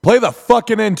Play the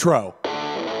fucking intro.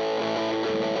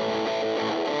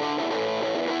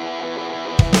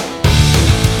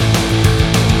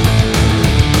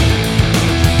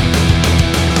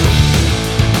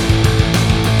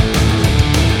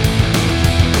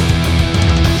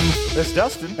 This is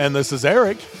Dustin. And this is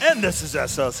Eric. And this is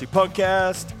SLC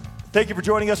Punkcast. Thank you for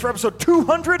joining us for episode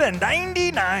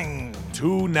 299.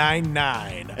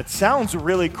 299. It sounds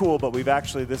really cool, but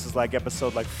this is like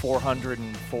episode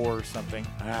 404 or something.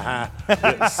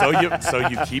 So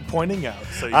you keep pointing out.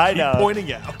 I know.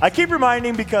 I keep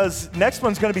reminding because next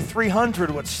one's going to be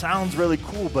 300, which sounds really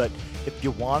cool, but if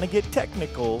you want to get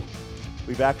technical,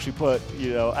 we've actually put,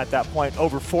 at that point,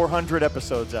 over 400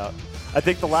 episodes out. I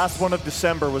think the last one of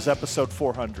December was episode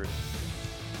 400.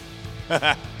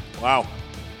 Wow.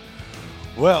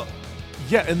 Well,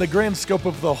 yeah, in the grand scope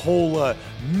of the whole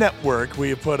network, we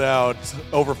have put out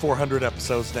over 400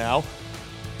 episodes now.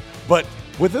 But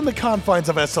within the confines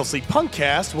of SLC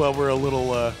Punkcast, well, we're a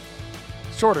little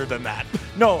shorter than that.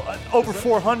 No, over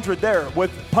 400 there.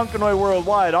 With Punkanoid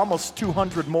Worldwide, almost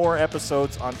 200 more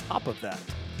episodes on top of that.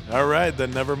 All right,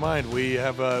 then never mind. We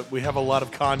have a lot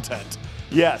of content.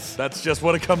 Yes. That's just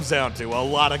what it comes down to, a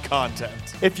lot of content.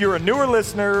 If you're a newer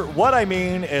listener, what I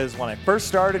mean is when I first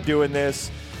started doing this,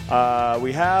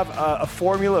 we have a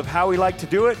formula of how we like to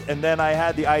do it, and then I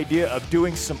had the idea of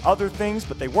doing some other things,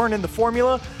 but they weren't in the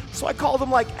formula, so I called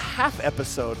them like half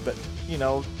episode, but,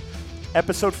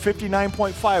 episode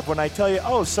 59.5, when I tell you,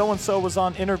 oh, so-and-so was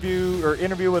on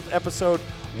interview with episode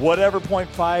whatever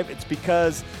 0.5, it's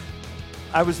because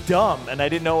I was dumb and I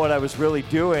didn't know what I was really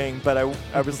doing, but I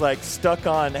was stuck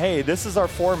on, hey, this is our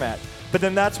format. But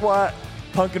then that's what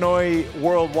Punkanoid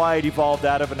Worldwide evolved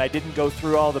out of, and I didn't go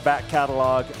through all the back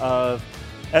catalog of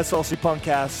SLC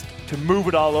Punkcast to move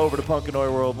it all over to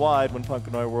Punkanoid Worldwide when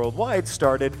Punkanoid Worldwide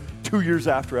started 2 years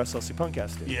after SLC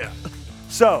Punkcast did. Yeah.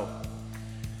 So,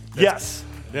 yes.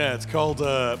 Yeah, it's called,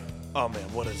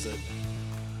 what is it?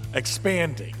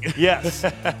 Expanding. Yes.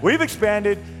 We've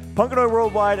expanded. Punkanoid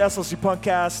Worldwide, SLC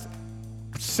Punkcast,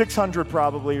 600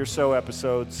 probably or so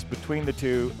episodes between the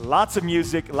two. Lots of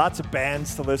music, lots of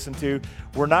bands to listen to.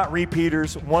 We're not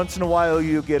repeaters. Once in a while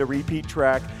you'll get a repeat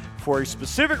track for a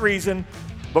specific reason,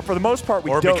 but for the most part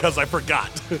we don't. Or because I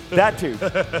forgot. That too.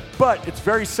 But it's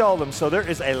very seldom, so there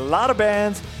is a lot of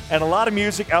bands and a lot of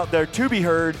music out there to be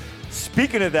heard.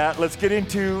 Speaking of that, let's get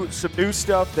into some new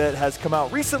stuff that has come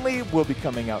out recently, will be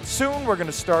coming out soon. We're going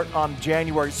to start on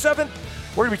January 7th.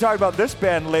 We're going to be talking about this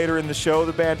band later in the show.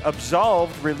 The band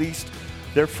Absolved released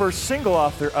their first single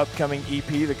off their upcoming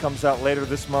EP that comes out later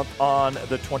this month on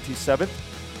the 27th.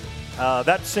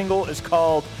 That single is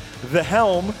called The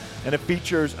Helm, and it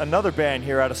features another band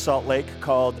here out of Salt Lake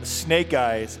called Snake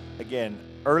Eyes. Again,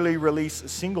 early release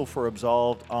single for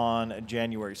Absolved on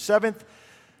January 7th.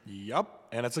 Yup.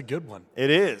 And it's a good one. It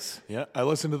is. Yeah, I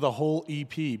listened to the whole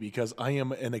EP because I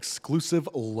am an exclusive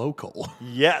local.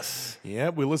 Yes.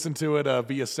 Yeah, we listened to it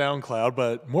via SoundCloud,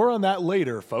 but more on that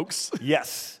later, folks.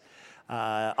 Yes.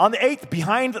 On the 8th,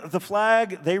 Behind the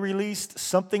Flag, they released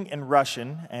something in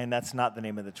Russian, and that's not the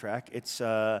name of the track. It's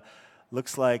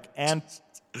looks like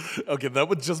Okay, that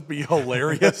would just be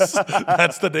hilarious.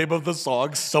 That's the name of the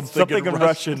song, something in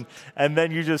Russian. And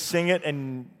then you just sing it,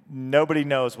 and nobody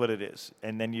knows what it is.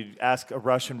 And then you ask a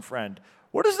Russian friend,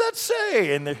 what does that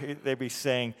say? And they'd be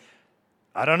saying,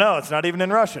 I don't know, it's not even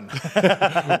in Russian.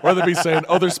 Or they'd be saying,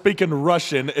 oh, they're speaking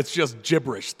Russian, it's just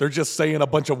gibberish. They're just saying a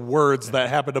bunch of words that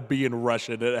happen to be in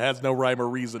Russian. It has no rhyme or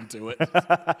reason to it.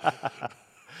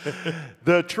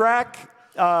 The track,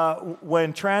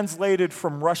 when translated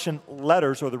from Russian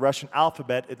letters or the Russian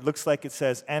alphabet, it looks like it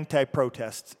says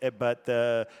anti-protest, but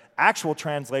the actual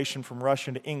translation from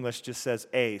Russian to English just says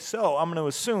A. So I'm going to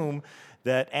assume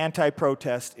that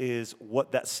anti-protest is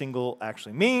what that single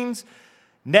actually means.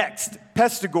 Next,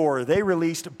 Pestigore, they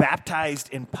released Baptized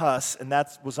in Pus, and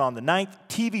that was on the 9th.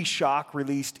 TV Shock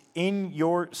released In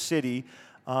Your City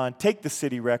on Take the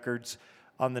City Records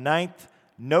on the 9th.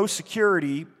 No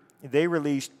Security, they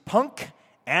released Punk,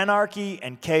 Anarchy,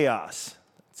 and Chaos.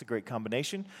 That's a great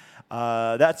combination.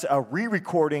 That's a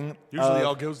re-recording. Usually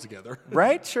all goes together.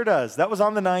 Right? Sure does. That was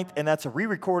on the 9th, and that's a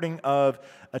re-recording of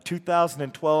a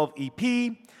 2012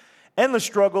 EP. Endless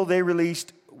Struggle, they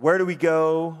released Where Do We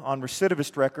Go on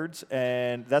Recidivist Records,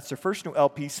 and that's their first new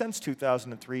LP since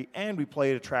 2003, and we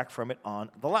played a track from it on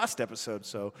the last episode.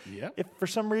 So if for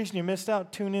some reason you missed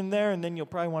out, tune in there, and then you'll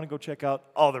probably want to go check out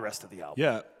all the rest of the album.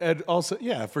 Yeah, and also,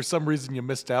 if for some reason you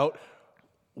missed out,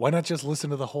 why not just listen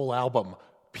to the whole album,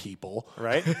 people?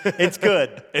 Right? It's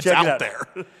good. It's Check out it out there.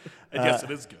 And yes, it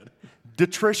is good.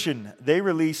 Detrition, they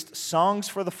released Songs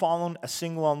for the Fallen, a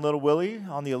single on Little Willie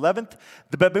on the 11th.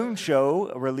 The Baboon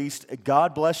Show released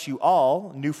God Bless You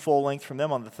All, new full length from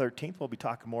them on the 13th. We'll be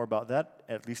talking more about that,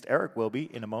 at least Eric will be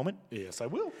in a moment. Yes, I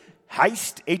will.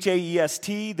 Heist,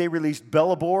 H-A-E-S-T, they released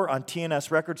Bellabore on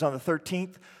TNS Records on the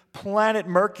 13th. Planet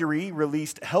Mercury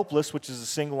released Helpless, which is a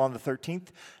single on the 13th.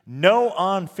 No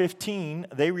on 15,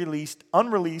 they released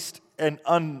Unreleased and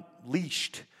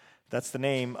Unleashed. That's the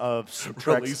name of some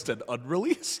tracks. Released and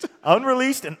unreleased?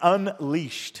 Unreleased and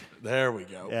Unleashed. There we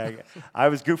go. Yeah, I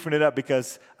was goofing it up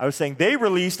because I was saying they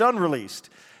released Unreleased.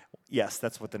 Yes,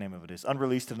 that's what the name of it is.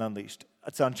 Unreleased and Unleashed.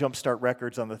 It's on Jumpstart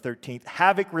Records on the 13th.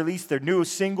 Havoc released their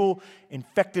newest single,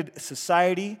 Infected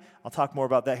Society. I'll talk more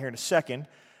about that here in a second.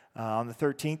 On the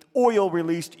 13th. Oil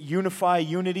released Unify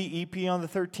Unity EP on the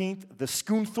 13th. The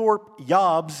Schoonthorpe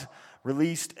Yobs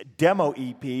released Demo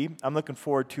EP. I'm looking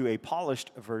forward to a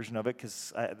polished version of it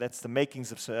because that's the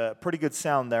makings of pretty good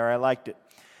sound there. I liked it.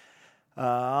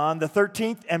 On the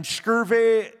 13th,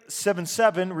 Mschurve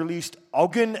 77 released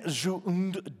Augen zu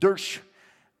und durch,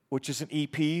 which is an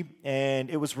EP, and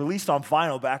it was released on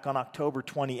vinyl back on October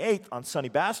 28th on Sonny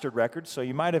Bastard Records, so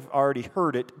you might have already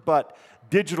heard it, but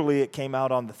digitally it came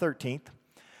out on the 13th.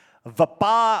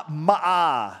 Vapa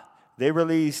Ma'a, they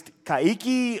released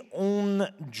Kaiki un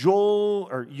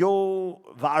Yo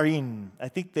Varin. I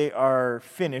think they are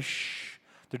Finnish.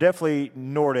 They're definitely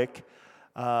Nordic.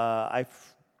 I've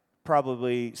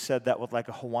probably said that with like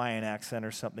a Hawaiian accent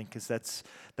or something because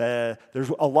there's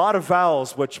a lot of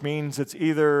vowels, which means it's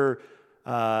either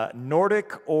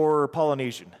Nordic or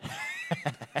Polynesian.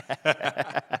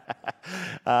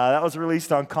 That was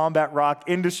released on Combat Rock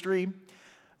Industry.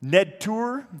 Ned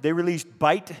Tour, they released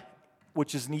Bite,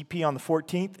 which is an EP on the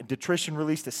 14th. Detrition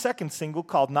released a second single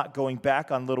called Not Going Back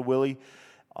on Little Willie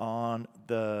on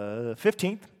the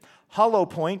 15th. Hollow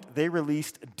Point, they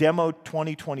released Demo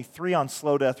 2023 on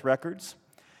Slow Death Records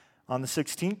on the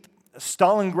 16th.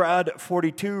 Stalingrad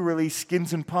 42 released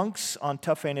Skins and Punks on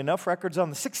Tough Ain't Enough Records on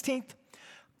the 16th.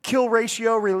 Kill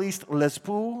Ratio released Les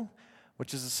Poules,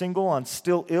 which is a single on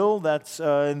Still Ill, that's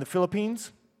in the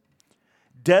Philippines.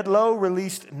 Dead Low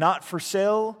released Not For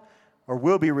Sale, or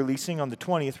will be releasing on the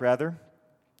 20th, rather.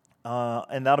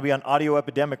 And that'll be on Audio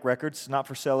Epidemic Records. Not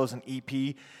For Sale is an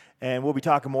EP. And we'll be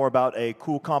talking more about a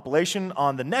cool compilation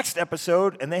on the next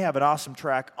episode. And they have an awesome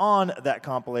track on that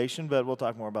compilation, but we'll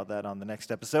talk more about that on the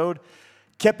next episode.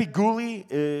 Kepi Guli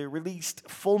released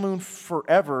Full Moon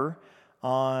Forever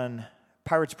on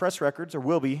Pirates Press Records, or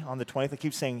will be on the 20th. I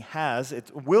keep saying has.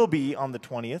 It will be on the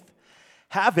 20th.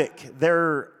 Havoc,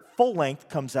 their full length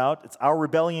comes out. It's Our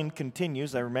Rebellion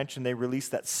Continues. I mentioned they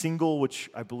released that single, which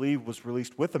I believe was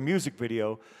released with a music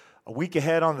video, a week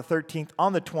ahead on the 13th.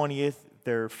 On the 20th,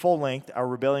 their full length, Our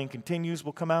Rebellion Continues,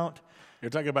 will come out.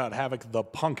 You're talking about Havoc, the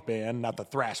punk band, not the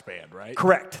thrash band, right?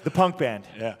 Correct, the punk band.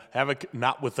 Yeah, Havoc,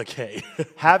 not with the K.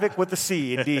 Havoc with the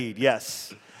C, indeed,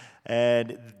 yes.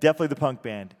 And definitely the punk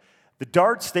band. The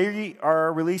Darts, they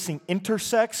are releasing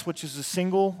Intersex, which is a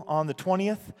single on the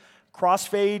 20th.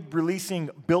 Crossfade releasing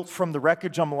Built From the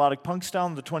Wreckage on Melodic Punk Style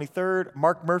on the 23rd.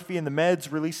 Mark Murphy and the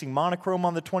Meds releasing Monochrome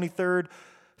on the 23rd.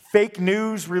 Fake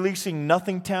News releasing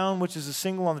Nothing Town, which is a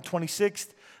single on the 26th.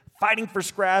 Fighting for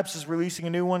Scraps is releasing a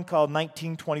new one called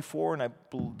 1924, and I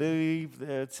believe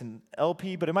it's an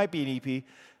LP, but it might be an EP.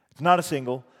 It's not a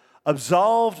single.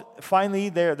 Absolved, finally,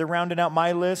 they're rounding out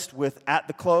my list with At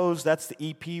the Close. That's the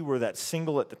EP where that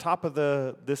single at the top of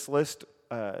this list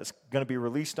is going to be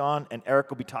released on, and Eric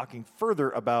will be talking further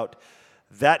about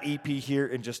that EP here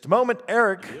in just a moment.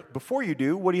 Eric, before you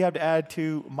do, what do you have to add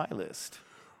to my list?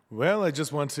 Well, I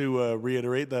just want to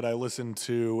reiterate that I listened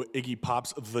to Iggy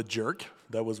Pop's The Jerk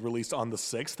that was released on the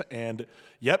 6th, and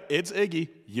yep, it's Iggy.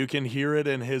 You can hear it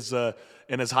in his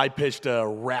high-pitched,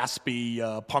 raspy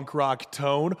punk rock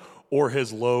tone or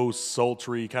his low,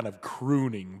 sultry, kind of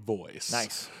crooning voice.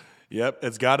 Nice. Yep,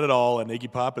 it's got it all, and Iggy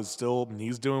Pop is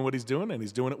he's doing what he's doing, and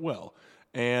he's doing it well.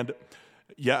 And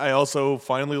yeah, I also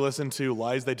finally listened to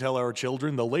Lies They Tell Our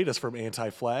Children, the latest from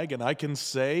Anti-Flag, and I can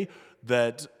say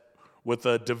that with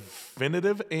a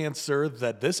definitive answer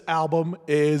that this album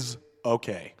is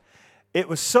okay. It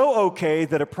was so okay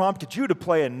that it prompted you to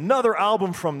play another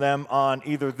album from them on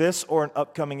either this or an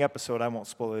upcoming episode. I won't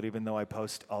spoil it, even though I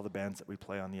post all the bands that we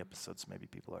play on the episodes. Maybe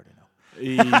people already know.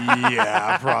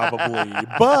 Yeah, probably.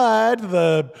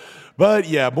 But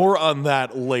yeah, more on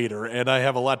that later. And I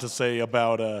have a lot to say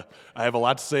about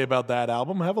that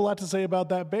album. I have a lot to say about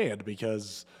that band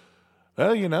because,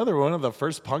 well, they're one of the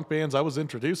first punk bands I was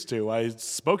introduced to. I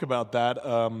spoke about that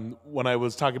when I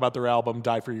was talking about their album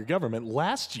Die For Your Government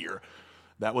last year.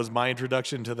 That was my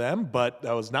introduction to them, but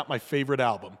that was not my favorite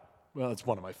album. Well, it's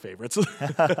one of my favorites.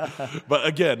 But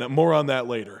again, more on that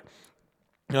later.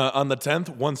 On the 10th,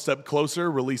 One Step Closer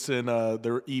releasing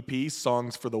their EP,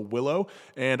 Songs for the Willow,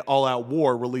 and All Out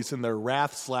War releasing their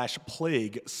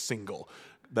Wrath/Plague single.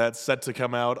 That's set to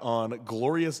come out on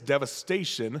Glorious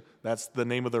Devastation. That's the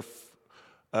name of their.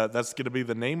 That's going to be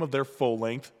the name of their full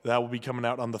length. That will be coming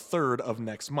out on the 3rd of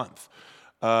next month.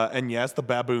 And yes, the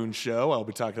Baboon Show. I'll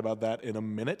be talking about that in a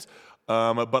minute.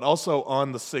 But also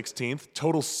on the 16th,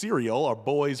 Total Serial, our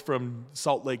boys from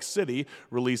Salt Lake City,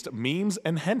 released Memes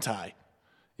and Hentai.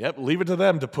 Yep, leave it to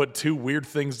them to put two weird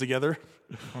things together.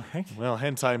 Right. Well,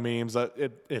 hentai memes,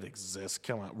 it exists.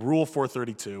 Come on. Rule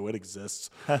 432, it exists.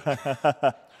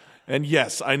 And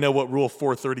yes, I know what Rule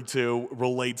 432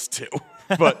 relates to.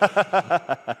 But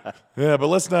yeah, but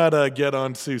let's not get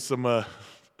on to some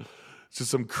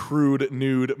crude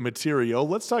nude material.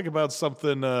 Let's talk about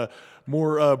something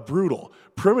more brutal.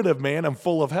 Primitive Man and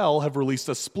Full of Hell have released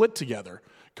a split together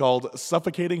called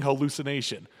Suffocating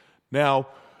Hallucination. Now,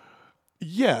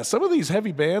 yeah, some of these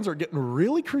heavy bands are getting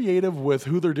really creative with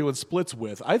who they're doing splits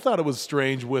with. I thought it was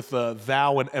strange with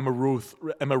Thou and Emma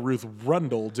Ruth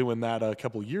Rundle doing that a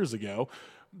couple years ago.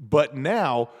 But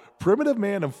now, Primitive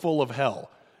Man and Full of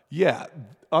Hell. Yeah,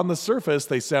 on the surface,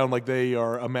 they sound like they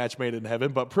are a match made in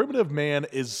heaven, but Primitive Man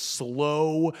is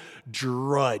slow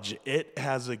drudge. It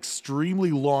has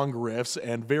extremely long riffs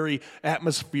and very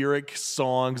atmospheric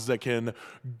songs that can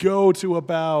go to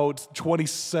about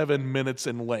 27 minutes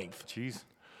in length. Jeez.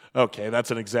 Okay,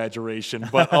 that's an exaggeration,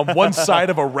 but on one side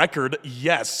of a record,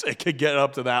 yes, it could get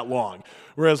up to that long.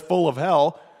 Whereas Full of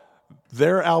Hell,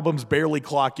 their albums barely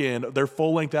clock in, their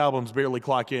full-length albums barely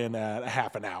clock in at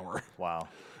half an hour. Wow.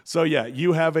 So yeah,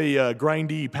 you have a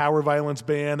grindy power violence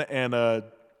band and a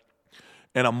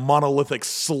monolithic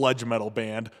sludge metal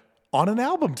band on an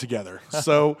album together.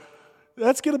 So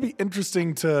that's going to be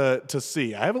interesting to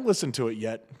see. I haven't listened to it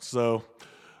yet, so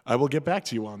I will get back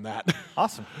to you on that.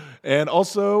 Awesome. And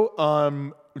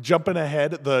also, jumping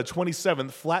ahead, the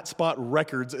 27th, Flat Spot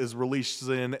Records is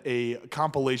releasing a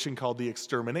compilation called The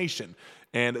Extermination.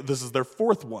 And this is their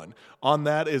 4th one. On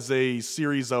that is a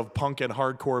series of punk and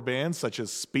hardcore bands such as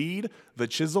Speed, The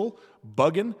Chisel,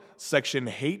 Buggin', Section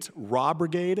Hate, Raw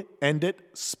Brigade, End It,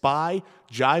 Spy,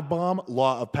 Jive Bomb,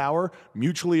 Law of Power,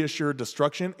 Mutually Assured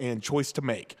Destruction, and Choice to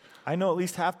Make. I know at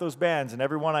least half those bands, and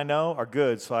every one I know are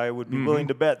good, so I would be willing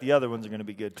to bet the other ones are going to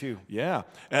be good too. Yeah,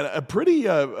 and a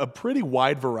pretty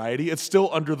wide variety. It's still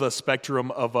under the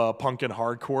spectrum of punk and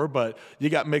hardcore, but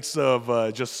you got mix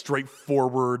of just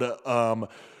straightforward,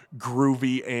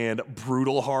 groovy and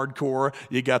brutal hardcore.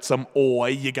 You got some oi,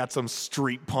 you got some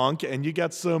street punk, and you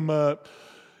got some.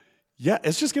 Yeah,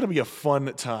 it's just going to be a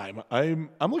fun time. I'm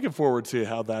looking forward to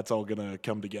how that's all going to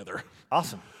come together.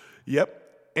 Awesome.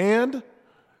 Yep, and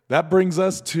that brings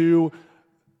us to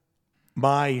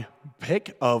my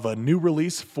pick of a new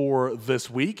release for this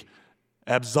week,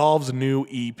 Absolve's new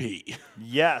EP.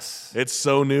 Yes. It's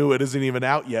so new, it isn't even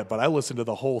out yet, but I listened to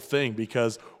the whole thing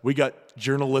because we got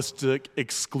journalistic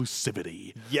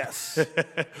exclusivity. Yes.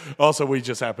 Also, we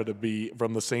just happen to be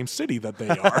from the same city that they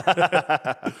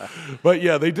are. But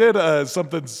yeah, they did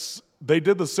something. They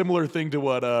did the similar thing to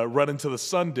what Run Into the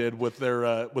Sun did with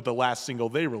their with the last single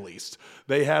they released.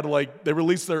 They had they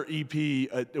released their EP.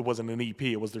 It wasn't an EP.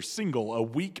 It was their single a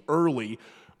week early,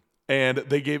 and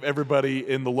they gave everybody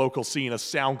in the local scene a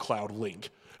SoundCloud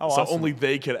link, so awesome. only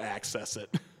they could access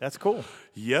it. That's cool.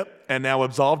 Yep. And now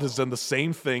Absolved has done the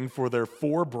same thing for their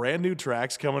 4 brand new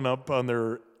tracks coming up on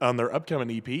their upcoming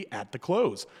EP, At the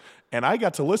Close, and I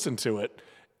got to listen to it,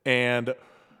 and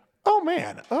oh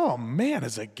man,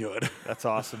 is it good? That's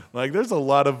awesome. There's a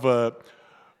lot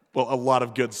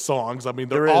of good songs. I mean,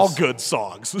 they're There all is. good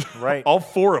songs. Right. All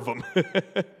 4 of them.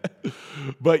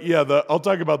 But yeah, I'll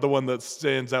talk about the one that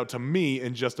stands out to me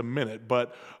in just a minute.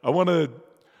 But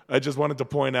I just wanted to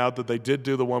point out that they did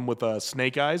do the one with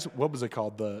Snake Eyes. What was it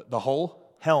called? The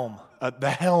Hole? Helm.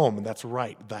 The Helm. That's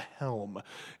right. The Helm.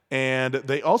 And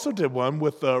they also did one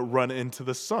with Run Into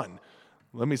the Sun.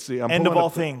 Let me see. End of all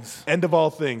things. End of all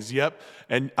things, yep.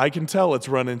 And I can tell it's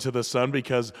Run Into the Sun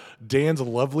because Dan's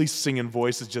lovely singing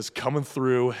voice is just coming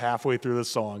through halfway through the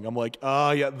song. I'm like,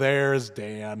 oh, yeah, there's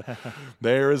Dan.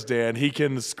 There's Dan. He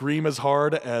can scream as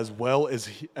hard as well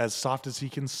as soft as he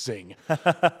can sing.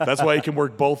 That's why he can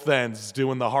work both ends,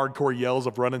 doing the hardcore yells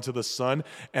of Run Into the Sun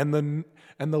and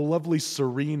the lovely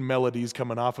serene melodies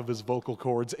coming off of his vocal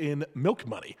cords in Milk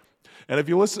Money. And if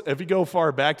you go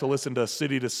far back to listen to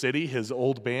City, his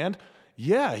old band,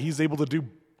 yeah, he's able to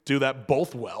do that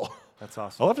both well. That's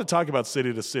awesome. I'll have to talk about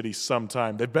City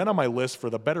sometime. They've been on my list for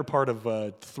the better part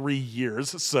of 3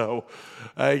 years, so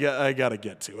I got to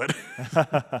get to it.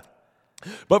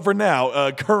 But for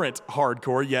now, current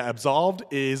hardcore, Absolved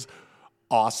is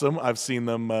awesome. I've seen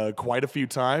them quite a few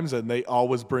times, and they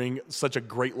always bring such a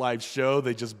great live show.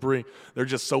 They're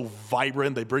just so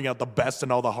vibrant. They bring out the best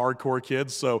in all the hardcore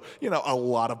kids. So, a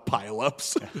lot of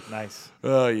pileups. Nice.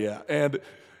 Yeah.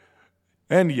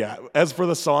 And yeah, as for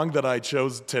the song that I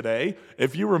chose today,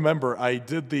 if you remember, I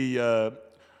did the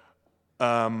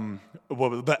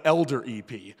Elder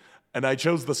EP, and I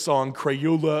chose the song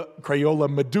Crayola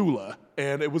Medulla,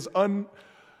 and it was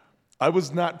I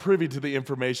was not privy to the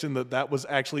information that was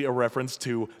actually a reference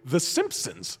to The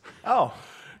Simpsons. Oh.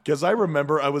 Because I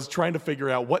remember I was trying to figure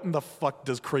out what in the fuck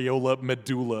does Crayola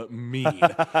Medulla mean?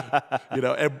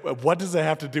 And what does it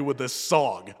have to do with this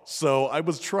song? So I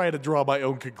was trying to draw my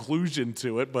own conclusion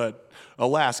to it, but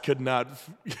alas, could not.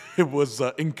 It was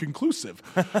inconclusive.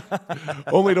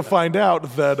 Only to find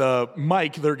out that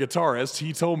Mike, their guitarist,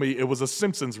 he told me it was a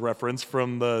Simpsons reference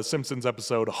from the Simpsons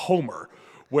episode Homer,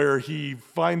 where he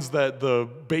finds that the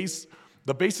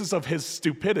basis of his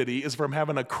stupidity is from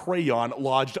having a crayon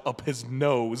lodged up his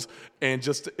nose and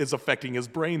just is affecting his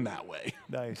brain that way.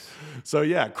 Nice. So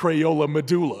yeah, Crayola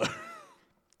Medulla,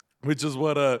 which is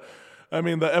what the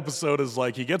episode is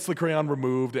like. He gets the crayon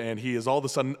removed and he is all of a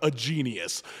sudden a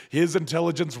genius. His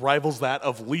intelligence rivals that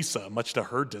of Lisa, much to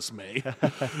her dismay.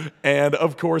 And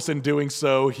of course, in doing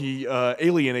so, he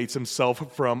alienates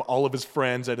himself from all of his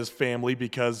friends and his family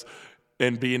because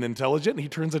and being intelligent, he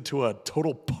turns into a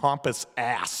total pompous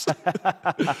ass.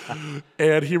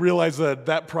 And he realized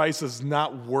that price is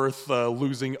not worth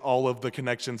losing all of the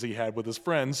connections he had with his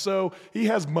friends. So he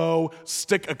has Mo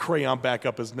stick a crayon back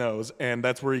up his nose, and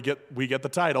that's where we get the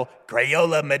title,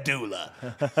 Crayola Medulla.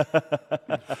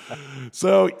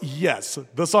 So yes,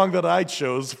 the song that I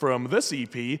chose from this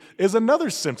EP is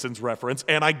another Simpsons reference,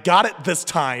 and I got it this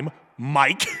time,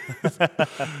 Mike.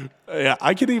 Yeah,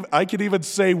 I could even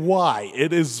say why.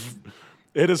 It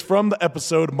is from the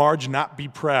episode Marge Not Be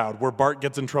Proud, where Bart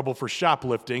gets in trouble for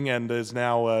shoplifting and is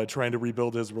now trying to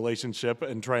rebuild his relationship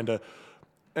and trying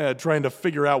to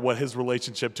figure out what his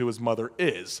relationship to his mother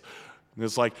is. And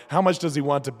it's like, how much does he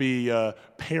want to be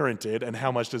parented and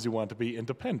how much does he want to be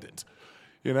independent?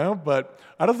 But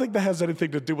I don't think that has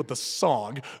anything to do with the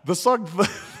song. The song,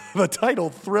 the title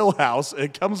Thrill House,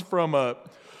 it comes from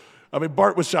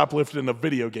Bart was shoplifting a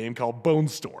video game called Bone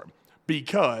Storm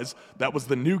because that was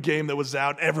the new game that was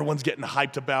out. Everyone's getting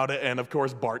hyped about it, and of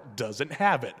course, Bart doesn't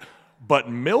have it. But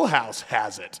Milhouse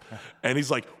has it. And he's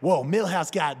like, whoa,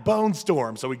 Milhouse got Bone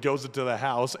Storm. So he goes into the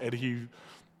house, and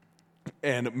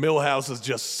Milhouse is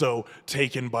just so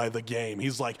taken by the game.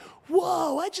 He's like,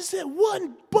 whoa, I just hit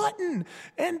one button,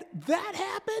 and that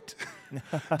happened?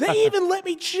 They even let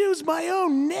me choose my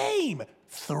own name.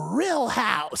 Thrill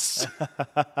House.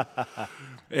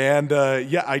 And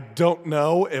I don't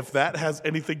know if that has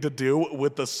anything to do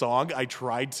with the song. I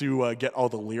tried to get all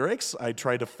the lyrics. I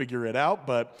tried to figure it out,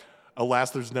 but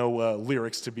alas, there's no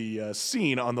lyrics to be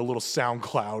seen on the little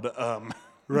SoundCloud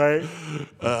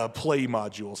play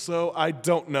module. So I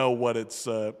don't know what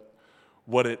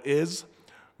it is.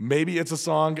 Maybe it's a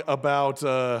song about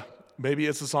the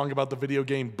video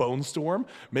game Bone Storm.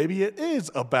 Maybe it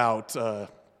is about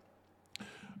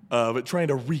but trying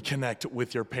to reconnect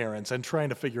with your parents and trying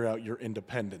to figure out your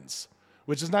independence,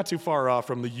 which is not too far off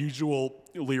from the usual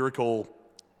lyrical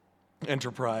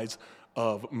enterprise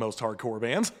of most hardcore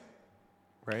bands.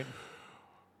 Right.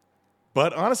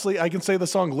 But honestly, I can say the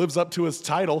song lives up to its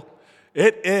title.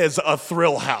 It is a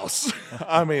thrill house.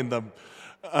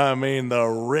 The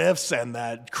riffs and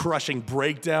that crushing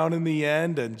breakdown in the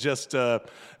end, and just the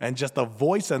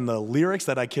voice and the lyrics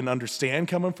that I can understand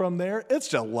coming from there. It's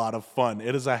just a lot of fun.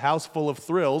 It is a house full of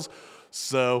thrills.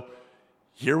 So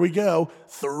here we go,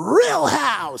 Thrill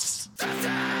House. This is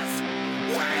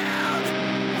wild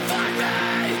for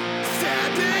me,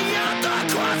 standing at the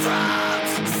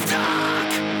crossroads, stuck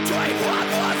between what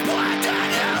was planned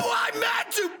and who I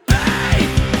meant to be.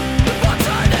 What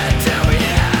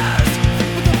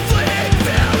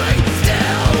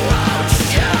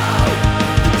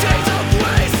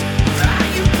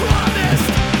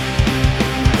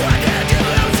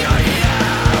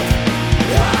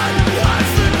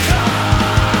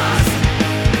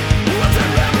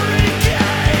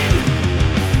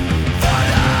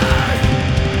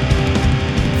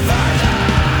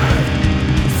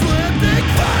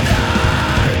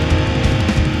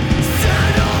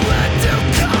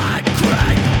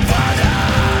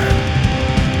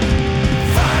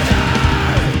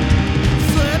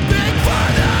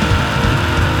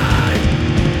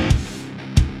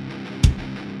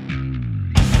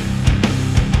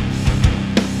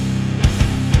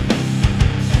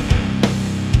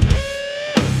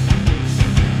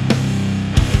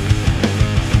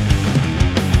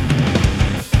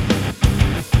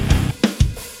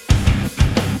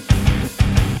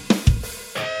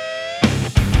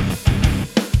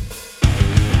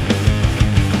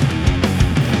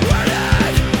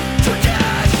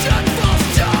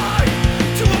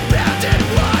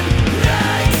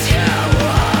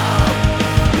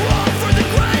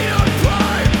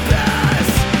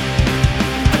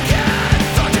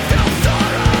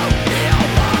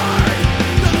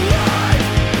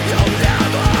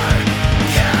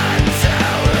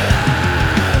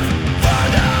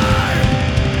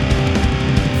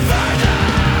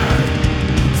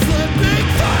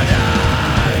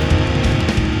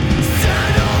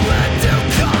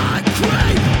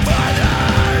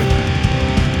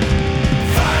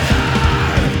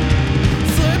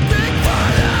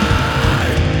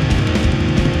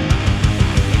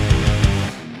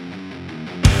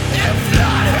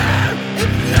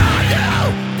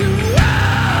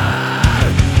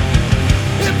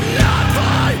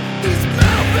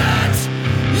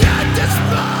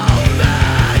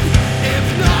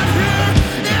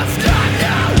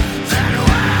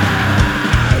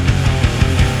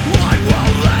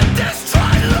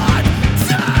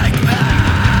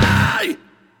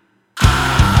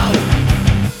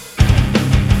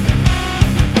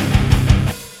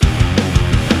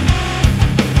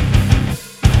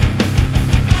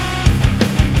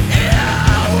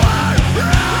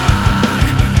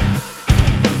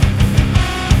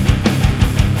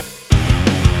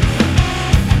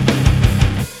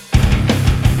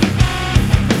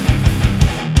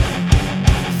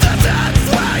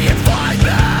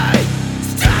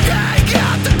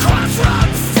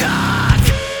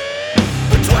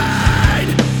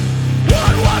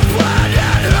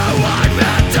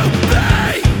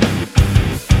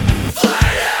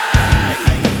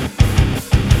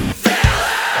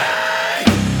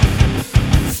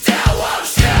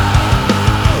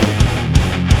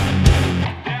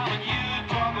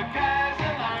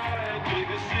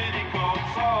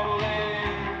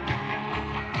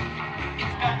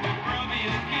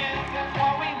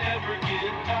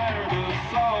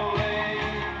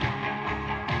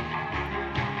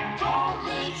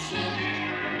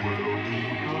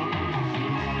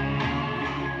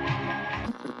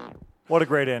What a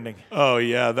great ending. Oh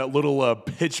yeah, that little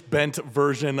pitch bent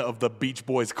version of the Beach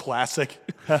Boys classic.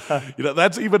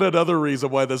 That's even another reason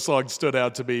why this song stood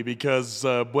out to me, because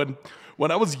when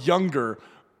I was younger,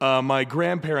 my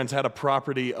grandparents had a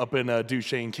property up in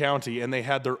Duchesne County, and they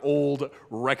had their old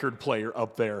record player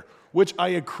up there, which I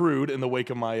accrued in the wake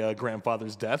of my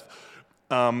grandfather's death.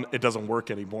 It doesn't work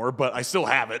anymore, but I still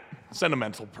have it.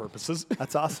 Sentimental purposes.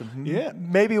 That's awesome. Yeah.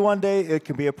 Maybe one day it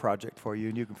can be a project for you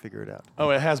and you can figure it out. Oh,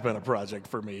 it has been a project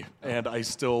for me, and I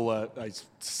still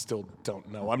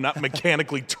don't know. I'm not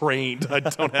mechanically trained. I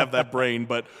don't have that brain,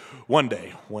 but one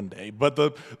day. But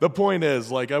the point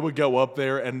is, like, I would go up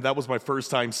there, and that was my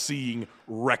first time seeing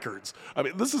records. I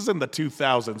mean, this is in the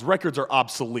 2000s. Records are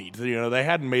obsolete. They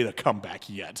hadn't made a comeback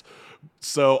yet.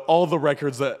 So all the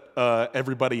records that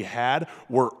everybody had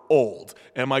were old.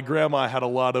 And my grandma had a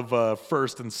lot of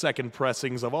first and second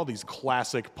pressings of all these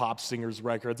classic pop singers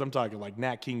records. I'm talking like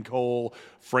Nat King Cole,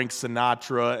 Frank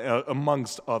Sinatra,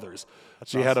 amongst others.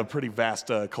 She had a pretty vast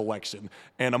collection.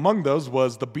 And among those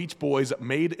was the Beach Boys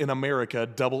Made in America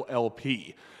double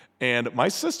LP. And my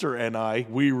sister and I,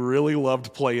 we really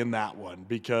loved playing that one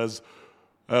because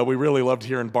we really loved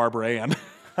hearing Barbara Ann.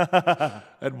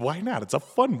 And why not? It's a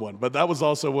fun one. But that was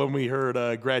also when we heard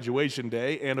Graduation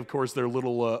Day, and of course their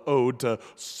little ode to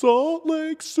Salt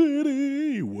Lake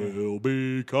City will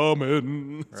be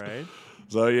coming. Right.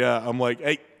 So yeah, I'm like,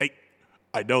 hey,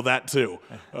 I know that too.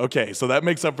 Okay, so that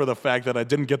makes up for the fact that I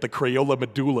didn't get the Crayola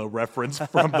Medulla reference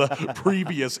from the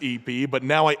previous EP, but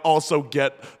now I also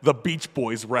get the Beach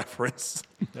Boys reference.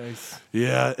 Nice.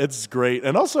 Yeah, it's great.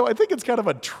 And also, I think it's kind of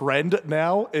a trend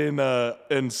now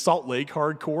in Salt Lake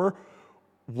hardcore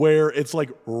where it's like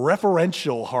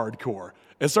referential hardcore.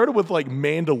 It started with like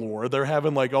Mandalore. They're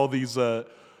having like all these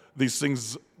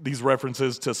things, these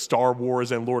references to Star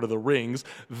Wars and Lord of the Rings.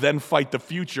 Then Fight the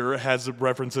Future has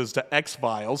references to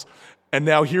X-Files. And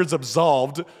now here's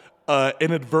Absolved,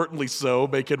 inadvertently so,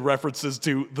 making references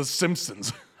to The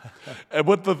Simpsons. And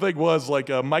what the thing was, like,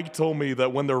 Mike told me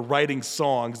that when they're writing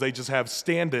songs, they just have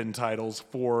stand-in titles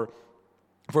for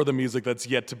the music that's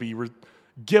yet to be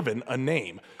given a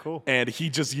name. Cool. And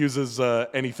he just uses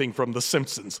anything from The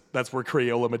Simpsons. That's where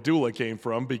Crayola Medulla came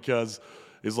from, because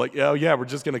he's like, oh yeah, we're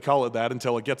just going to call it that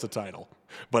until it gets a title.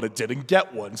 But it didn't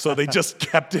get one, so they just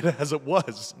kept it as it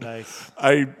was. Nice.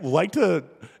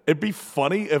 It'd be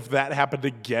funny if that happened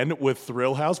again with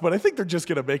Thrill House, but I think they're just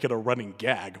going to make it a running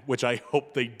gag, which I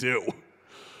hope they do.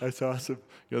 That's awesome.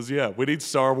 Because, yeah, we need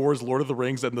Star Wars, Lord of the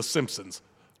Rings, and The Simpsons.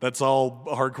 That's all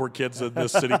hardcore kids in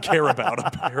this city care about,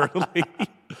 apparently.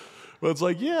 But it's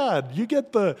like, yeah,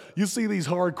 you see these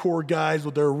hardcore guys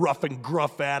with their rough and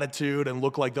gruff attitude and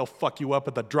look like they'll fuck you up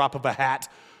at the drop of a hat.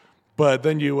 But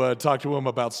then you talk to them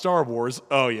about Star Wars.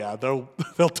 Oh yeah, they'll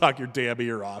talk your damn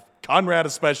ear off. Conrad,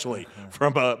 especially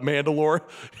from Mandalore,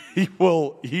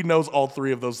 he knows all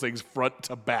three of those things front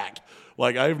to back.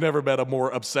 Like, I've never met a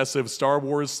more obsessive Star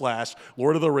Wars /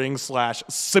 Lord of the Rings /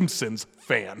 Simpsons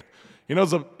fan. He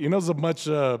knows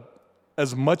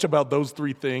as much about those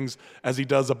three things as he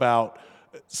does about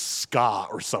ska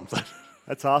or something.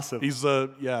 That's awesome. He's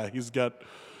got.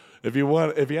 If you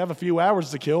have a few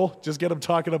hours to kill, just get him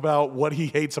talking about what he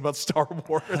hates about Star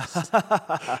Wars.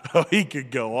 He could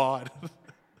go on.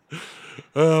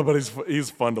 But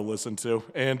he's fun to listen to,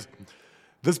 and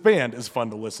this band is fun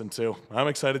to listen to. I'm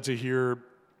excited to hear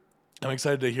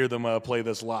them play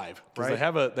this live, because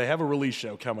Right. they have a release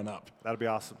show coming up. That'll be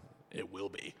awesome. It will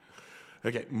be.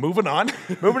 Okay, moving on.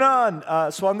 Moving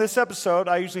on. So on this episode,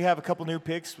 I usually have a couple new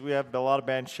picks. We have a lot of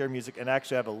bands share music, and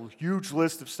actually have a huge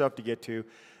list of stuff to get to.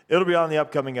 It'll be on the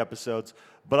upcoming episodes.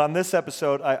 But on this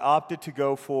episode, I opted to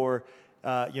go for,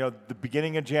 the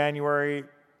beginning of January.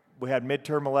 We had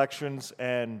midterm elections,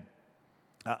 and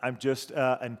I'm just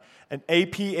an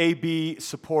APAB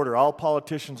supporter. All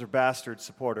politicians are bastards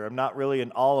supporter. I'm not really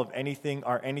an all of anything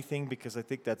or anything, because I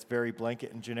think that's very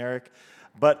blanket and generic.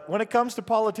 But when it comes to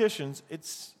politicians,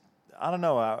 I don't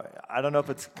know. I don't know if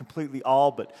it's completely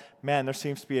all, but man, there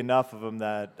seems to be enough of them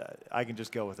that I can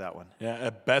just go with that one. Yeah,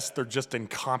 at best, they're just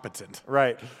incompetent.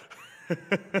 Right.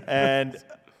 And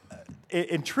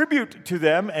in tribute to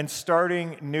them and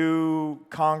starting new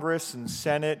Congress and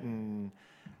Senate and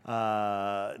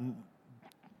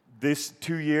this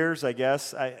 2 years, I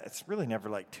guess, it's really never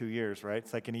like 2 years, right?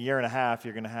 It's like in a year and a half,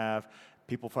 you're going to have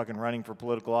people fucking running for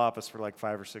political office for like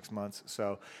 5 or 6 months.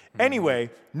 So anyway,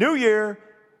 new year,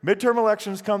 midterm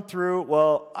elections come through.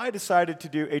 Well, I decided to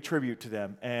do a tribute to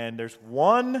them. And there's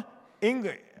one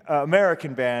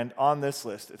American band on this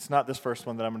list. It's not this first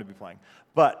one that I'm going to be playing.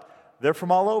 But they're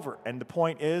from all over. And the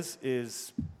point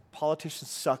is politicians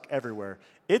suck everywhere.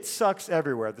 It sucks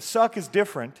everywhere. The suck is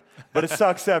different, but it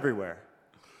sucks everywhere.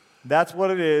 That's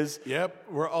what it is. Yep,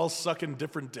 we're all sucking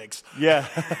different dicks. Yeah.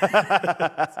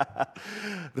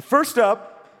 The first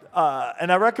up,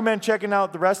 and I recommend checking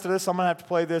out the rest of this. I'm going to have to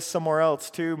play this somewhere else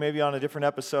too, maybe on a different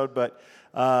episode. But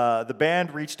the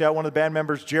band reached out, one of the band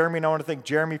members, Jeremy, and I want to thank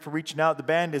Jeremy for reaching out. The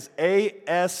band is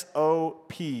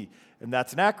ASOP, and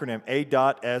that's an acronym,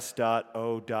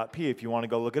 A.S.O.P, if you want to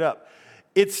go look it up.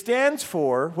 It stands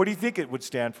for, what do you think it would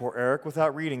stand for, Eric,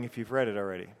 without reading if you've read it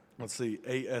already? Let's see,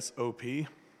 ASOP.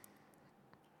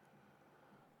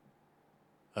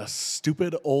 A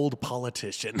stupid old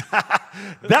politician.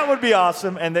 That would be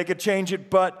awesome, and they could change it,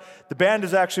 but the band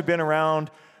has actually been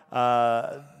around.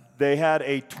 They had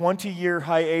a 20-year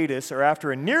hiatus, or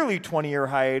after a nearly 20-year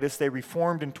hiatus, they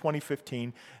reformed in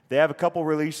 2015. They have a couple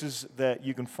releases that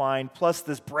you can find, plus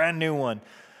this brand new one.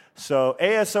 So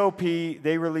ASOP,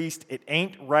 they released It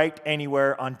Ain't Right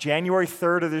Anywhere on January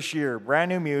 3rd of this year. Brand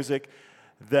new music.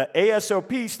 The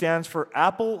ASOP stands for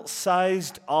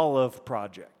Apple-Sized Olive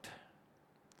Project.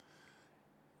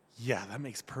 Yeah, that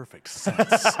makes perfect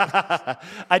sense.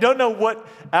 I don't know what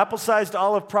Apple-Sized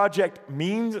Olive Project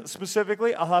means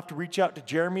specifically. I'll have to reach out to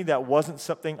Jeremy. That wasn't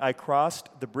something I crossed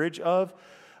the bridge of.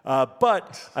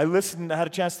 But I had a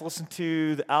chance to listen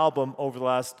to the album over the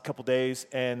last couple days,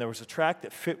 and there was a track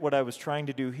that fit what I was trying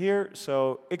to do here,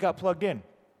 so it got plugged in.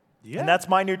 Yeah. And that's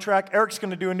my new track. Eric's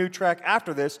going to do a new track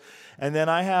after this, and then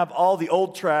I have all the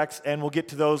old tracks, and we'll get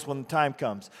to those when the time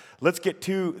comes. Let's get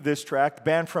to this track. The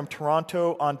band from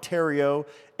Toronto, Ontario,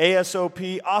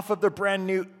 ASOP, off of their brand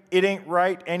new It Ain't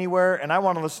Right Anywhere, and I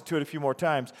want to listen to it a few more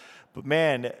times. But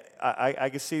man, I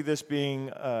can see this being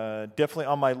definitely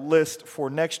on my list for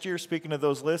next year. Speaking of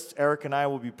those lists, Eric and I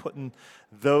will be putting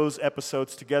those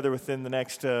episodes together within the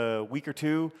next week or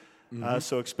two.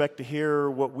 So expect to hear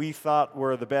what we thought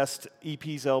were the best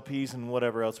EPs, LPs, and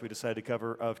whatever else we decide to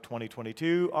cover of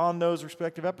 2022 on those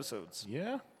respective episodes.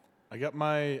 Yeah, I got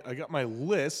my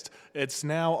list. It's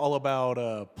now all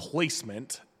about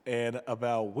placement and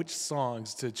about which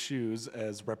songs to choose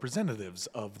as representatives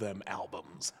of them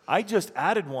albums. I just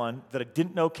added one that I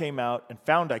didn't know came out and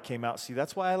found I came out. See,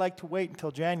 that's why I like to wait until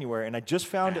January, and I just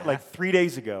found it like 3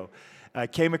 days ago. I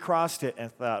came across it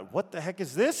and thought, what the heck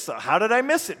is this? How did I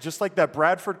miss it? Just like that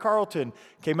Bradford Carlton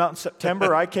came out in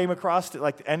September. I came across it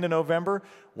like the end of November.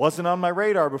 Wasn't on my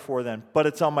radar before then, but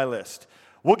it's on my list.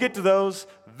 We'll get to those.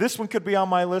 This one could be on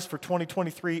my list for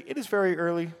 2023. It is very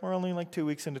early. We're only like 2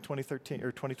 weeks into 2013,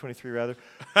 or 2023 rather,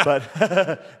 but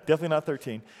definitely not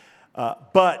 13.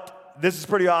 But this is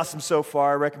pretty awesome so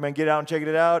far. I recommend get out and check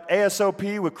it out.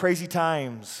 ASOP with Crazy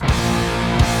Times.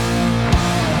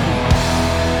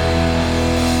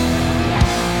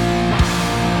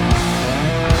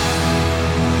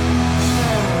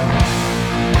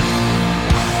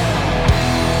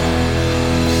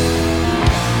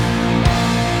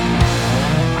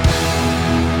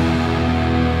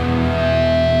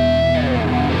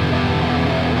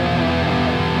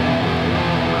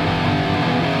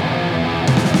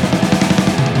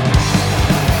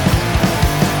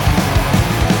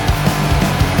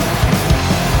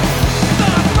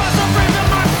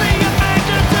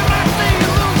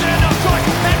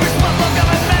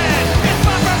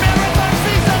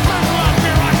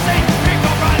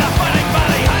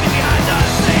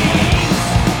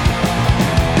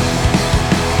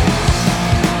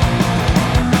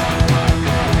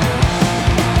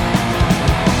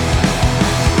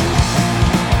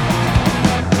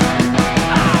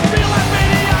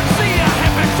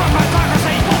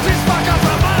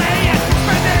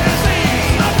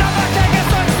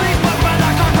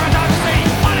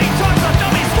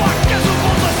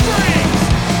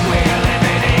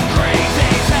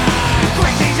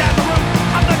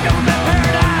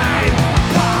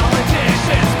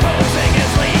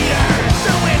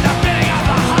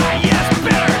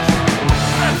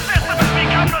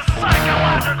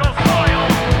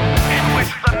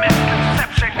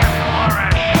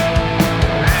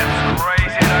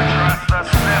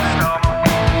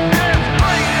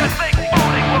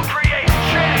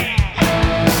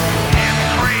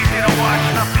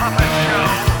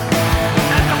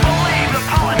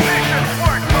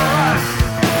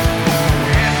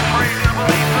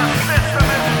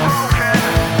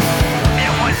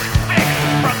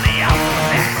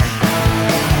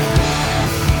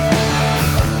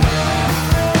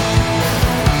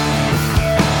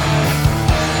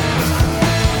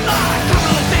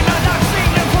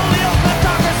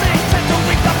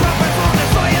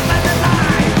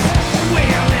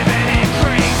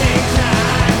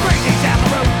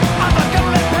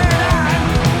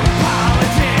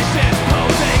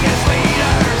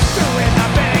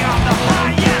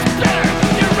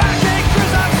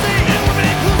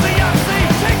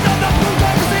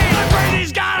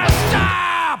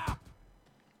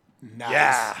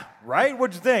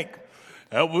 What'd you think?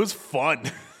 That was fun.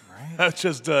 Right.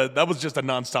 That was just a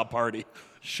nonstop party.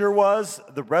 Sure was.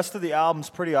 The rest of the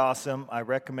album's pretty awesome. I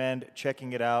recommend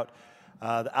checking it out.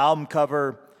 The album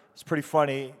cover is pretty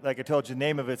funny. Like I told you, the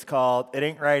name of it's called It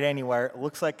Ain't Right Anywhere. It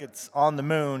looks like it's on the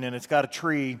moon, and it's got a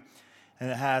tree, and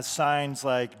it has signs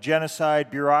like genocide,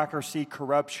 bureaucracy,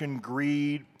 corruption,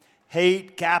 greed,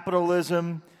 hate,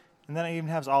 capitalism, and then it even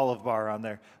has Olive Bar on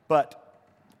there.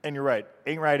 And you're right,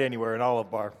 Ain't Right Anywhere, an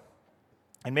Olive Bar.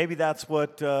 And maybe that's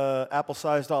what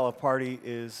Apple-Sized Olive Party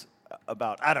is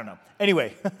about. I don't know.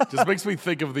 Anyway. Just makes me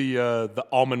think of the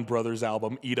Allman Brothers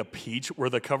album, Eat a Peach, where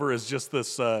the cover is just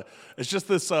this,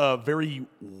 very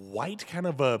white, kind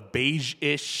of a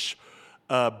beige-ish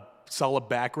solid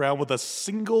background with a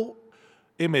single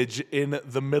image in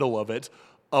the middle of it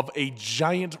of a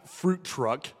giant fruit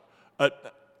truck,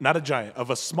 not a giant,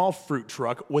 of a small fruit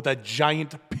truck with a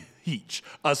giant peach,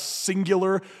 a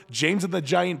singular James and the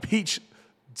Giant Peach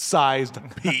sized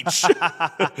peach,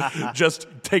 just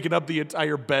taking up the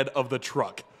entire bed of the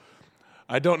truck.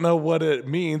 I don't know what it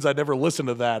means. I never listened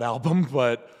to that album,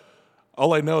 but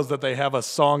all I know is that they have a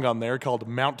song on there called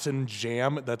Mountain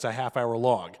Jam that's a half hour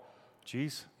long.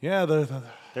 Jeez. Yeah,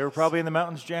 they were probably in the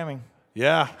mountains jamming.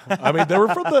 Yeah, I mean they're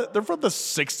from the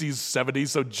 60s, 70s,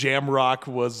 so jam rock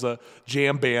was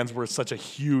jam bands were such a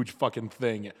huge fucking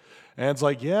thing. And it's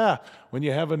like, yeah, when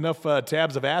you have enough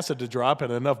tabs of acid to drop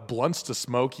and enough blunts to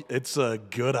smoke, it's a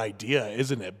good idea,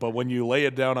 isn't it? But when you lay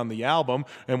it down on the album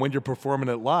and when you're performing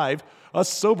it live, us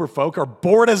sober folk are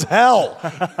bored as hell.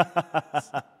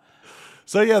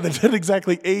 So yeah, they didn't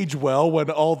exactly age well when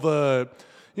all the,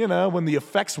 when the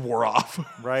effects wore off.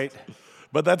 Right.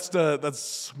 But that's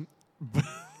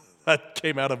that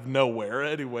came out of nowhere.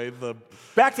 Anyway,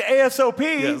 back to ASOP.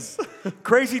 Yes.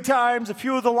 Crazy times. A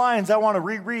few of the lines I want to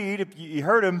reread if you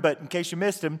heard them, but in case you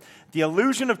missed them. The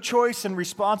illusion of choice and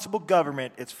responsible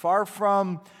government. It's far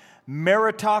from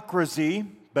meritocracy,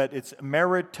 but it's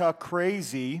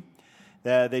meritocrazy.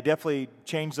 They definitely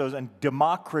changed those. And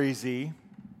democracy,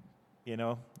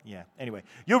 Yeah. Anyway,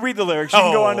 you'll read the lyrics. You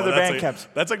can go onto the Bandcamps.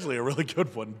 That's actually a really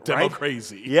good one.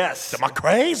 Democrazy. Right? Yes.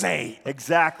 Democrazy.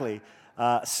 Exactly.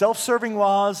 Self-serving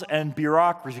laws and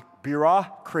bureaucracy,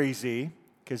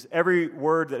 because every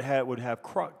word that would have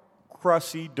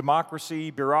democracy,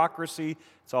 bureaucracy,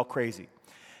 it's all crazy.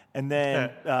 And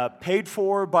then paid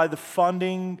for by the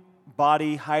funding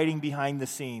body hiding behind the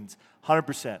scenes.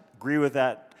 100%. Agree with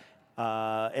that.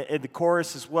 In the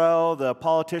chorus as well, the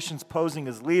politicians posing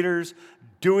as leaders,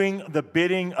 doing the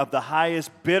bidding of the highest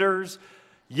bidders.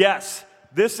 Yes,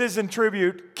 this is in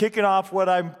tribute, kicking off what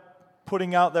I'm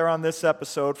putting out there on this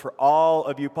episode for all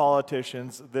of you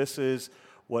politicians. This is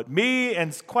what me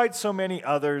and quite so many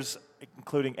others,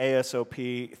 including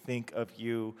ASOP, think of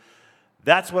you.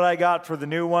 That's what I got for the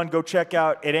new one. Go check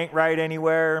out It Ain't Right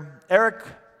Anywhere. Eric,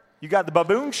 you got the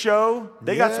Baboon Show.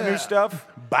 They got some new stuff.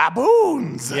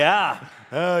 Baboons! Yeah.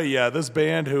 Oh, yeah. This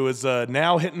band who is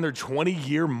now hitting their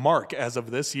 20-year mark as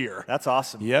of this year. That's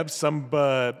awesome. Yep.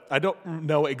 I don't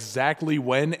know exactly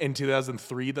when in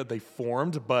 2003 that they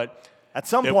formed, but at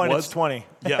some point it's 20.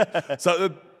 Yeah.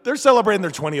 So they're celebrating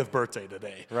their 20th birthday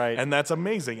today. Right. And that's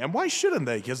amazing. And why shouldn't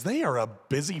they? Because they are a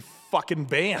busy fucking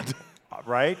band.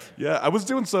 Right? Yeah. I was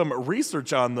doing some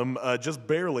research on them, just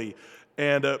barely.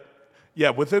 And,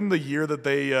 within the year that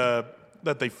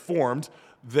they formed,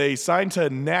 they signed to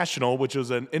National, which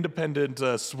was an independent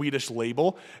Swedish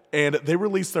label, and they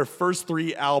released their first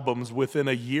 3 albums within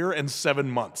a year and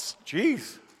 7 months.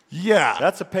 Jeez. Yeah.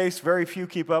 That's a pace very few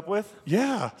keep up with.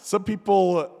 Yeah. Some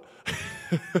people...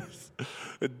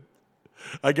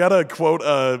 I got to quote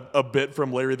a bit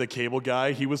from Larry the Cable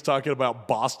Guy. He was talking about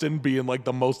Boston being like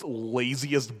the most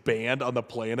laziest band on the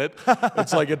planet.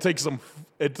 It's like it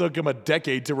took him a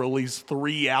decade to release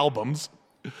 3 albums.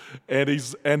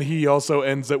 And he also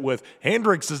ends it with,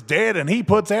 Hendrix is dead and he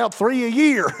puts out 3 a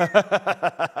year.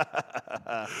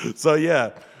 So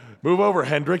yeah, move over,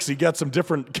 Hendrix. You got some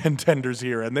different contenders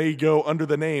here, and they go under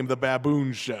the name The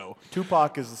Baboon Show.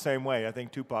 Tupac is the same way. I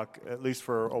think Tupac, at least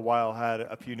for a while, had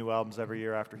a few new albums every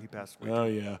year after he passed away. Oh,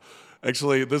 yeah.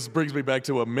 Actually, this brings me back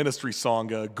to a Ministry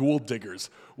song, Ghoul Diggers,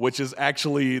 which is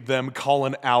actually them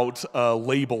calling out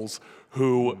labels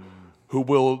who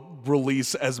will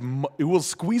release who will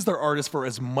squeeze their artists for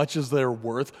as much as they're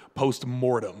worth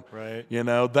post-mortem. Right.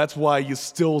 That's why you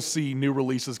still see new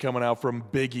releases coming out from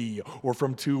Biggie or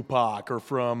from Tupac or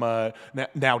from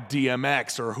now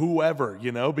DMX or whoever,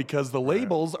 because the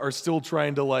labels are still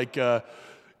trying to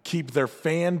keep the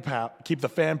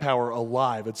fan power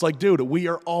alive. It's like, dude, we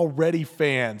are already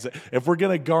fans. If we're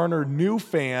going to garner new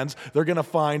fans, they're going to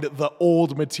find the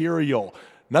old material.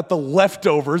 not the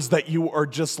leftovers that you are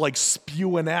just like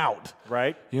spewing out.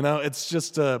 Right. You know, it's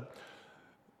just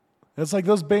it's like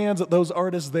those bands, those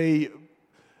artists, they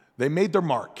made their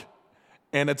mark,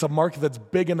 and it's a mark that's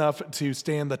big enough to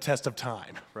stand the test of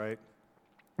time. Right.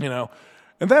 You know,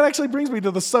 and that actually brings me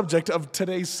to the subject of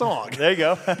today's song. There you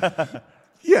go.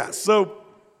 Yeah, so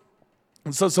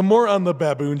some more on the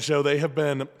Baboon Show. They have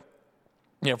been,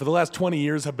 for the last 20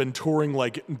 years, have been touring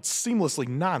like seamlessly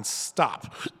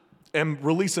nonstop and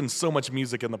releasing so much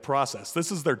music in the process.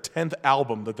 This is their 10th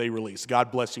album that they released.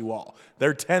 God bless you all.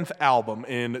 Their 10th album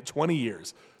in 20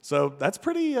 years. So that's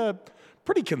pretty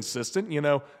consistent. You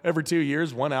know, every 2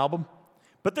 years, one album.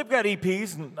 But they've got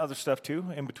EPs and other stuff too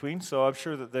in between, so I'm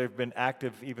sure that they've been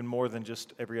active even more than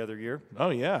just every other year.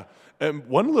 Oh yeah, and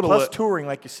one little Plus touring,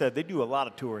 like you said, they do a lot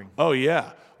of touring. Oh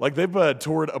yeah, like they've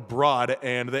toured abroad,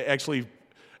 and they actually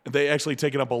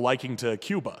taken up a liking to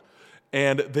Cuba,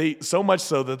 and they so much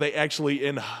so that they actually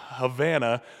in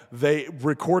Havana they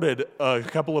recorded a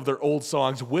couple of their old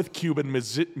songs with Cuban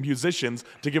musicians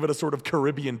to give it a sort of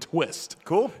Caribbean twist.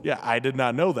 Cool. Yeah, I did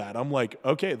not know that. I'm like,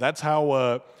 okay, that's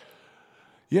how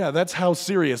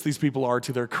serious these people are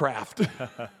to their craft.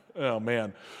 Oh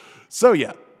man. So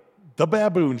yeah, The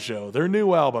Baboon Show, their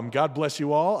new album, God Bless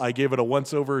You All. I gave it a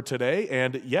once over today,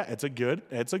 and yeah, it's a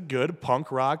good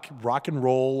punk rock and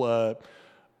roll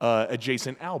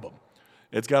adjacent album.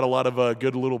 It's got a lot of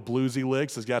good little bluesy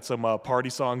licks. It's got some party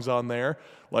songs on there,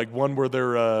 like one where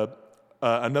they're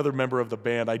another member of the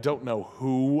band. I don't know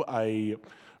who. I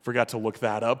forgot to look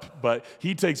that up, but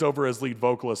he takes over as lead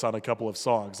vocalist on a couple of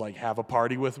songs, like Have a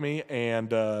Party With Me, and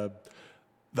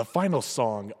the final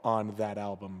song on that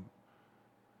album,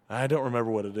 I don't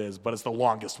remember what it is, but it's the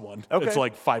longest one. Okay. It's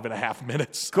like 5.5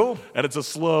 minutes. Cool. And it's a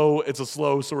slow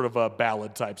sort of a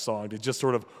ballad type song to just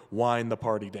sort of wind the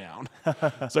party down.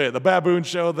 So yeah, the Baboon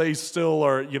Show, they still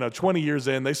are, 20 years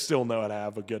in, they still know how to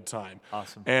have a good time.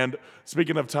 Awesome. And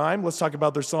speaking of time, let's talk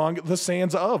about their song, The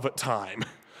Sands of Time.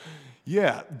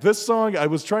 Yeah, this song, I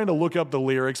was trying to look up the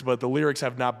lyrics, but the lyrics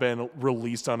have not been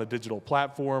released on a digital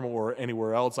platform or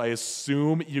anywhere else. I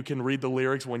assume you can read the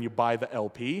lyrics when you buy the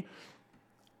LP.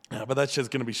 But that's just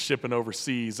going to be shipping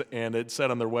overseas, and it said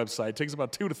on their website it takes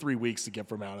about 2 to 3 weeks to get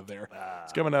from out of there.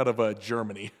 It's coming out of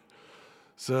Germany,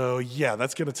 so yeah,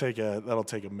 that'll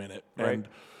take a minute. Right. And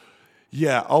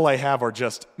yeah, all I have are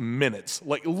just minutes,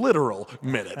 like literal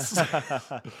minutes.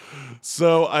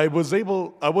 So I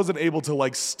wasn't able to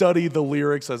like study the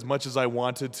lyrics as much as I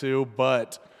wanted to,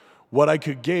 but what I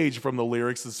could gauge from the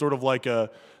lyrics is sort of like to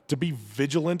be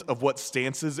vigilant of what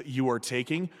stances you are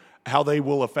taking, how they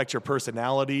will affect your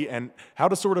personality, and how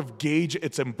to sort of gauge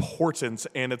its importance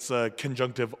and its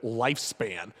conjunctive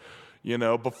lifespan,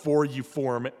 before you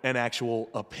form an actual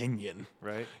opinion.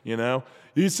 Right.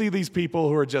 You see these people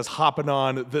who are just hopping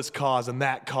on this cause and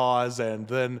that cause, and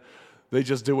then they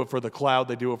just do it for the clout,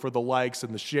 they do it for the likes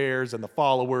and the shares and the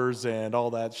followers and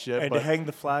all that shit. And to hang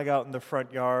the flag out in their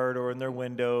front yard or in their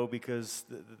window, because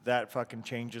that fucking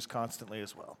changes constantly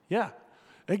as well. Yeah,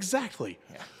 exactly.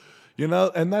 Yeah.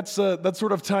 And that's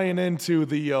sort of tying into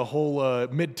the whole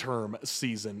midterm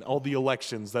season, all the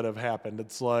elections that have happened.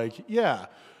 It's like, yeah,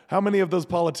 how many of those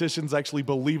politicians actually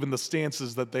believe in the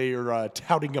stances that they are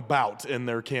touting about in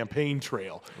their campaign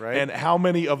trail? Right. And how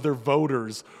many of their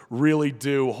voters really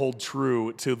do hold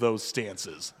true to those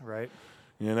stances? Right.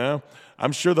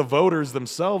 I'm sure the voters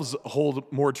themselves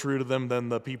hold more true to them than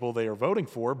the people they are voting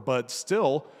for, but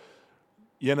still,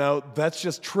 that's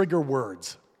just trigger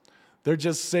words. They're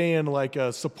just saying like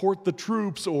support the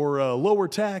troops or lower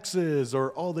taxes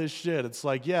or all this shit. It's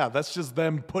like, yeah, that's just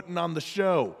them putting on the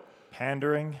show.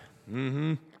 Pandering.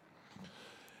 Mm-hmm.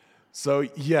 So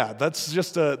yeah, this is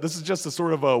just a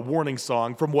sort of a warning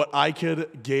song from what I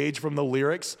could gauge from the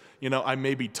lyrics. I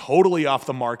may be totally off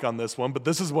the mark on this one, but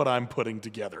this is what I'm putting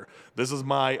together. This is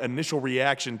my initial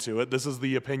reaction to it. This is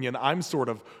the opinion I'm sort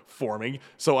of forming.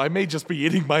 So I may just be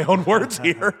eating my own words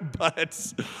here,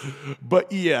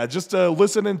 but yeah, just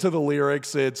listening to the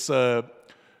lyrics, it's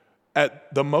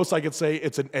at the most I could say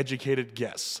it's an educated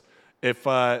guess.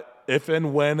 If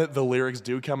and when the lyrics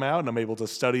do come out and I'm able to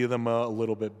study them a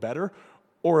little bit better,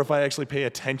 or if I actually pay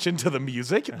attention to the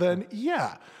music, then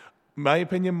yeah, my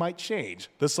opinion might change.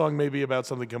 This song may be about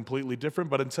something completely different,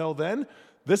 but until then,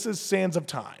 this is Sands of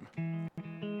Time.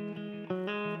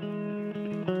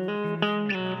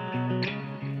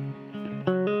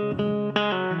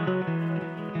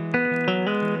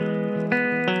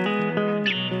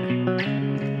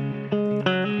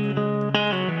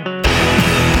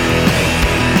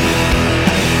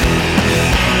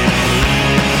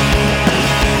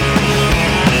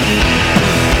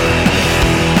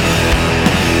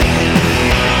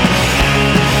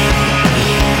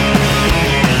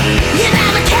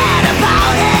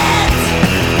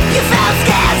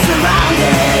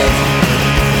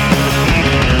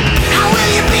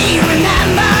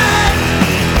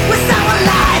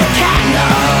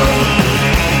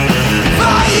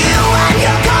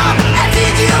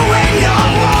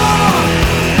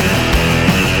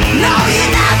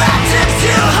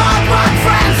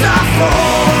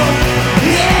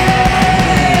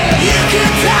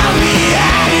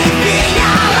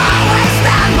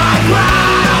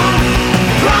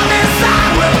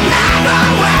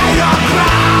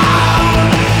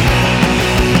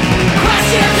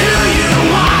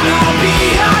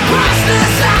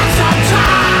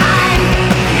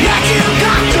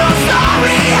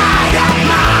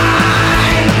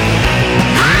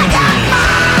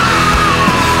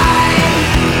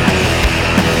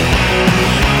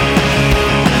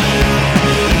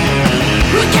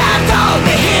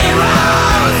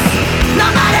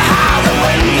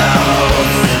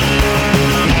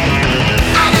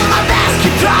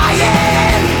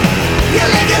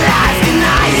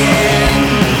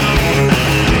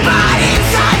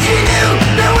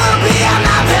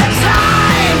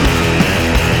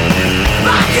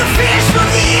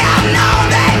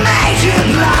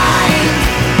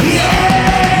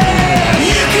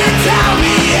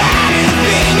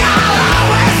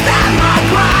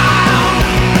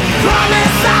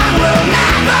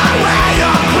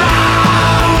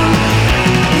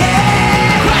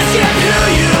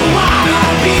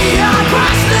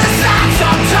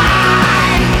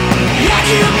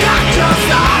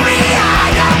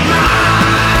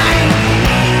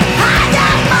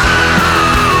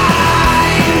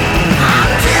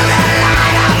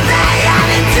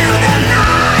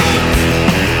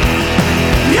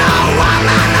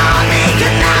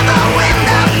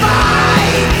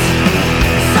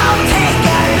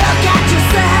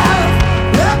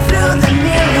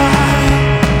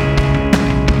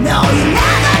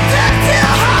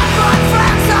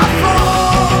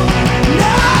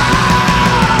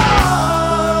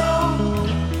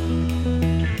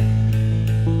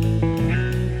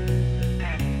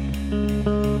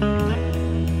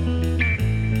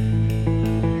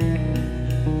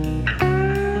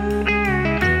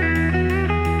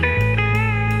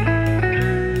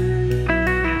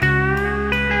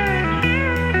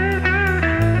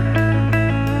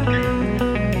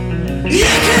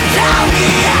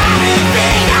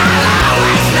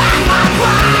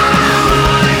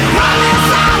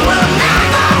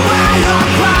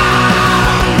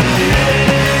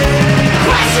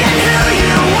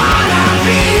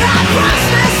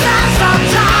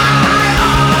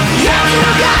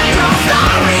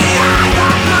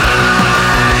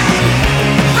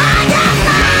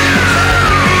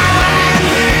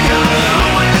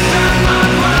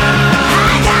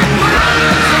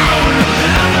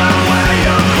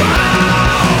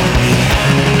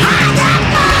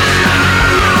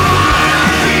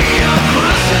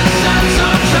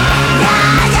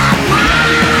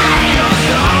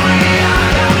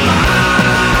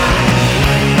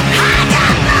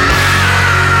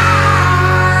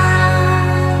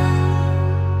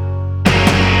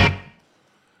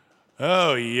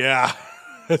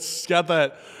 It's got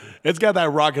that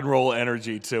rock and roll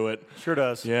energy to it. Sure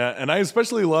does. Yeah, and I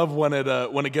especially love when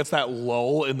it gets that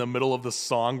lull in the middle of the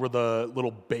song where the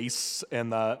little bass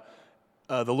and the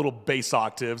little bass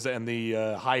octaves and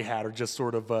the hi-hat are just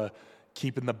sort of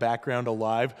keeping the background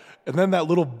alive. And then that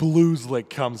little blues lick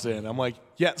comes in. I'm like,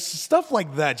 yeah, stuff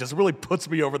like that just really puts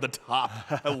me over the top.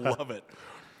 I love it.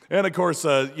 And of course,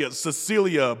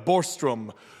 Cecilia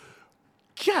Borstrom.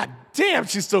 God damn,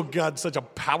 she's still got such a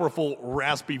powerful,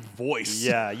 raspy voice.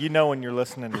 Yeah, you know when you're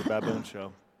listening to the Baboon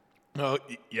Show. Oh,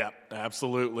 yeah,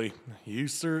 absolutely. You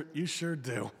sure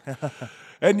do.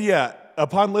 And yeah,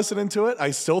 upon listening to it,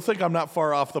 I still think I'm not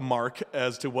far off the mark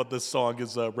as to what this song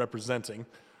is representing.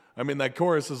 I mean, that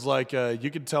chorus is like, you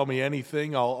can tell me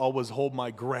anything, I'll always hold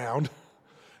my ground.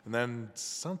 And then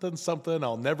something,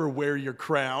 I'll never wear your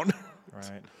crown.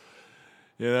 Right.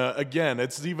 Again,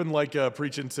 it's even like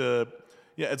preaching to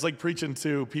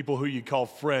people who you call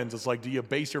friends. It's like, do you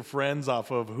base your friends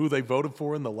off of who they voted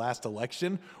for in the last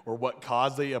election or what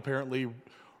cause they apparently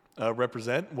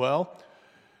represent? Well,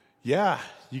 yeah,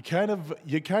 you kind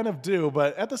of do,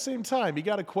 but at the same time, you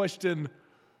got to question,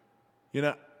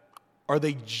 are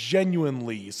they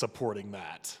genuinely supporting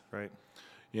that? Right.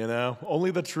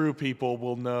 Only the true people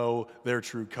will know their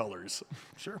true colors.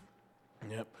 Sure.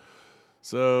 Yep.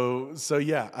 So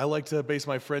yeah, I like to base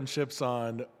my friendships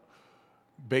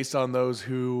based on those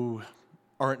who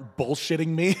aren't bullshitting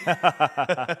me.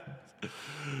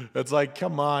 It's like,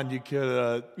 come on, you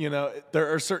could,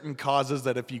 there are certain causes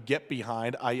that if you get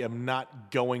behind, I am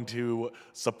not going to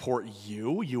support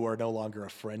you. You are no longer a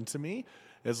friend to me.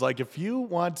 It's like, if you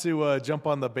want to jump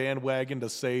on the bandwagon to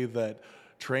say that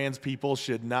trans people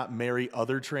should not marry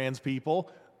other trans people,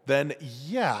 then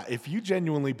yeah, if you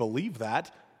genuinely believe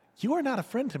that, you are not a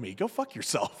friend to me. Go fuck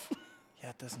yourself. Yeah,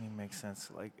 it doesn't even make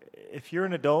sense. Like, if you're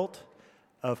an adult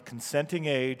of consenting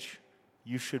age,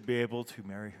 you should be able to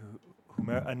marry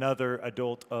another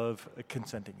adult of a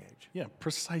consenting age. Yeah,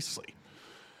 precisely.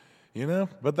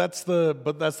 But that's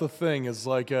the thing is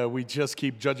like we just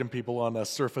keep judging people on a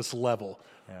surface level,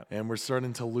 and we're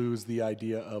starting to lose the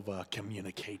idea of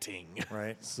communicating.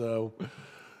 Right. So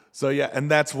yeah,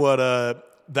 and that's what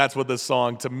this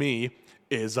song to me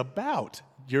is about.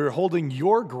 You're holding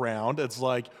your ground. It's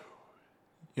like,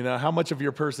 how much of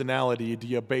your personality do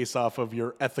you base off of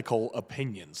your ethical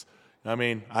opinions? I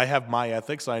mean, I have my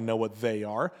ethics. I know what they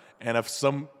are. And if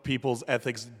some people's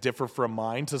ethics differ from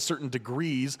mine to certain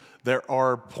degrees, there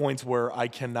are points where I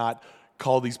cannot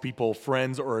call these people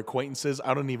friends or acquaintances.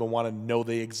 I don't even want to know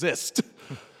they exist.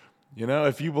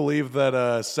 If you believe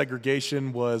that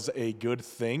segregation was a good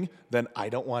thing, then I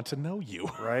don't want to know you.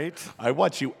 Right. I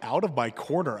want you out of my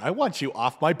corner. I want you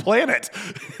off my planet.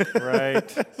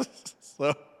 Right.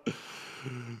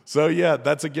 So yeah,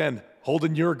 that's again,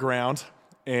 holding your ground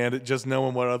and just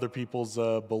knowing what other people's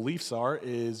beliefs are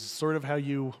is sort of how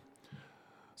you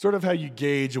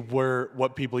gauge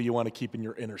what people you want to keep in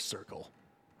your inner circle.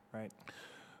 Right.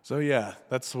 So yeah,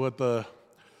 that's what the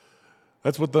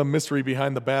mystery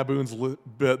behind the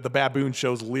Baboon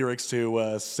Show's lyrics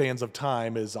to Sands of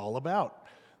Time is all about.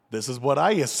 This is what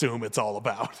I assume it's all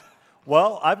about.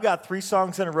 Well, I've got 3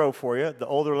 songs in a row for you, the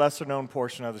older, lesser-known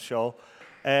portion of the show.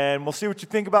 And we'll see what you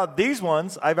think about these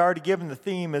ones. I've already given the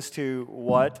theme as to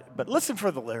what, but listen for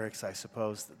the lyrics, I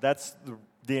suppose. That's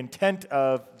the intent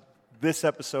of this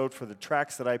episode for the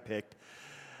tracks that I picked.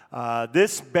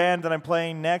 This band that I'm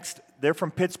playing next, they're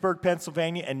from Pittsburgh,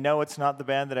 Pennsylvania, and no, it's not the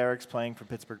band that Eric's playing from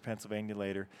Pittsburgh, Pennsylvania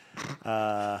later.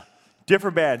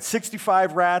 Different band,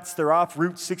 65 Rats. They're off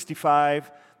Route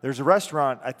 65. There's a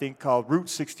restaurant, I think, called Route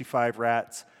 65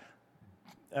 Rats.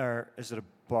 Or is it a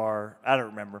bar? I don't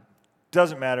remember.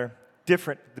 Doesn't matter.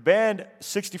 Different. The band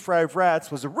 65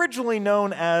 Rats was originally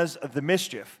known as The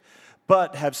Mischief,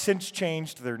 but have since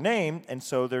changed their name, and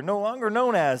so they're no longer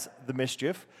known as The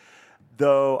Mischief.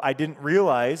 Though I didn't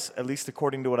realize, at least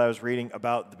according to what I was reading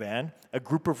about the band, a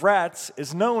group of rats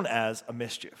is known as a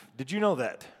mischief. Did you know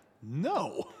that?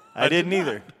 No. I didn't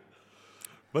either.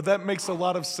 But that makes a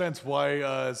lot of sense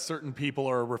why certain people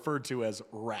are referred to as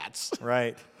rats.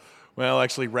 Right. Well,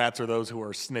 actually, rats are those who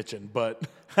are snitching, but...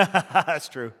 That's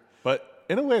true. But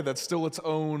in a way, that's still its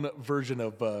own version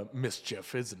of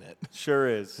mischief, isn't it? Sure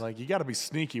is. Like, you got to be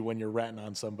sneaky when you're ratting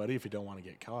on somebody if you don't want to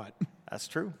get caught. That's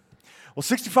true. Well,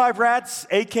 65 Rats,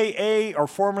 a.k.a. or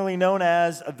formerly known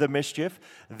as The Mischief,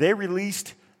 they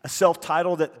released a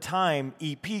self-titled at the time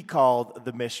EP called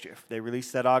The Mischief. They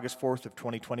released that August 4th of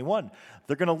 2021.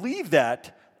 They're going to leave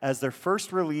that as their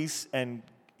first release, and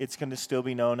it's going to still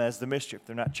be known as The Mischief.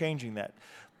 They're not changing that.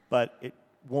 But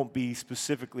won't be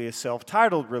specifically a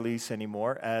self-titled release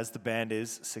anymore, as the band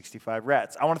is 65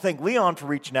 Rats. I want to thank Leon for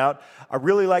reaching out. I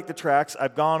really like the tracks.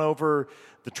 I've gone over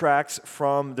the tracks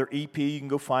from their EP. You can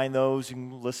go find those. You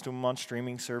can listen to them on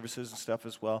streaming services and stuff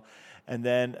as well. And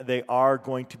then they are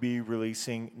going to be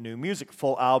releasing new music.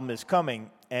 Full album is coming,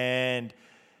 and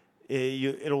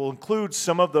it'll include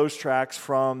some of those tracks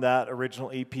from that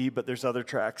original EP, but there's other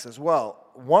tracks as well.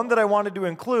 One that I wanted to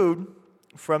include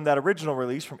from that original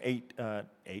release from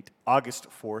August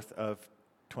 4th of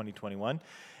 2021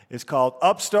 is called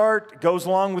Upstart. It goes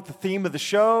along with the theme of the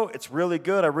show. It's really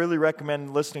good. I really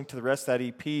recommend listening to the rest of that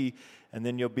EP, and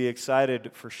then you'll be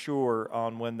excited for sure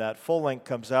on when that full length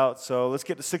comes out. So let's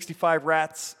get to 65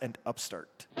 Rats and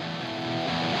Upstart.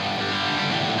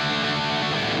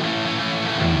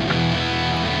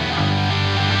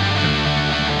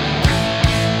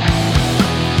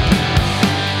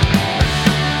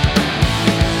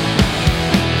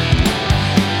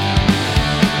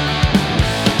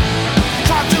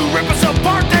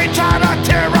 They try to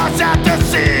tear us at the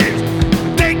seams.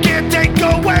 They can't take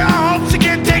away our hopes, they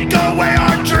can't take away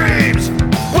our dreams.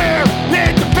 We're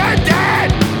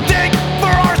independent, think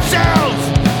for ourselves.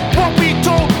 Won't be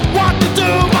told what to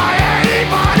do by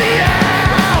anybody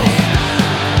else.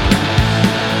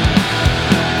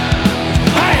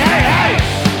 Hey, hey, hey!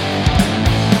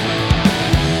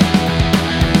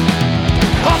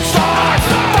 Upstart,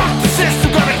 fuck the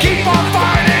system, gonna keep on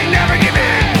fighting, never give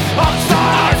in.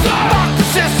 Upstart, fuck the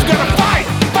system, gonna fight,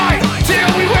 fight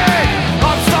till we win.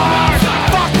 Upstart,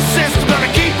 fuck the system, gonna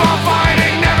keep on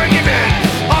fighting, never give in.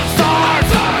 Upstart,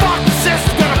 fuck the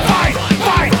system, gonna fight,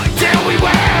 fight till we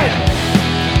win.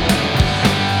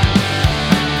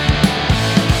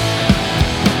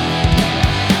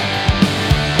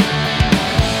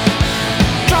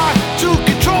 Try to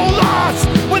control us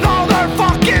with all their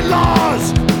fucking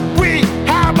laws. We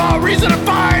have a reason to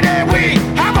fight and we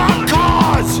have a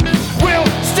cause. We'll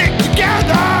stick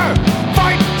together,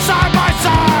 fight side by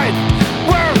side.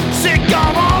 We're sick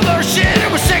of all their shit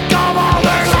and we're sick of all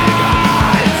their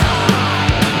lies.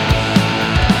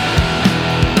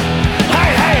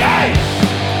 Hey, hey, hey!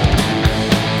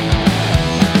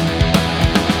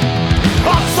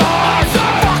 Upstart,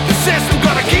 fuck the system,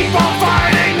 gonna keep on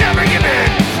fighting, never give in.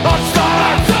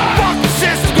 Upstart, fuck the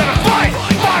system, gonna fight,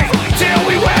 fight till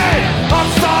we win.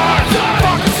 Upstart,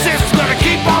 fuck the system, gonna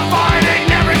keep on fighting,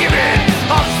 never give in.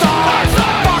 Upstart,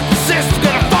 fuck the system,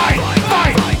 gonna fight,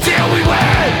 fight till we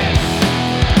win.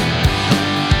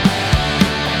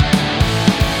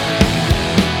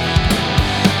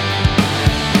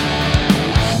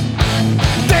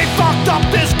 They fucked up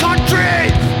this country,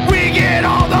 we get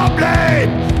all the blame.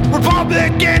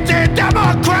 Republicans and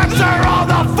Democrats are all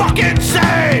the fucking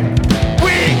same.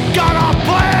 We got a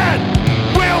plan,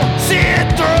 we'll see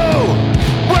it through.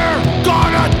 We're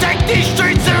gonna take these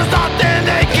streets, there's nothing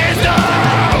they can do.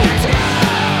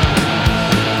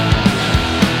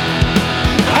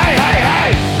 Hey, hey,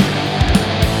 hey!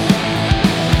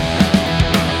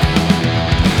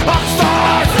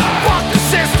 Upstart, fuck the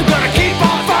system, gonna keep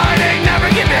on fighting, never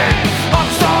give in.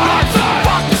 Upstart,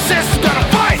 fuck the system, gonna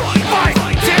fight, fight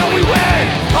till we win.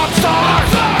 Upstart,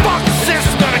 fuck the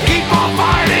system, gonna keep on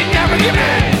fighting, never give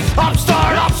in.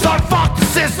 Upstart, upstart, fuck the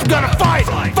system, gonna fight,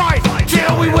 fight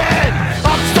till we win.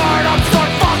 Upstart,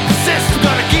 upstart, fuck the system,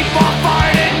 gonna keep on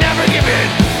fighting, never give in.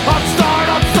 Upstart,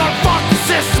 upstart, fuck the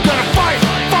system, gonna fight,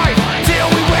 fight till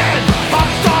we win.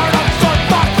 Upstart,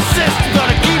 fuck the system,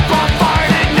 gonna keep on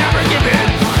fighting, never give in.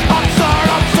 Upstart,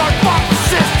 fuck the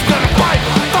system, gonna fight,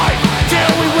 fight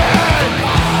till we win.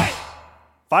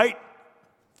 Fight,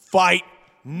 Fight.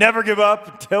 never give up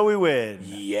until we win.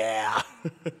 Yeah.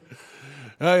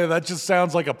 That just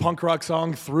sounds like a punk rock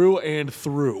song through and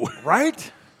through.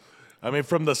 Right? I mean,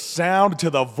 from the sound to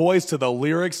the voice to the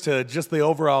lyrics to just the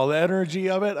overall energy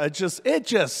of it, it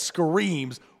just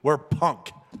screams we're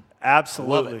punk.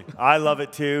 Absolutely. I love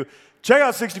it too. Check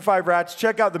out 65 Rats.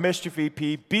 Check out the Mischief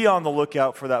EP. Be on the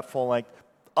lookout for that full length.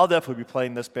 I'll definitely be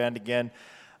playing this band again.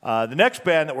 The next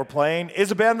band that we're playing is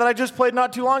a band that I just played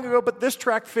not too long ago, but this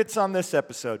track fits on this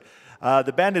episode.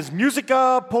 The band is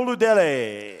Musica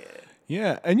Poludele.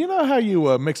 Yeah, and you know how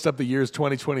you mixed up the years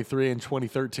 2023 and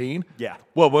 2013? Yeah.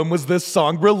 Well, when was this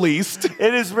song released?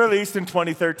 It is released in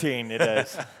 2013. It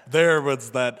is. There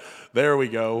was that. There we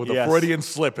go. The Yes. Freudian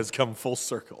slip has come full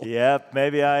circle. Yep,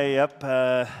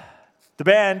 the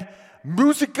band,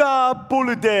 Musica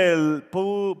Poludele.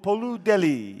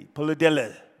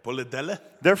 Poludele?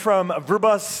 They're from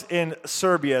Vrbas in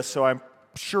Serbia, so I'm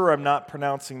sure I'm not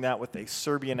pronouncing that with a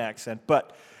Serbian accent,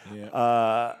 but We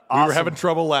awesome. were having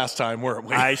trouble last time, weren't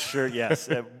we? Yes.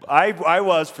 I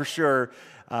was for sure.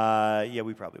 Yeah,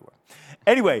 we probably were.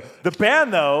 Anyway, the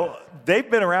band, though, they've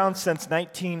been around since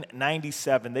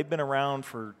 1997. They've been around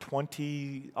for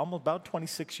almost about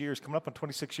 26 years, coming up on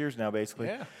 26 years now, basically.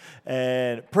 Yeah.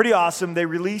 And pretty awesome. They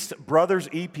released Brothers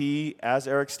EP, as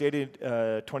Eric stated,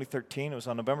 2013. It was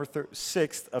on November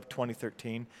 6th of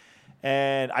 2013.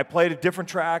 And I played a different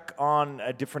track on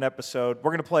a different episode. We're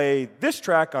going to play this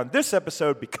track on this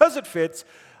episode because it fits.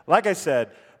 Like I said,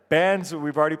 bands,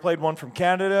 we've already played one from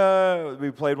Canada.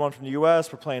 We played one from the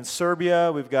U.S. We're playing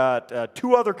Serbia. We've got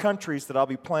 2 other countries that I'll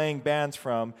be playing bands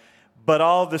from. But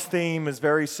all of this theme is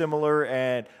very similar,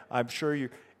 and I'm sure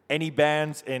any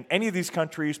bands in any of these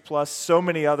countries, plus so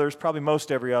many others, probably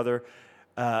most every other,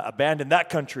 a band in that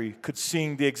country could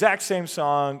sing the exact same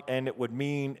song, and it would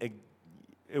mean...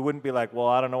 It wouldn't be like, well,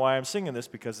 I don't know why I'm singing this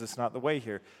because it's not the way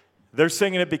here. They're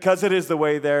singing it because it is the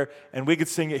way there, and we could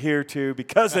sing it here too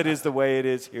because it is the way it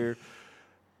is here.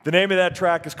 The name of that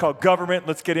track is called Government.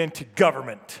 Let's get into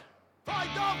Government. Fight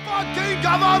the fucking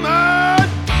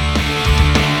government!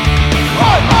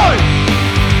 Oi, oi!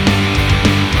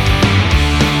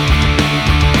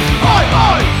 Oi,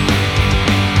 oi!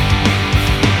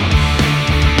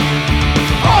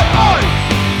 Oi, oi!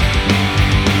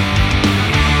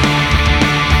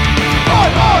 Oi,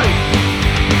 oi!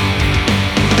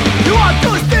 You want to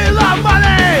steal our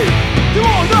money! You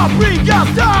will not bring us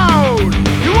down!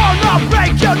 You will not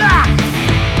break your neck!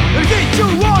 And hit you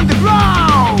on the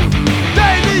ground!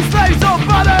 They need slaves of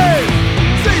money!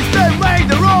 Since they made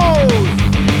the rules!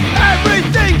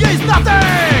 Everything is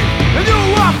nothing! And you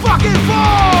are fucking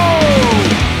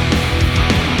fools!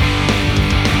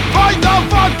 Fight the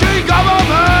fucking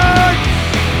government!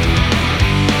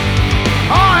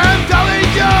 I am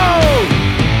telling you!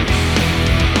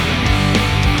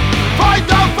 Fight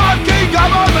the fucking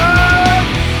government!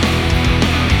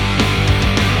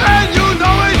 And you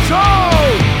know it's true!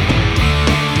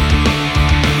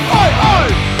 Oi, oi!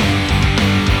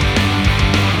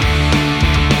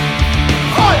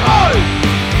 Oi, oi!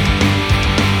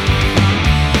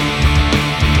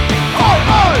 Oi,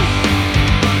 oi!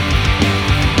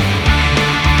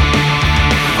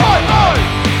 Oi, oi!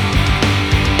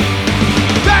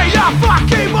 They are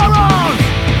fucking morons!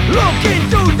 Look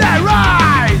into their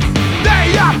eyes!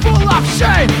 They are full of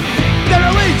shit! Their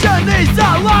religion is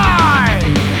a lie!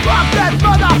 Fuck that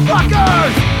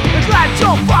motherfuckers! And let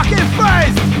your fucking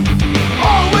face!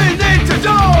 All we need to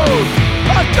do!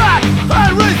 Attack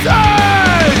and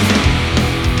resist!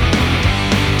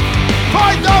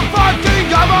 Fight the fucking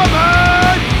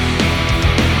government!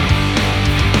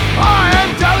 I am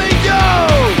telling you!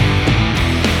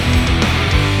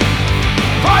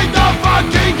 Fight the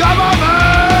fucking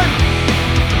government!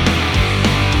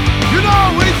 You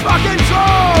know it's fucking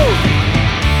true!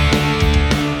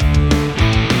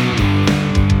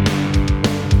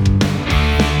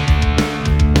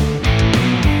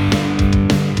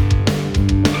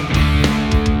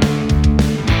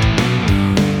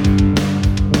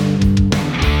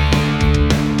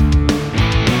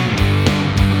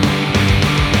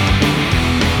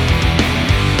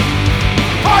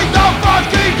 Fight the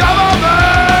fucking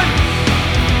government!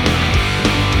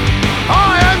 I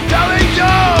am telling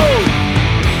you!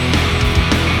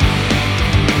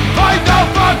 Fight the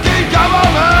fucking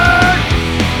government!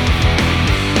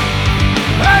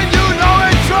 And you know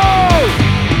it's true!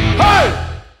 Hey!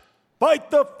 Fight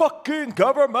the fucking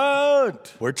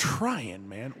government! We're trying,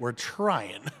 man. We're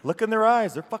trying. Look in their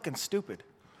eyes. They're fucking stupid.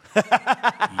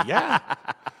 Yeah.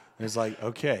 It's like,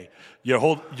 okay, you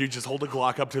just hold a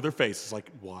Glock up to their face. It's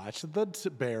like, watch the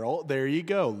barrel. There you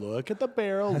go. Look at the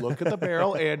barrel. Look at the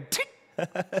barrel, and tick.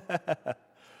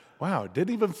 Wow,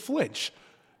 didn't even flinch.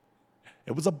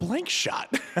 It was a blank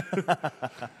shot.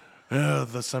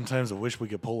 Sometimes I wish we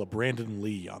could pull a Brandon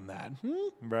Lee on that.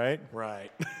 Right?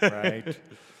 Right. Right.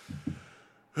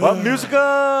 Well,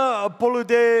 Musica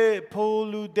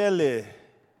Poludele.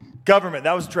 Government.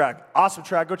 That was a track. Awesome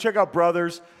track. Go check out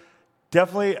Brothers.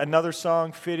 Definitely another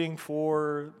song fitting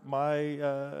for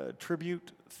my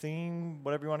tribute theme,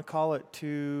 whatever you want to call it,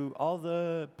 to all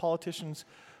the politicians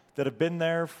that have been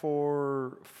there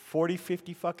for 40,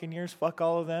 50 fucking years. Fuck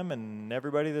all of them, and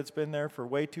everybody that's been there for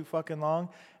way too fucking long.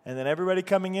 And then everybody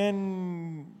coming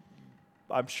in,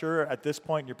 I'm sure at this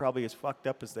point you're probably as fucked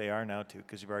up as they are now too,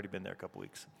 because you've already been there a couple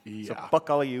weeks. Yeah. So fuck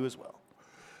all of you as well.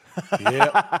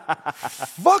 Yeah.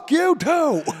 Fuck you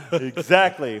too.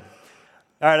 Exactly.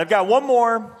 All right, I've got one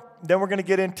more. Then we're going to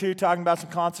get into talking about some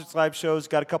concerts, live shows.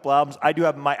 Got a couple albums. I do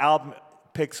have my album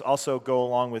picks also go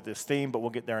along with this theme, but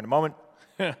we'll get there in a moment.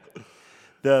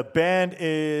 The band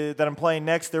that I'm playing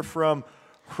next, they're from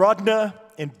Hrodna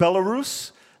in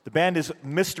Belarus. The band is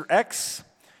Mr. X.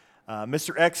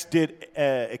 Mr. X did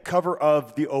a cover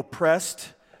of The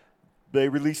Oppressed. They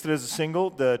released it as a single.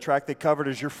 The track they covered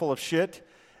is You're Full of Shit.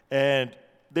 And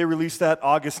they released that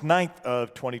August 9th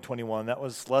of 2021. That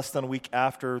was less than a week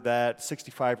after that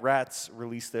 65 Rats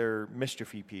released their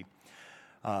Mischief EP.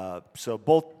 So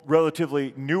both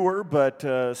relatively newer,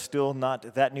 but still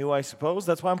not that new, I suppose.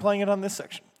 That's why I'm playing it on this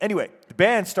section. Anyway, the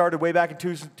band started way back in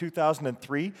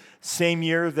 2003, same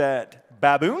year that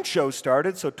Baboon Show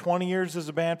started, so 20 years as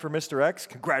a band for Mr. X.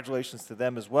 Congratulations to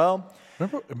them as well.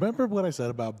 Remember what I said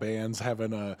about bands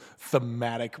having a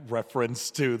thematic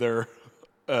reference to their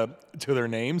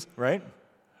names? Right?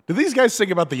 Do these guys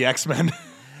sing about the X-Men?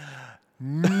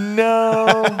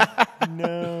 No,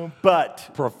 but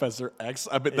Professor X.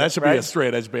 I mean, that should be a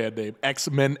straight edge band name.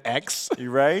 X-Men X.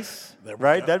 You right?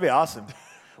 Right? That'd be awesome.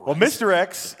 Well, Mr.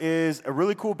 X is a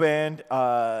really cool band.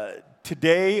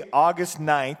 Today, August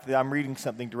 9th, I'm reading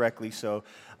something directly. So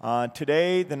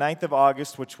today, the 9th of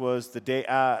August, which was the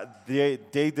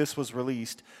day this was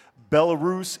released,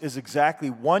 Belarus is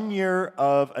exactly 1 year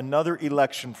of another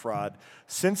election fraud.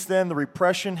 Since then, the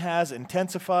repression has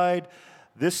intensified.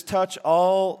 This touch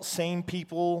all sane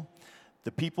people.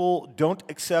 The people don't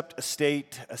accept a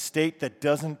state that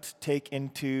doesn't take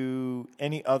into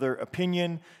any other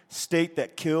opinion, state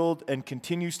that killed and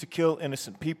continues to kill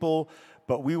innocent people,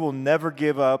 but we will never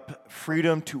give up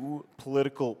freedom to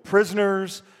political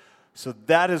prisoners. So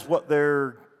that is what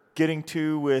they're getting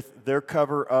to with their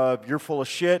cover of You're Full of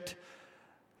Shit.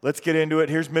 Let's get into it.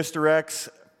 Here's Mr. X.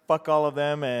 Fuck all of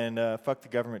them and fuck the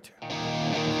government too.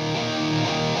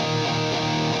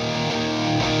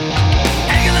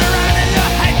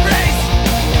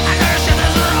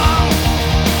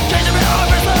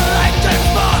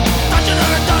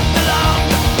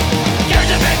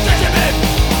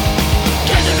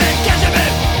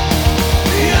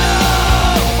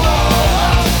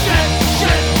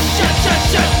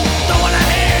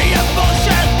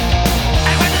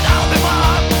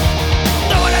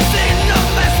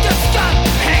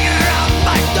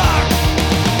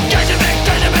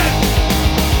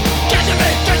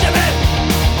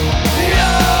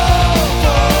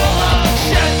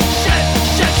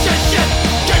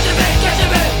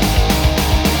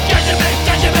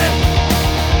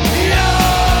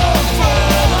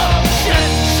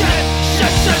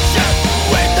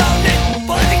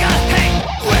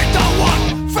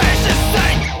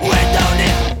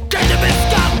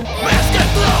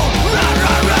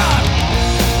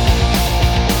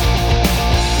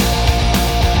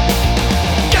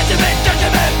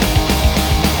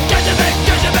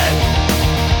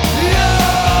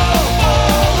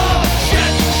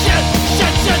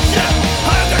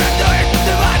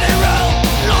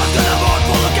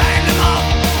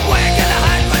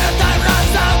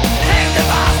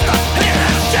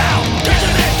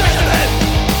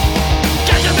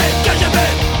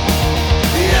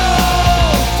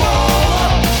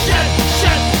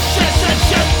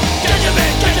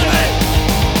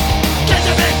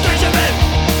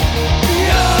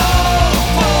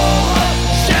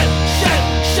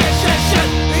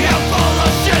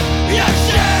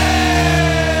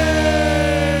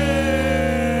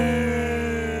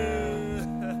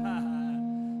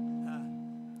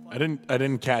 I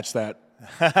didn't catch that.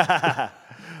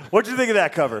 What'd you think of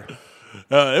that cover?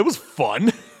 It was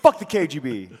fun. Fuck the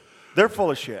KGB. They're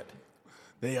full of shit.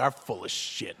 They are full of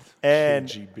shit. And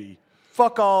KGB.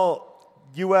 Fuck all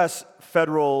U.S.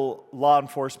 federal law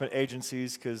enforcement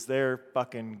agencies because they're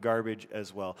fucking garbage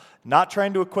as well. Not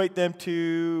trying to equate them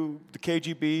to the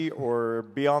KGB or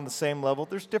be on the same level.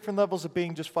 There's different levels of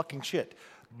being just fucking shit.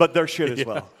 But they're shit as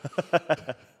well.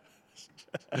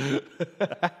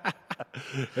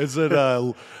 Is it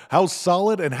how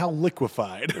solid and how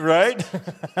liquefied? Right?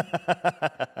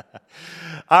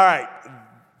 All right.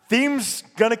 Theme's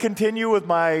going to continue with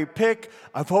my pick.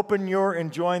 I'm hoping you're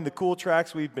enjoying the cool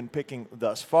tracks we've been picking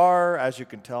thus far. As you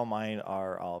can tell, mine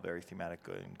are all very thematic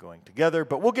and going together.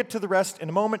 But we'll get to the rest in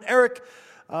a moment. Eric,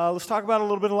 let's talk about a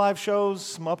little bit of live shows,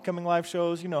 some upcoming live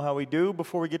shows. You know how we do.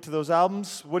 Before we get to those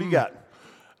albums, what do you got?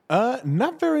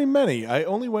 Not very many. I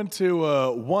only went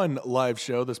to one live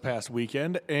show this past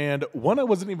weekend, and one I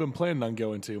wasn't even planning on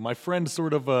going to. My friend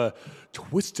sort of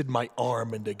twisted my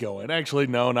arm into going. Actually,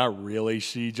 no, not really.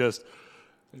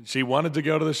 She wanted to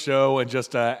go to the show and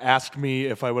just asked me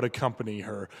if I would accompany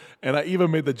her. And I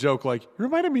even made the joke, like, it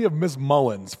reminded me of Miss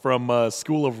Mullins from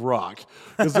School of Rock.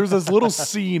 Because there's this little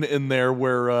scene in there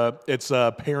where it's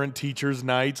parent-teachers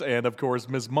night, and, of course,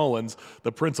 Miss Mullins,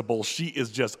 the principal, she is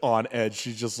just on edge.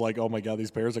 She's just like, oh, my God, these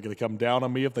parents are going to come down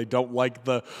on me if they don't like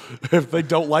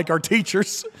our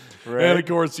teachers. Right. And, of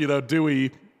course,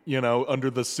 Dewey, under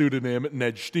the pseudonym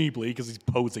Ned Schneebly because he's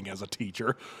posing as a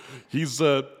teacher. He's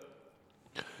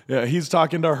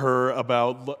talking to her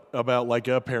about like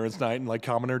a parents' night and like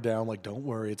calming her down, like, don't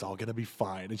worry, it's all gonna be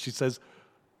fine. And she says,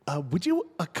 would you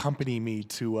accompany me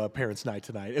to parents' night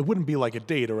tonight? It wouldn't be like a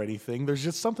date or anything. There's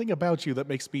just something about you that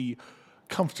makes me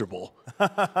comfortable.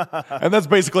 And that's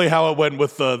basically how it went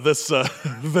with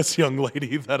this young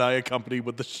lady that I accompanied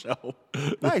with the show.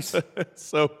 Nice.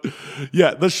 So,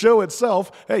 yeah, the show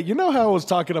itself. Hey, you know how I was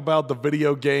talking about the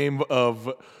video game of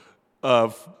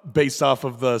based off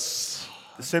of the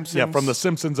Simpsons? Yeah, from the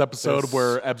Simpsons episode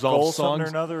where Absolved something or songs.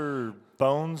 another,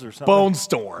 Bones or something. Bone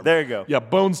Storm. There you go. Yeah,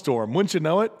 Bone Storm. Wouldn't you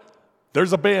know it?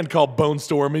 There's a band called Bone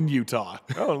Storm in Utah,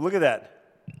 Oh, look at that.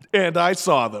 and I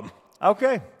saw them.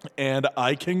 Okay. And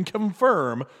I can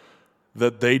confirm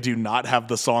that they do not have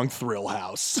the song Thrill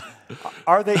House.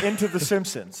 Are they into The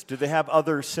Simpsons? Do they have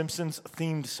other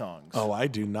Simpsons-themed songs? Oh, I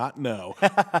do not know.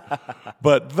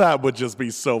 But that would just be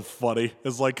so funny.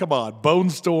 It's like, come on, Bone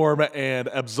Storm and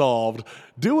Absolved,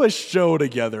 do a show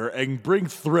together and bring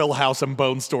Thrill House and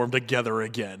Bone Storm together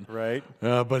again. Right.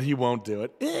 But he won't do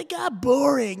it. It got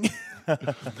boring.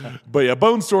 But yeah,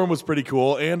 Bone Storm was pretty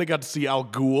cool, and I got to see Al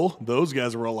Ghul. Those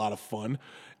guys were a lot of fun.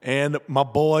 And my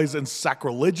boys in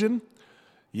Sacrilegion,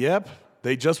 yep,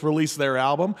 they just released their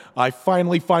album. I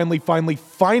finally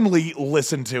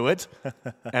listened to it,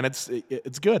 and it's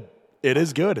good. It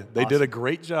is good. They did a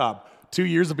great job. 2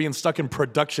 years of being stuck in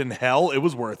production hell, it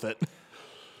was worth it.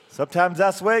 Sometimes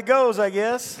that's the way it goes, I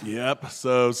guess. Yep.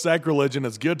 So Sacrilegion,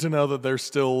 it's good to know that they're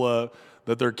still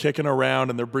that they're kicking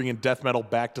around and they're bringing death metal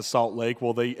back to Salt Lake.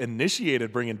 Well, they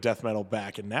initiated bringing death metal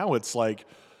back, and now it's like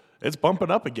it's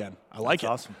bumping up again. I like it.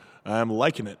 Awesome. I'm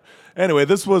liking it. Anyway,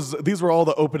 these were all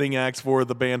the opening acts for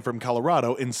the band from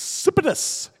Colorado,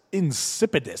 Insipidus,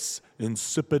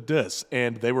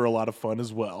 and they were a lot of fun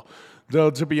as well.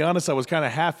 Though, to be honest, I was kind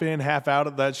of half in, half out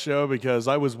at that show because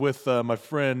I was with my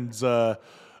friends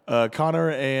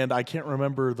Connor and I can't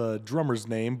remember the drummer's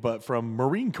name, but from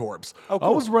Marine Corps. Oh, cool. I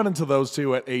always run into those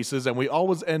two at Aces, and we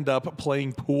always end up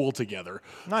playing pool together.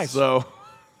 Nice. So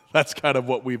that's kind of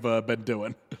what we've been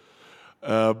doing.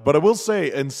 But I will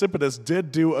say, Insipidus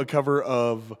did do a cover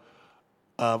of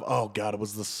oh god, it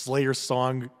was the Slayer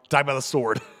song "Die by the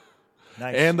Sword,"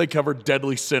 Nice. and they covered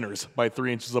 "Deadly Sinners" by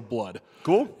 3 Inches of Blood.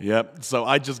 Cool. Yep. So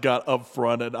I just got up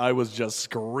front and I was just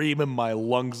screaming my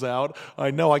lungs out.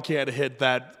 I know I can't hit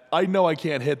that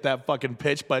fucking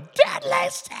pitch, but "Deadly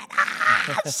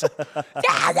Sinners,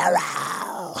 down the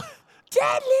road,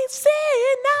 Deadly Sinners."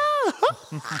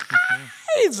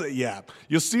 Yeah,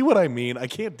 you see what I mean? I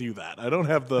can't do that. I don't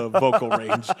have the vocal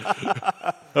range.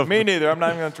 Me neither. I'm not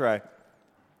even going to try.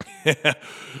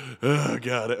 Oh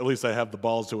god, at least I have the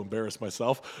balls to embarrass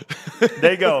myself.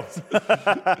 There you go.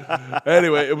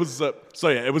 Anyway, it was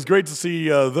it was great to see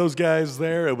those guys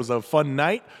there. It was a fun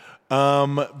night.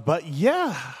 But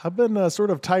yeah, I've been sort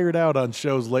of tired out on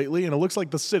shows lately, and it looks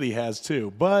like the city has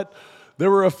too. But there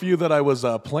were a few that I was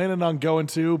planning on going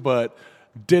to, but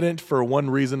didn't for one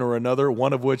reason or another,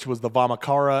 one of which was the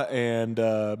Vamakara and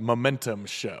Momentum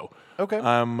show. Okay.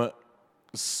 I'm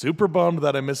super bummed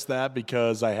that I missed that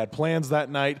because I had plans that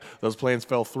night. Those plans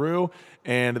fell through,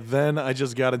 and then I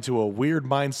just got into a weird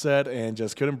mindset and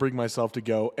just couldn't bring myself to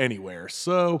go anywhere.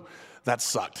 So that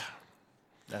sucked.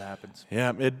 That happens.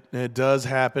 Yeah, it does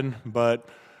happen, but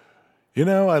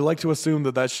I like to assume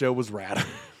that show was rad.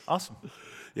 Awesome.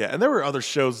 Yeah, and there were other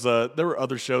shows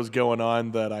going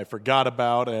on that I forgot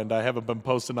about, and I haven't been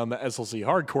posting on the SLC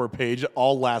Hardcore page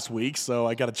all last week, so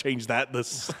I got to change that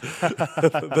this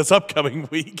this upcoming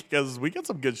week because we got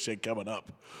some good shit coming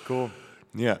up. Cool.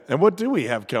 Yeah, and what do we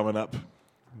have coming up?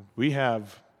 We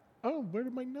have. Oh, where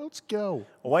did my notes go?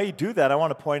 Well, while you do that, I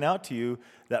want to point out to you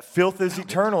that Filth is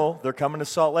Eternal. They're coming to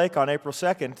Salt Lake on April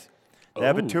 2nd. They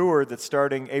have a tour that's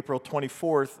starting April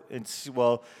 24th.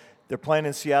 They're playing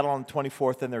in Seattle on the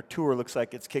 24th, and their tour looks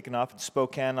like it's kicking off in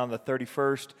Spokane on the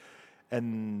 31st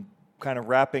and kind of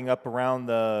wrapping up around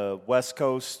the West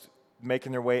Coast,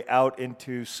 making their way out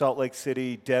into Salt Lake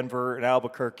City, Denver, and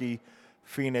Albuquerque,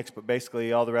 Phoenix, but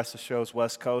basically all the rest of the shows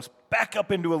West Coast, back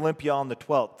up into Olympia on the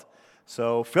 12th.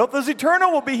 So Filth is Eternal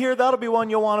will be here. That'll be one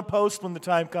you'll want to post when the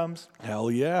time comes.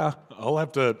 Hell yeah. I'll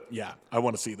have to, I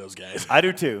want to see those guys. I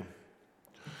do too.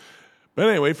 But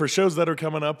anyway, for shows that are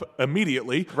coming up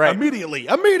immediately. Right. Immediately.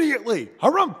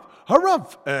 Harumph.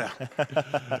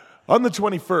 On the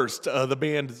 21st, the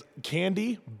bands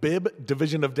Candy, Bib,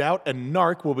 Division of Doubt, and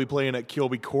Narc will be playing at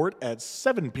Kilby Court at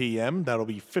 7 p.m. That'll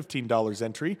be $15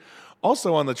 entry.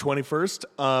 Also on the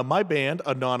 21st, my band,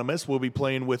 Anonymous, will be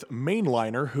playing with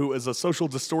Mainliner, who is a Social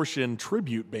Distortion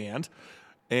tribute band.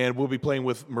 And we'll be playing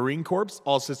with Marine Corps,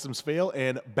 All Systems Fail,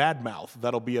 and Badmouth.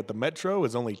 That'll be at the Metro.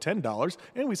 It's only $10,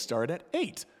 and we start at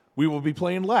 8. We will be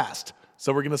playing last,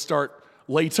 so we're going to start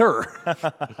later.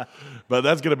 But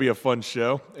that's going to be a fun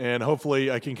show, and hopefully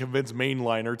I can convince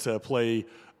Mainliner to play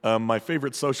my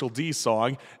favorite Social D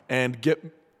song and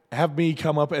have me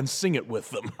come up and sing it with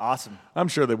them. Awesome. I'm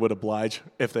sure they would oblige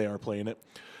if they are playing it.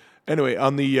 Anyway,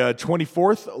 on the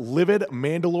 24th, Livid,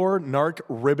 Mandalore, Narc,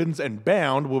 Ribbons, and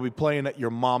Bound will be playing at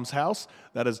your mom's house.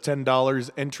 That is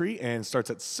 $10 entry and starts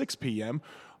at 6 p.m.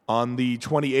 On the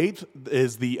 28th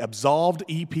is the Absolved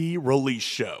EP release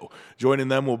show. Joining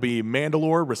them will be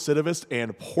Mandalore, Recidivist,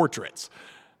 and Portraits.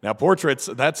 Now, Portraits,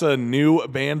 that's a new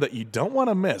band that you don't want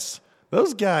to miss.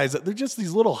 Those guys, they're just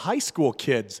these little high school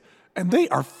kids, and they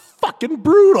are fucking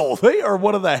brutal. They are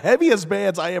one of the heaviest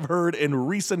bands I have heard in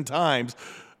recent times.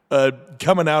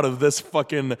 Coming out of this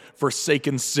fucking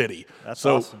Forsaken City. That's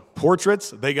so awesome. Portraits,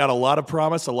 they got a lot of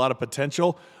promise, a lot of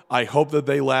potential. I hope that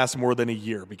they last more than a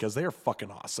year because they are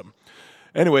fucking awesome.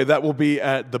 Anyway, that will be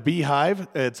at the Beehive.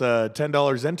 It's a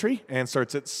 $10 entry and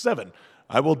starts at 7.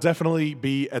 I will definitely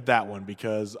be at that one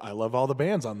because I love all the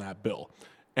bands on that bill.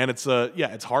 And it's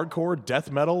it's hardcore,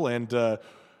 death metal, and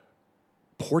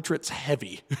Portraits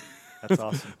heavy. That's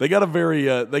awesome. They got a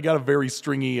very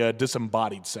stringy,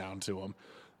 disembodied sound to them.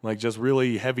 Like just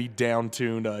really heavy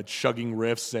down-tuned chugging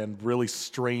riffs and really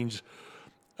strange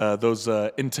those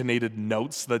intonated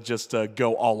notes that just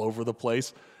go all over the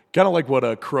place. Kind of like what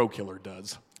a Crow Killer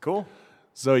does. Cool.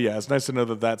 So yeah, it's nice to know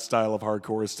that style of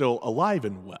hardcore is still alive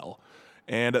and well.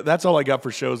 And that's all I got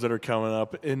for shows that are coming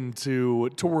up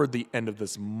toward the end of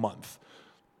this month.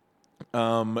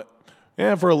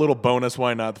 And for a little bonus,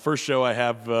 why not? The first show I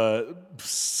have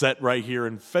set right here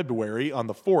in February on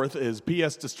the 4th is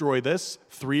PS Destroy This,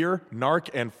 Threer, Narc,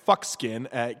 and Fuckskin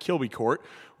at Kilby Court.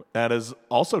 That is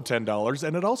also $10,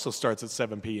 and it also starts at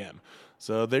 7 p.m.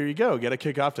 So there you go. Get a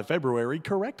kickoff to February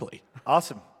correctly.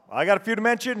 Awesome. I got a few to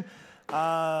mention.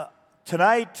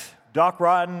 Tonight, Doc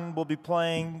Rotten will be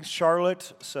playing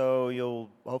Charlotte, so you'll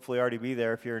hopefully already be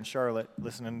there if you're in Charlotte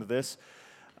listening to this.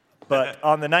 But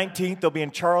on the 19th, they'll be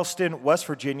in Charleston, West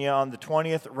Virginia. On the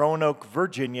 20th, Roanoke,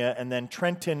 Virginia. And then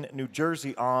Trenton, New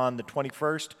Jersey on the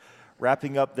 21st,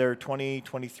 wrapping up their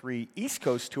 2023 East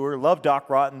Coast tour. Love Doc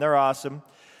Rotten. They're awesome.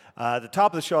 At the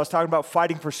top of the show, I was talking about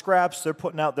Fighting for Scraps. They're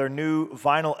putting out their new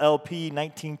vinyl LP,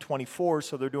 1924.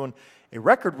 So they're doing a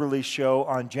record release show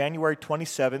on January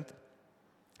 27th.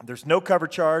 There's no cover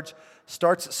charge.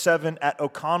 Starts at 7 at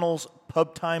O'Connell's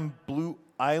Pub Time Blue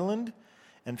Island.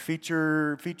 And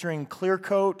featuring Clear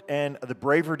Coat and The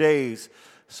Braver Days.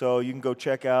 So you can go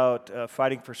check out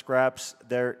Fighting for Scraps.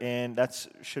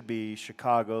 Should be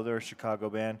Chicago. They're a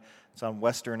Chicago band. It's on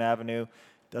Western Avenue.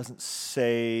 Doesn't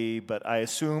say, but I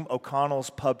assume O'Connell's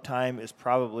Pub Time is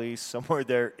probably somewhere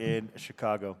there in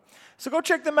Chicago. So go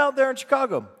check them out there in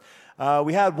Chicago.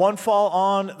 We had One Fall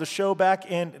on the show back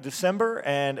in December,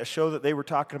 and a show that they were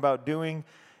talking about doing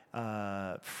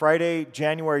Friday,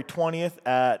 January 20th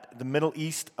at the Middle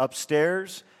East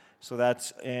Upstairs. So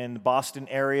that's in the Boston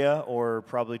area, or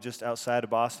probably just outside of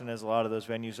Boston, as a lot of those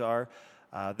venues are.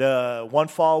 The One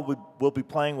Fall will be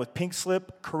playing with Pink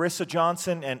Slip, Carissa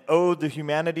Johnson, and Ode to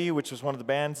Humanity, which was one of the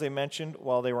bands they mentioned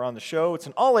while they were on the show. It's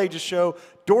an all-ages show.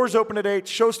 Doors open at 8.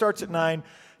 Show starts at 9.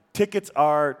 Tickets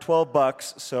are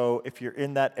 $12, so if you're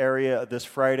in that area this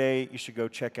Friday, you should go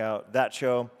check out that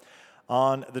show.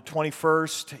 On the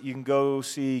 21st, you can go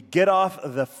see Get Off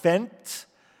the Fence,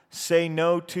 Say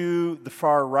No to the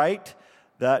Far Right.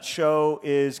 That show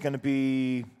is going to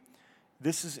be,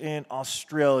 this is in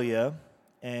Australia,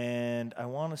 and I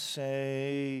want to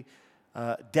say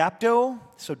Dapto,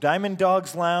 so Diamond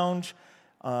Dogs Lounge,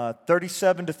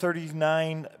 37 to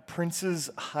 39 Prince's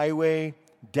Highway,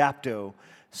 Dapto.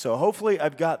 So hopefully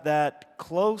I've got that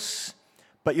close.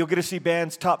 But you'll get to see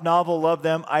bands Top Novel, love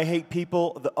them, I Hate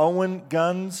People, The Owen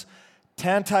Guns,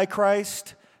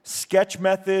 Tantichrist, Sketch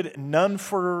Method, None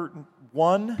for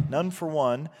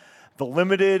One, The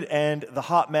Limited, and The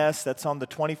Hot Mess. That's on the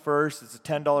 21st. It's a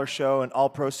 $10 show, and all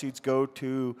proceeds go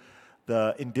to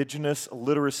the Indigenous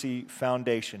Literacy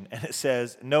Foundation. And it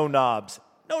says, no knobs.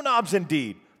 No knobs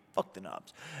indeed. Fuck the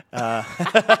knobs.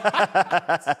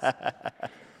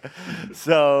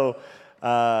 So...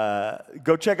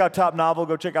 go check out Top Novel.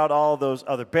 Go check out all those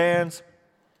other bands.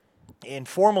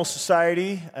 Informal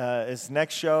Society is the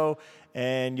next show,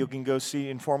 and you can go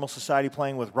see Informal Society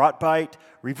playing with Rotbite,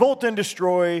 Revolt and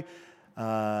Destroy,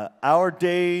 Our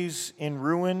Days in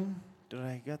Ruin. Did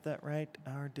I get that right?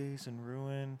 Our Days in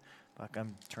Ruin Fuck,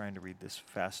 I'm trying to read this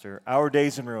faster. Our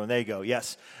Days in Ruin. There you go.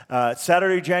 Yes.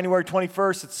 Saturday, January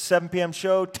 21st. It's a 7 p.m.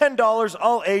 show. $10,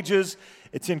 all ages.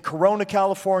 It's in Corona,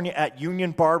 California at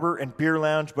Union Barber and Beer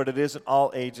Lounge, but it is an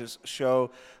all-ages show.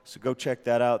 So go check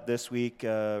that out this week.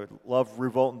 Love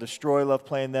Revolt and Destroy. Love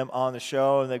playing them on the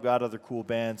show, and they've got other cool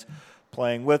bands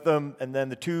playing with them. And then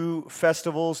the 2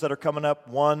 festivals that are coming up,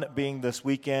 one being this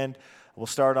weekend. We'll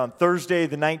start on Thursday,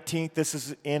 the 19th. This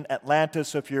is in Atlanta,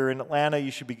 so if you're in Atlanta, you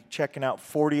should be checking out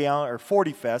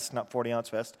 40 Fest, not 40 Ounce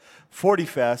Fest, 40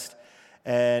 Fest.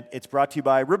 And it's brought to you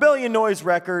by Rebellion Noise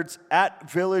Records at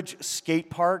Village Skate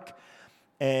Park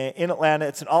in Atlanta.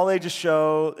 It's an all-ages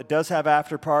show. It does have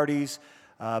after parties.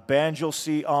 Bands you'll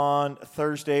see on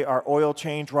Thursday are Oil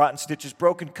Change, Rotten Stitches,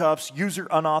 Broken Cups, User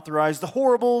Unauthorized, The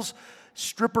Horribles,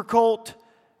 Stripper Cult,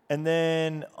 and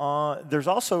then there's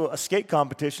also a skate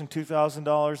competition,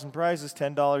 $2,000 in prizes,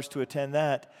 $10 to attend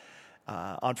that.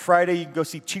 On Friday, you can go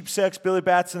see Cheap Sex, Billy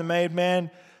Bats and the Made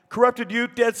Man, Corrupted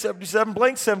Youth, Dead 77,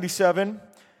 Blank 77,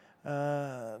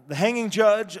 The Hanging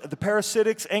Judge, The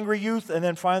Parasitics, Angry Youth, and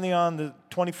then finally on the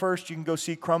 21st, you can go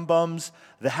see Crumb Bums,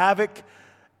 The Havoc,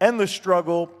 Endless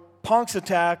Struggle, Punks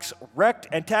Attacks,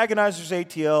 Wrecked, Antagonizers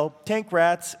ATL, Tank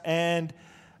Rats, and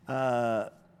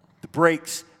The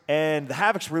Breaks. And the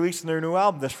Havoc's releasing their new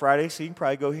album this Friday, so you can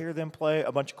probably go hear them play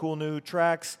a bunch of cool new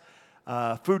tracks.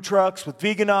 Food trucks with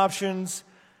vegan options,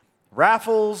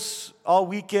 raffles all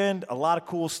weekend, a lot of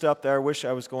cool stuff there. I wish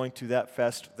I was going to that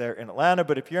fest there in Atlanta,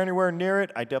 but if you're anywhere near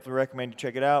it, I definitely recommend you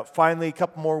check it out. Finally, a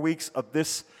couple more weeks of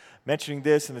this, mentioning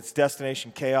this, and it's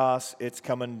Destination Chaos. It's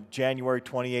coming January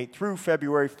 28th through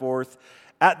February 4th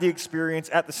at The Experience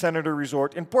at the Senator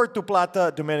Resort in Puerto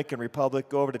Plata, Dominican Republic.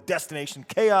 Go over to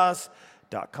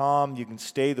destinationchaos.com. You can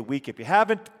stay the week. If you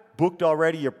haven't booked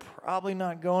already, you're probably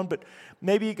not going, but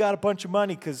maybe you got a bunch of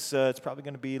money because it's probably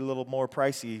going to be a little more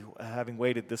pricey having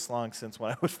waited this long since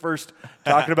when I was first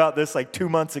talking about this like 2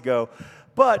 months ago.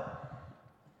 But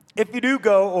if you do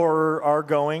go or are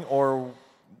going or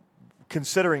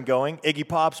considering going, Iggy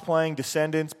Pop's playing,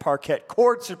 Descendants, Parquet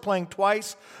Courts are playing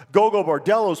twice, Gogo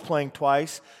Bordello's playing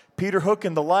twice, Peter Hook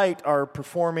and the Light are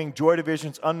performing Joy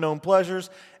Division's Unknown Pleasures,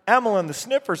 Emil and the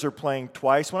Sniffers are playing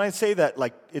twice. When I say that,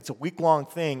 like, it's a week-long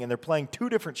thing, and they're playing 2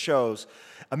 different shows.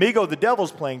 Amigo the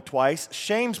Devil's playing twice.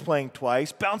 Shame's playing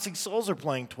twice. Bouncing Souls are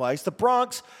playing twice. The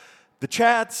Bronx, the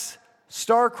Chats,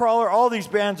 Starcrawler, all these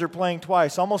bands are playing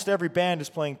twice. Almost every band is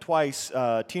playing twice.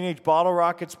 Teenage Bottle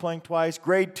Rockets playing twice.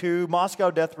 Grade 2, Moscow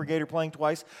Death Brigade are playing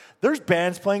twice. There's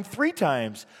bands playing 3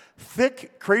 times.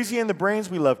 Thick, Crazy in the Brains,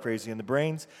 we love Crazy in the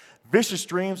Brains. Vicious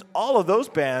Dreams, all of those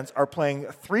bands are playing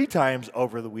 3 times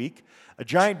over the week. A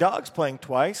Giant Dog's playing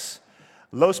twice.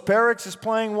 Los Perix is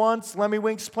playing once. Lemmy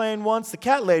Wink's playing once. The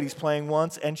Cat Lady's playing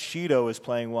once. And Shido is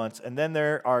playing once. And then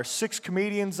there are 6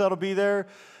 comedians that'll be there.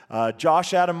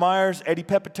 Josh Adam Myers, Eddie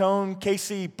Pepitone,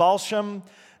 Casey Balsham,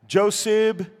 Joe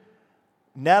Sib,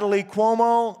 Natalie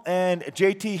Cuomo, and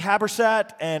JT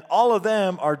Habersat. And all of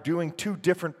them are doing 2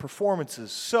 different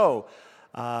performances. So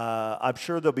I'm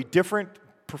sure there'll be different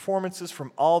performances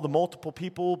from all the multiple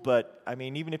people, but I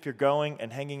mean, even if you're going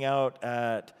and hanging out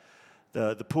at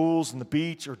the pools and the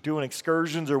beach or doing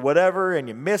excursions or whatever, and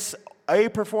you miss a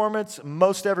performance,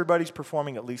 most everybody's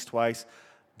performing at least twice.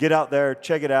 Get out there,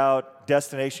 check it out.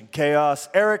 Destination Chaos.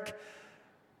 Eric,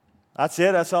 that's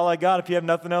it. That's all I got. If you have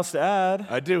nothing else to add.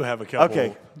 I do have a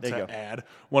couple to add,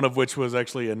 one of which was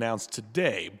actually announced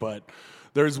today, but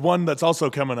there's one that's also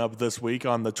coming up this week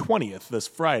on the 20th, this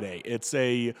Friday. It's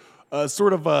a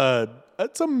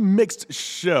it's a mixed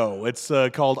show. It's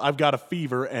called I've Got a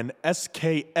Fever, and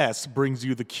SKS Brings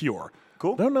You the Cure.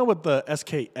 Cool. I don't know what the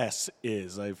SKS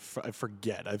is. I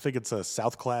forget. I think it's a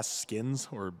South Class Skins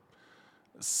or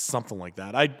something like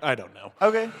that. I don't know.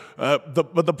 Okay.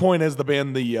 But the point is, the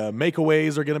band the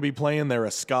Makeaways are going to be playing. They're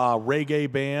a ska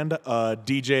reggae band.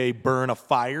 DJ Burn a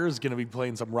Fire is going to be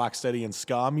playing some rocksteady and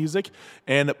ska music,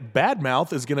 and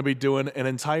Badmouth is going to be doing an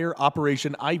entire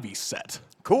Operation Ivy set.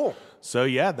 Cool. So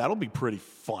yeah, that'll be pretty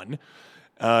fun.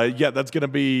 That's going to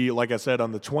be, like I said,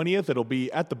 on the 20th. It'll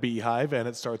be at the Beehive, and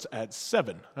it starts at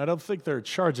 7. I don't think they're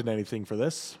charging anything for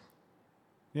this.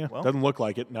 Yeah, well, doesn't look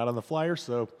like it. Not on the flyer,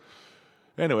 so...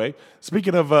 Anyway,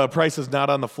 speaking of prices not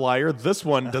on the flyer, this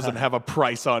one doesn't have a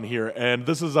price on here, and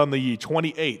this is on the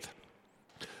 28th.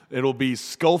 It'll be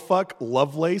Skullfuck,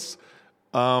 Lovelace,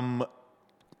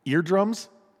 Eardrums.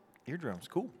 Eardrums,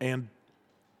 cool. And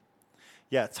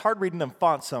yeah, it's hard reading them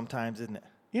fonts sometimes, isn't it?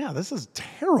 Yeah, this is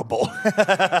terrible.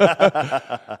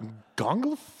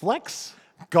 Gongleflex?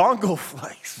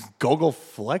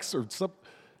 Goggleflex or something.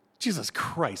 Jesus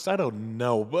Christ, I don't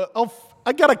know. But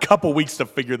I got a couple weeks to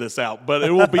figure this out, but it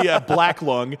will be at Black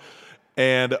Lung.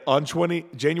 And on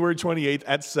January 28th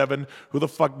at 7, who the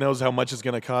fuck knows how much it's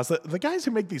going to cost? The guys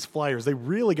who make these flyers, they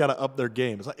really got to up their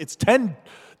game. It's $10,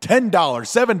 $7,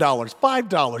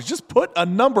 $5. Just put a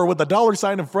number with a dollar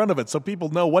sign in front of it so people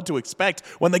know what to expect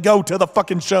when they go to the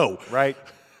fucking show. Right.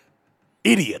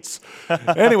 Idiots.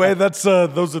 Anyway, those are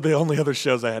the only other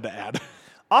shows I had to add.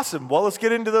 Awesome. Well, let's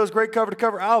get into those great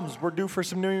cover-to-cover albums. We're due for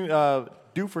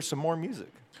some more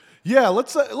music. Yeah,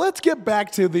 let's get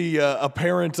back to the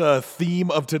apparent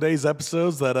theme of today's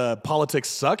episodes that politics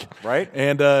suck. Right.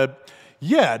 And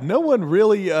no one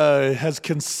really has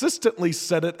consistently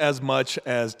said it as much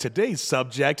as today's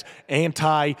subject,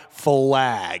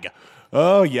 Anti-Flag.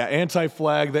 Oh, yeah,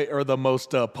 Anti-Flag, they are the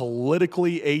most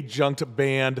politically adjunct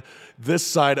band this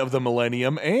side of the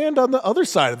millennium and on the other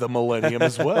side of the millennium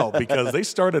as well, because they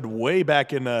started way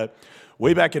back in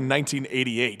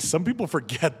 1988. Some people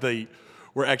forget they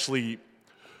were actually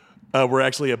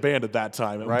a band at that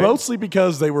time, right. Mostly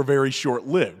because they were very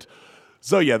short-lived.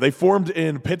 So, yeah, they formed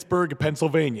in Pittsburgh,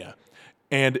 Pennsylvania.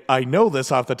 And I know this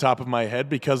off the top of my head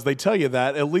because they tell you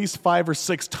that at least 5 or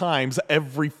 6 times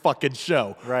every fucking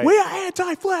show. Right. We are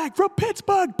Anti-Flag from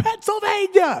Pittsburgh,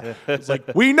 Pennsylvania. It's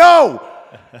like, we know,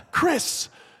 Chris,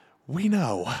 we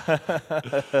know.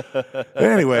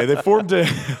 Anyway, they formed in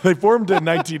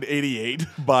 1988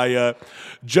 by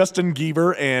Justin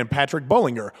Geaver and Patrick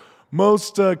Bollinger,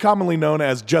 most commonly known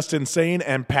as Justin Sane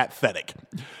and Pat Thetic.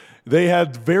 They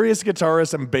had various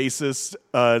guitarists and bassists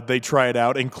they tried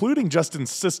out, including Justin's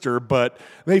sister, but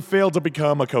they failed to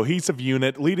become a cohesive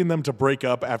unit, leading them to break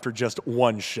up after just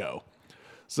one show.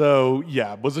 So,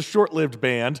 yeah, it was a short-lived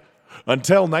band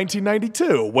until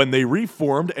 1992, when they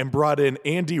reformed and brought in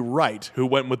Andy Wright, who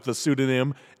went with the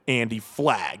pseudonym Andy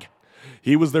Flag.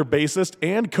 He was their bassist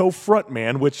and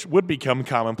co-frontman, which would become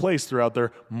commonplace throughout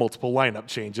their multiple lineup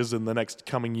changes in the next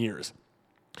coming years.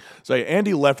 So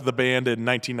Andy left the band in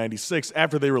 1996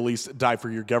 after they released Die for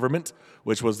Your Government,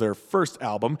 which was their first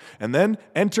album, and then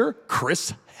enter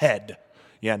Chris Head.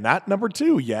 Yeah, not number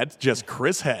 2 yet, just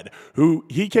Chris Head, who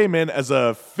he came in as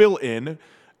a fill-in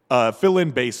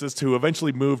bassist who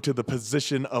eventually moved to the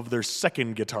position of their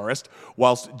second guitarist,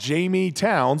 whilst Jamie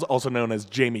Towns, also known as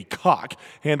Jamie Cock,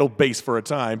 handled bass for a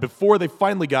time before they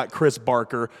finally got Chris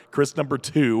Barker, Chris number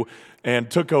 2,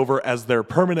 and took over as their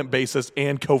permanent bassist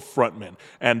and co-frontman.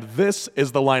 And this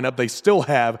is the lineup they still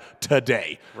have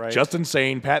today. Right. Justin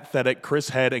Sane, Pat Thetic, Chris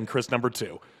Head, and Chris number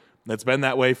 2. It's been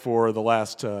that way for the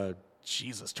last,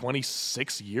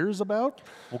 26 years about?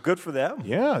 Well, good for them.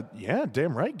 Yeah,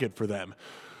 damn right, good for them.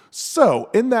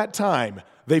 So, in that time,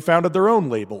 they founded their own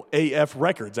label, AF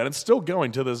Records, and it's still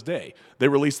going to this day. They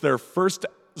released their first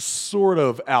sort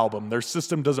of album, Their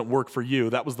System Doesn't Work For You.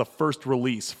 That was the first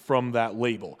release from that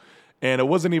label. And it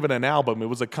wasn't even an album, it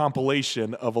was a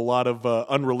compilation of a lot of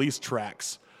unreleased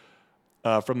tracks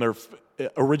from their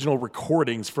original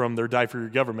recordings from their Die For Your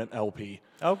Government LP.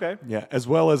 Okay. Yeah, as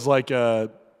well as I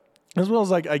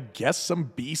guess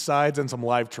some B-sides and some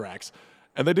live tracks.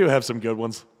 And they do have some good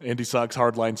ones. Andy Sucks,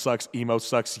 Hardline Sucks, Emo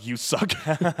Sucks, You Suck.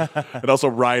 And also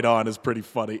Ride On is pretty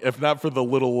funny. If not for the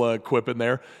little quip in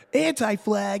there.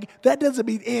 Anti-flag, that doesn't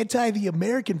mean anti the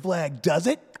American flag, does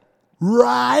it?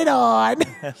 Ride On.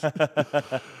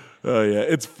 Oh yeah,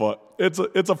 it's fun. It's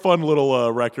a fun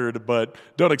little record, but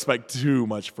don't expect too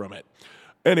much from it.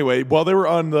 Anyway, while they were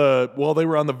on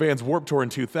the Vans Warped Tour in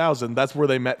 2000, that's where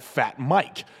they met Fat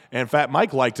Mike, and Fat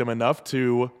Mike liked him enough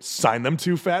to sign them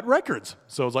to Fat Records.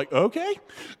 So I was like, okay.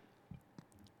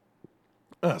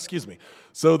 Excuse me.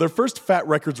 So their first Fat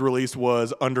Records release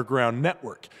was Underground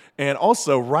Network, and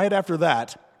also right after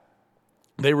that,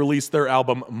 they released their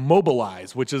album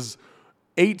Mobilize, which is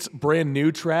 8 brand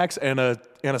new tracks and a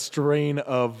strain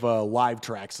of live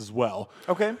tracks as well.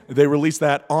 Okay. They released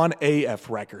that on AF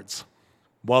Records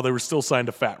while they were still signed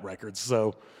to Fat Records.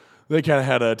 So they kind of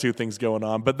had 2 things going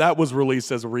on. But that was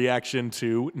released as a reaction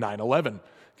to 9/11,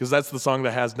 because that's the song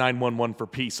that has 911 for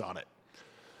Peace on it.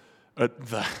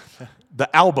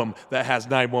 The album that has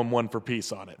 911 for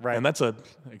Peace on it. Right. And that's an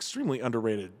extremely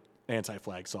underrated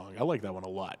Anti-Flag song. I like that one a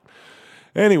lot.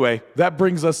 Anyway, that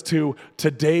brings us to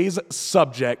today's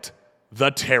subject, The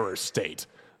Terror State.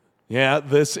 Yeah,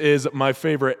 this is my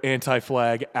favorite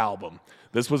Anti-Flag album.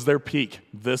 This was their peak.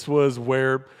 This was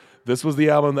the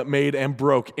album that made and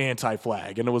broke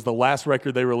Anti-Flag, and it was the last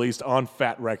record they released on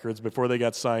Fat Records before they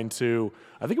got signed to,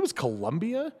 I think it was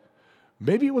Columbia?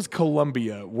 Maybe it was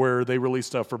Columbia, where they released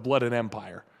stuff for Blood and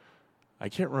Empire. I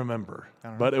can't remember,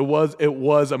 but it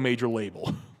was a major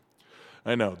label.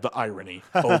 I know, the irony.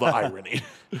 Oh, the irony.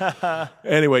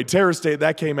 Anyway, Terror State,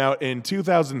 that came out in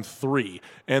 2003,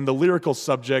 and the lyrical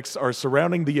subjects are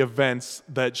surrounding the events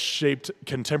that shaped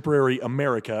contemporary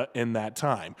America in that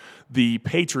time. The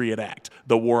Patriot Act,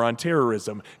 the war on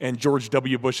terrorism, and George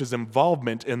W. Bush's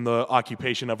involvement in the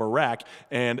occupation of Iraq,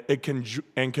 and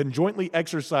conjointly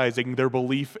exercising their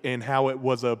belief in how it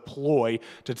was a ploy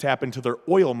to tap into their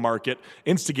oil market,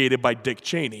 instigated by Dick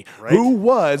Cheney, who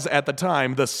was, at the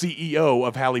time, the CEO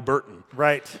of Halliburton.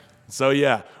 Right. So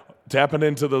yeah, tapping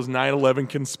into those 9/11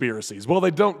 conspiracies. Well,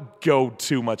 they don't go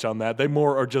too much on that. They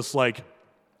more are just like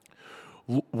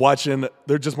watching,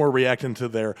 they're just more reacting to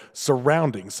their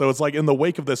surroundings. So it's like in the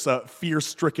wake of this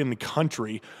fear-stricken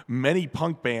country, many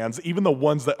punk bands, even the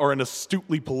ones that are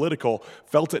astutely political,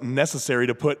 felt it necessary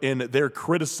to put in their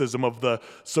criticism of the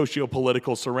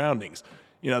socio-political surroundings.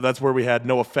 You know, that's where we had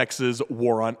NoFX's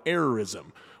War on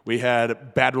Errorism. We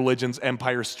had Bad Religion's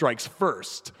Empire Strikes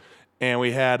First. And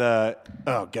we had,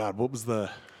 oh God, what was the...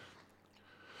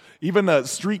 Even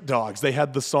Street Dogs, they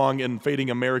had the song in Fading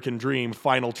American Dream,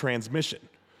 Final Transmission.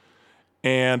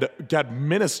 And got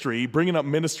Ministry, bringing up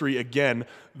Ministry again,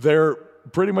 they're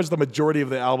pretty much the majority of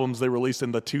the albums they released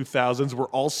in the 2000s were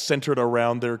all centered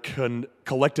around their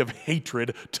collective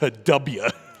hatred to W.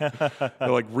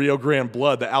 Like Rio Grande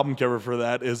Blood, the album cover for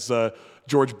that is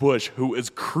George Bush, who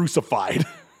is crucified.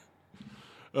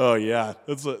 Oh yeah,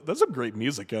 that's some great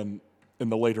music in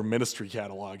the later Ministry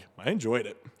catalog. I enjoyed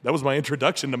it. That was my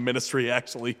introduction to Ministry,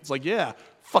 actually. It's like, yeah,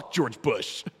 fuck George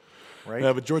Bush. Right.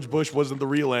 But George Bush wasn't the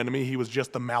real enemy. He was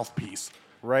just the mouthpiece.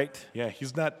 Right. Yeah,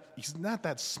 he's not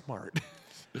that smart.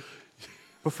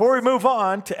 Before we move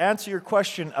on, to answer your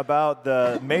question about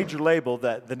the major label,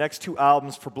 that the next two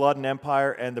albums for Blood and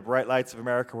Empire and The Bright Lights of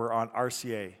America were on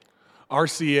RCA.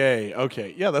 RCA,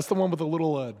 okay. Yeah, that's the one with the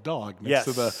little dog next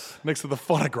to the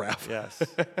phonograph. Yes.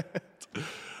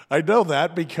 I know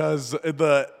that because in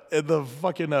the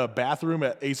fucking bathroom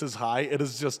at Aces High, it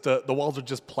is just the walls are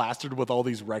just plastered with all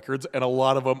these records, and a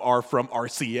lot of them are from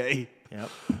RCA. Yep.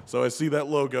 So I see that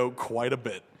logo quite a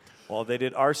bit. Well, they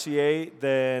did RCA,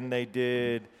 then they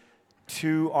did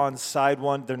two on Side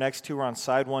One. Their next two were on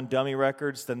Side One Dummy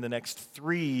Records. Then the next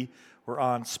three were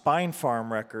on Spine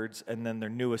Farm Records, and then their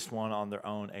newest one on their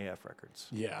own AF Records.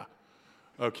 Yeah.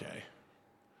 Okay.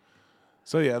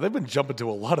 So yeah, they've been jumping to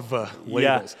a lot of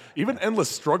labels. Yeah. Even Endless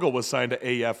Struggle was signed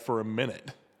to AF for a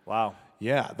minute. Wow.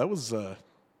 Yeah, that was. At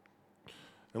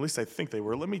least I think they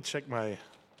were. Let me check my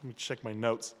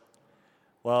notes.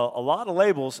 Well, a lot of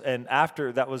labels, and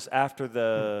that was after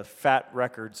the Fat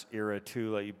Records era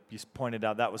too. Like you pointed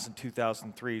out, that was in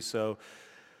 2003. So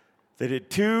they did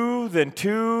two, then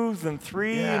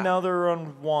three, Yeah. and now they're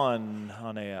on one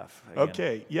on AF. Again.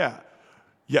 Okay, yeah.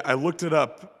 Yeah, I looked it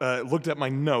up, looked at my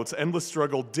notes. Endless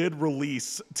Struggle did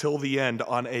release Till the End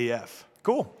on AF.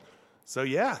 Cool. So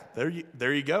yeah, there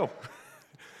you go.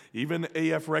 Even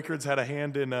AF Records had a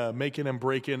hand in making and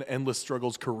breaking Endless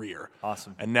Struggle's career.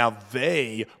 Awesome. And now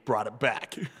they brought it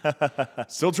back.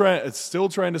 Still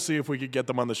trying to see if we could get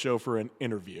them on the show for an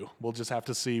interview. We'll just have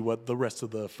to see what the rest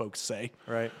of the folks say.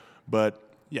 Right. But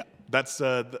yeah, that's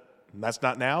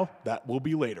not now. That will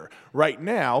be later. Right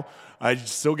now, I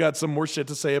still got some more shit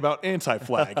to say about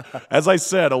Anti-Flag. As I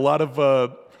said, a lot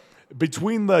of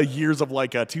between the years of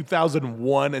like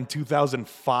 2001 and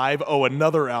 2005. Oh,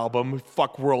 another album,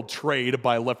 Fuck World Trade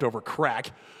by Leftover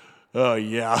Crack. Oh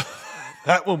yeah,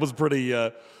 that one was pretty.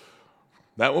 That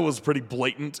one was pretty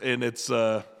blatant in its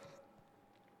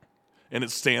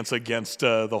stance against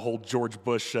the whole George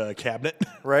Bush cabinet.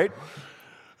 Right.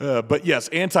 But yes,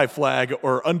 Anti-Flag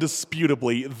are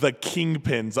undisputably the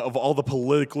kingpins of all the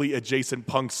politically adjacent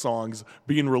punk songs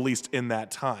being released in that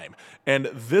time. And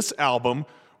this album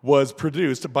was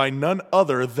produced by none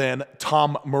other than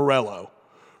Tom Morello,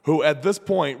 who at this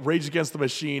point, Rage Against the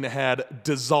Machine had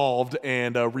dissolved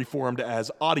and reformed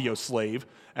as Audioslave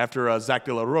after Zach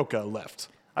De La Rocha left.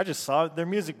 I just saw their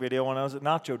music video when I was at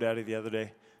Nacho Daddy the other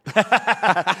day.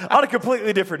 On a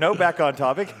completely different note, back on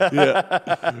topic.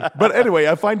 Yeah. But anyway,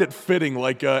 I find it fitting,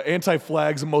 like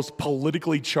Anti-Flag's most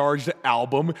politically charged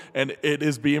album, and it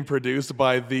is being produced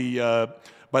by the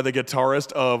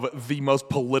guitarist of the most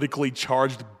politically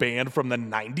charged band from the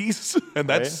 90s, and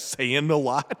that's saying a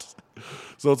lot.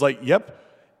 So it's like, yep,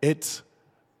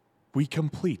 we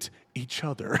complete each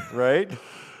other. Right?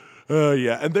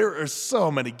 Yeah, and there are so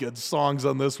many good songs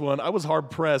on this one. I was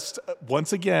hard-pressed,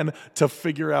 once again, to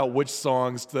figure out which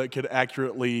songs that could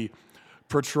accurately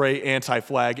portray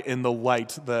Anti-Flag in the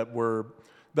light that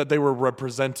they were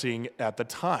representing at the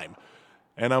time.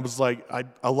 And I was like,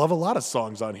 I love a lot of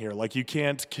songs on here. Like, you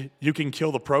can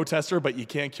kill the protester, but you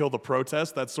can't kill the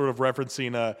protest. That's sort of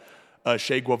referencing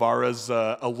Che Guevara's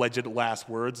alleged last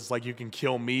words. It's like, you can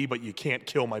kill me, but you can't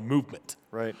kill my movement.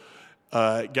 Right.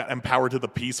 And power to the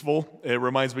peaceful. It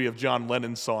reminds me of John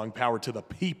Lennon's song, Power to the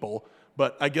People,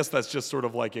 but I guess that's just sort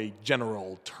of like a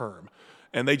general term.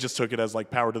 And they just took it as like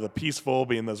Power to the Peaceful,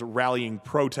 being this rallying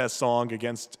protest song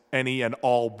against any and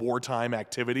all wartime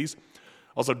activities.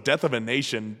 Also, Death of a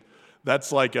Nation,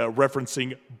 that's like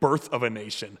referencing Birth of a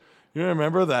Nation. You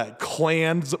remember that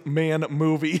Klansman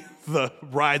movie, The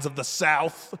Rise of the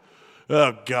South?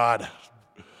 Oh, God.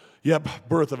 Yep,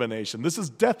 Birth of a Nation. This is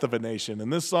Death of a Nation,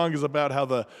 and this song is about how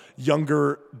the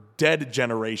younger dead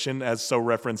generation, as so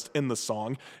referenced in the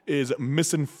song, is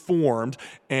misinformed,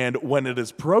 and when it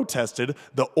is protested,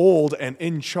 the old and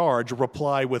in charge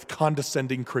reply with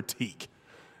condescending critique.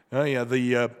 Oh yeah,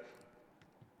 the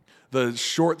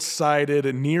short-sighted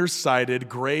and nearsighted,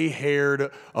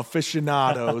 gray-haired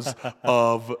aficionados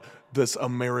of this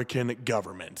American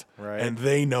government. Right. And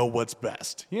they know what's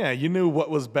best. Yeah, you knew what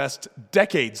was best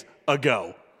decades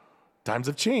ago. Times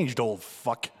have changed, old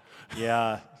fuck.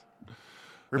 Yeah.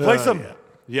 Replace them.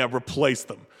 Yeah, replace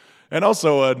them. And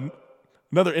also,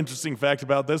 another interesting fact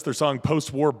about this, their song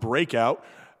Post-War Breakout,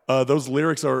 those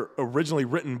lyrics are originally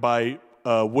written by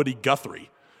Woody Guthrie.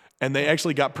 And they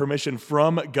actually got permission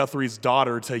from Guthrie's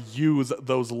daughter to use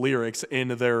those lyrics in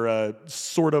their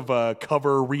sort of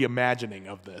cover reimagining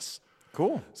of this.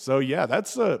 Cool. So yeah,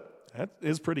 that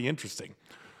is pretty interesting.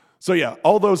 So yeah,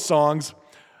 all those songs,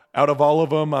 out of all of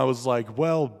them, I was like,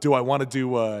 well, do I want to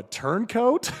do a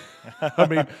Turncoat? I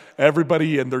mean,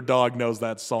 everybody and their dog knows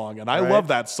that song, and I love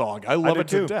that song. I love it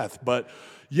to death. But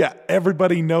yeah,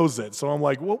 everybody knows it. So I'm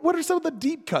like, well, what are some of the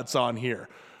deep cuts on here?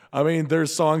 I mean, there are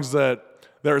songs that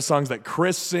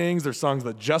Chris sings. There's songs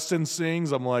that Justin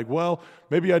sings. I'm like, well,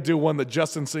 maybe I do one that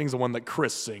Justin sings and one that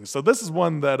Chris sings. So this is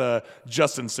one that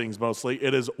Justin sings mostly.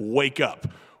 It is Wake Up,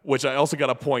 which I also got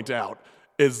to point out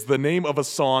is the name of a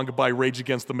song by Rage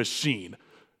Against the Machine.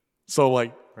 So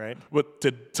like, right? What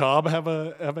did Tom have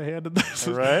a hand in this?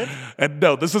 Right. And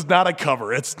no, this is not a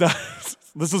cover. It's not.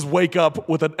 This is Wake Up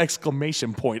with an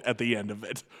exclamation point at the end of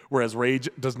it, whereas Rage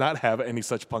does not have any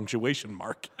such punctuation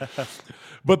mark.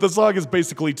 But the song is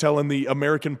basically telling the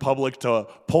American public to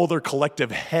pull their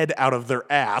collective head out of their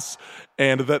ass,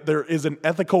 and that there is an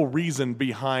ethical reason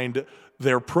behind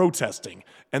their protesting,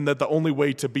 and that the only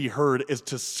way to be heard is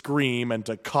to scream and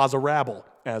to cause a rabble,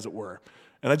 as it were.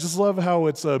 And I just love how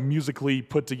it's musically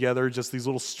put together, just these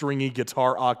little stringy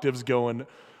guitar octaves going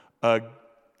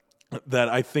that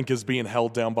I think is being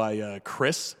held down by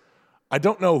Chris. I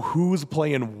don't know who's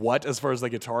playing what as far as the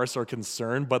guitarists are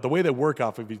concerned, but the way they work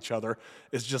off of each other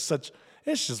is just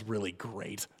it's just really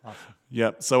great. Awesome.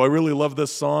 Yeah, so I really love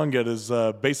this song. It is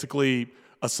basically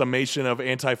a summation of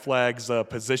Anti-Flag's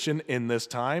position in this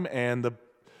time, and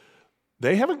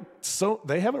they haven't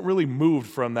really moved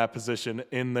from that position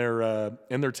in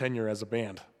their tenure as a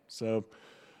band. So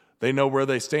they know where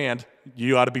they stand.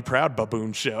 You ought to be proud,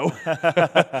 Baboon Show.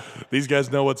 These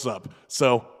guys know what's up.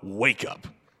 So wake up.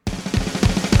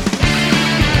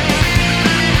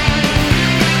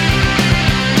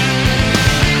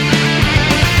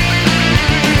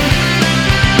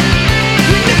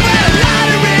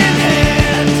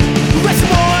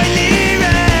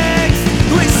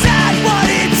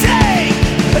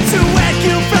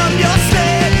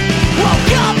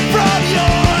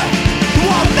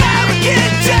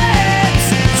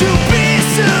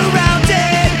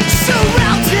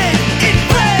 Surrounded in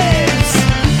flames.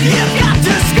 You've got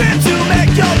to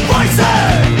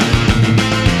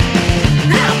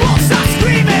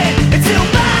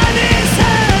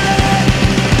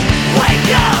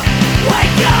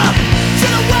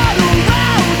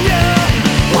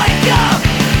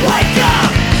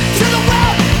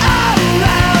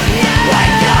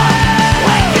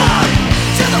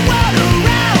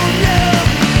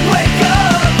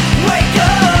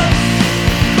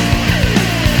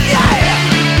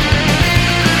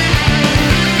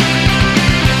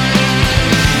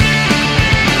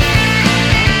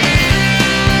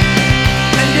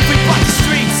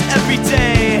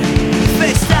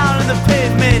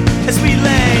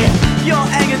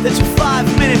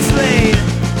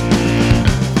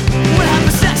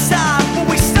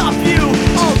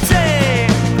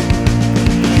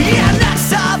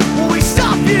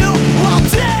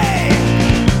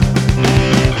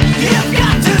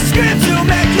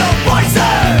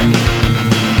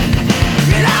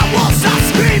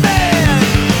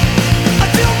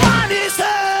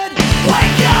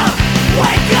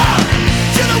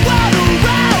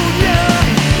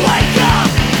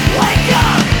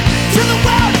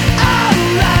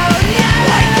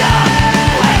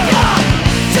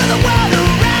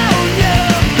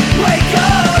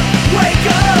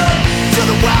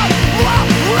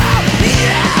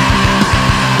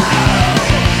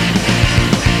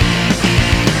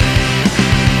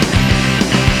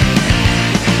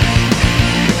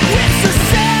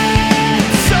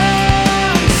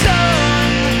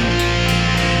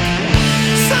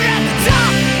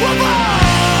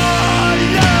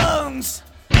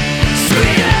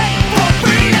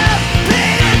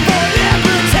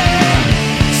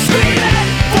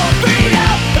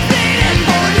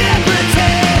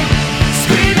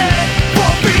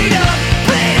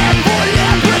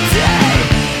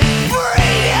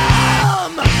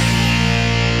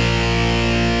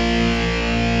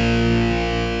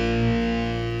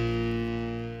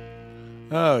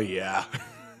Oh, yeah.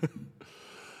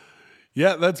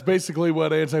 Yeah, that's basically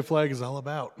what anti-flag is all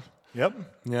about. Yep.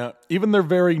 Yeah, even their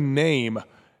very name.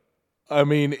 I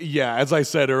mean, yeah, as I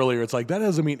said earlier, it's like, that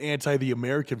doesn't mean anti the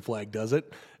American flag, does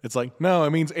it? It's like, no, it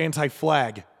means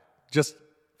anti-flag. Just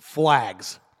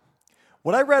flags.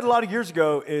 What I read a lot of years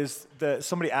ago is that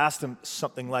somebody asked them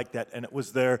something like that, and it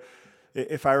was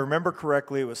if I remember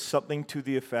correctly, it was something to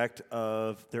the effect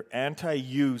of their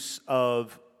anti-use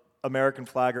of American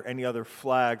flag or any other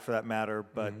flag for that matter,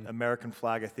 but American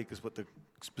flag, I think, is what the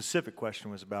specific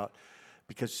question was about.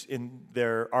 Because in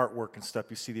their artwork and stuff,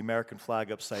 you see the American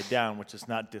flag upside down, which is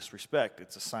not disrespect.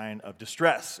 It's a sign of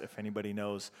distress. If anybody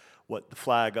knows what the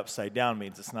flag upside down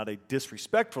means, it's not a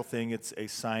disrespectful thing. It's a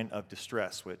sign of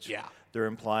distress, which they're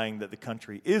implying that the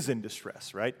country is in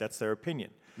distress, right? That's their opinion.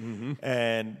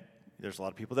 And there's a lot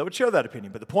of people that would share that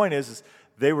opinion. But the point is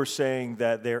they were saying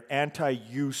that they're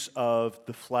anti-use of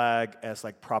the flag as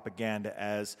like propaganda,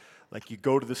 as like you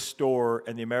go to the store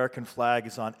and the American flag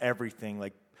is on everything,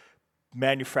 like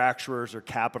manufacturers are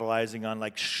capitalizing on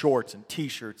like shorts and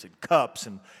T-shirts and cups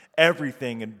and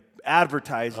everything and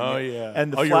advertising. Oh, it. yeah.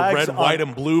 And the your flags red, white,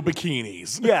 and blue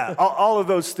bikinis. Yeah, all of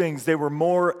those things. They were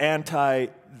more anti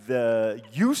the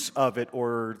use of it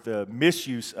or the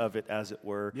misuse of it, as it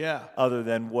were, other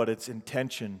than what its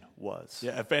intention was.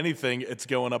 Yeah, if anything, it's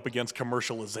going up against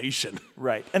commercialization.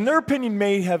 Right. And their opinion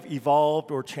may have evolved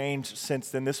or changed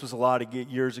since then. This was a lot of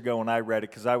years ago when I read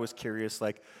it because I was curious,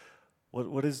 like,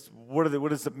 what does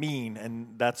it mean?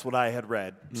 And that's what I had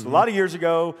read. So a lot of years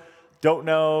ago, don't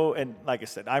know. And like I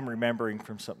said, I'm remembering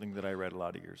from something that I read a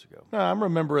lot of years ago. No, I'm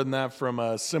remembering that from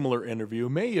a similar interview.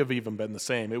 May have even been the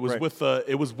same. It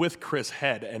was with Chris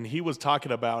Head, and he was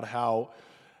talking about how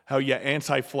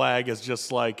anti-flag is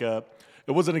just like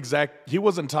he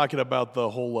wasn't talking about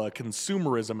the whole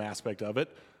consumerism aspect of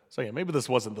it. So yeah, maybe this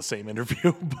wasn't the same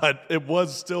interview, but it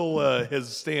was still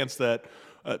his stance that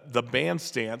the band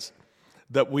stance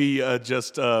that we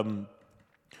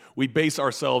we base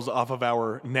ourselves off of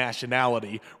our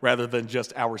nationality rather than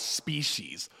just our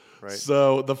species. Right.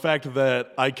 So the fact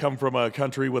that I come from a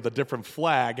country with a different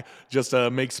flag just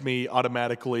makes me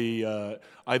automatically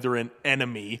either an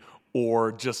enemy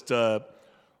or just a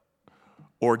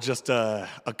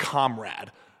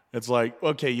comrade. It's like,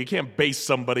 okay, you can't base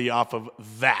somebody off of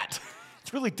that.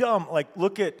 It's really dumb. Like,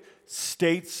 look at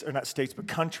states, or not states, but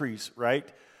countries, right?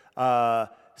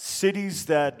 Cities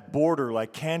that border,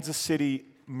 like Kansas City,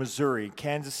 Missouri,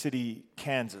 Kansas City,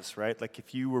 Kansas, right? Like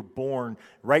if you were born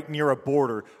right near a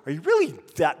border, are you really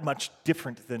that much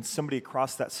different than somebody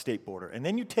across that state border? And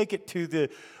then you take it to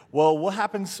what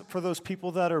happens for those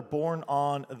people that are born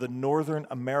on the Northern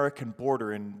American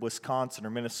border in Wisconsin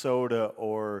or Minnesota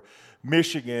or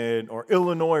Michigan or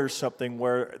Illinois or something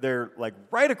where they're like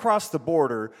right across the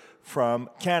border from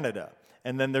Canada.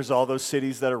 And then there's all those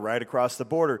cities that are right across the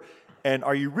border. And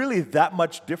are you really that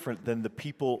much different than the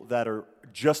people that are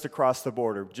just across the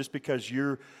border? Just because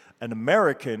you're an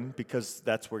American, because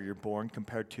that's where you're born,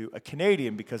 compared to a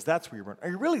Canadian, because that's where you're born. Are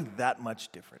you really that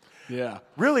much different? Yeah.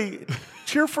 Really,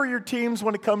 cheer for your teams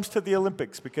when it comes to the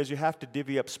Olympics, because you have to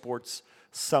divvy up sports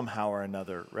somehow or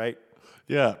another, right?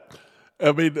 Yeah.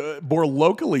 I mean, more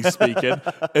locally speaking,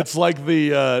 it's like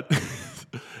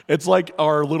it's like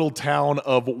our little town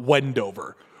of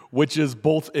Wendover, which is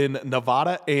both in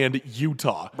Nevada and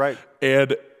Utah. Right.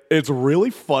 And it's really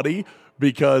funny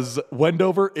because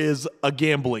Wendover is a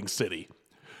gambling city.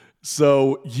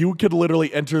 So you could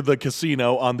literally enter the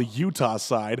casino on the Utah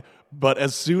side, but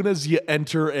as soon as you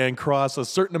enter and cross a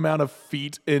certain amount of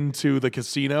feet into the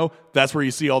casino, that's where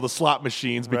you see all the slot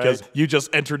machines because you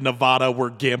just entered Nevada where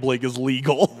gambling is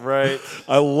legal. Right.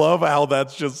 I love how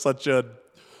that's just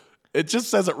it just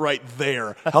says it right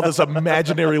there, how this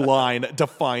imaginary line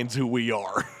defines who we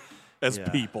are as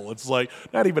people. It's like,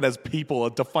 not even as people,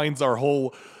 it defines our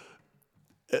whole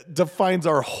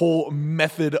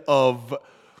method of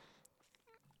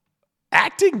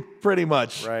acting, pretty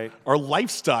much. Right. Our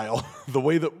lifestyle, the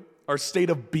way that our state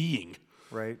of being.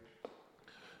 Right.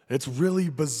 It's really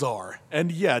bizarre.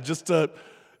 And yeah, just the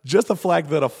flag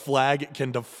that a flag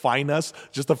can define us,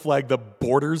 just the flag that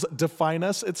borders define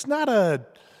us, it's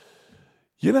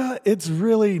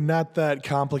really not that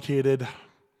complicated.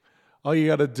 All you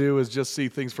got to do is just see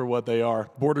things for what they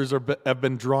are. Borders have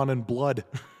been drawn in blood.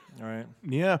 All right.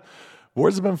 Yeah.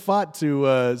 Wars have been fought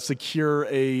to secure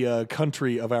a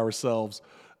country of ourselves,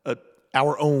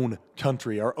 our own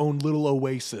country, our own little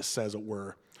oasis, as it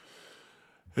were.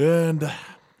 And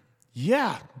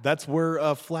yeah, that's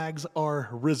where flags are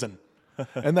risen.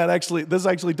 And this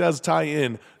actually does tie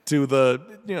in to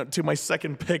to my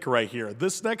second pick right here.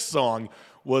 This next song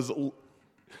was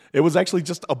It was actually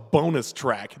just a bonus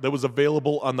track that was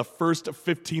available on the first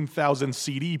 15,000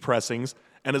 CD pressings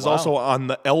and is also on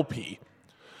the LP.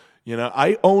 You know,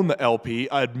 I own the LP.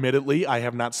 Admittedly, I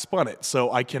have not spun it,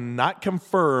 so I cannot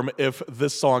confirm if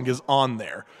this song is on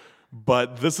there.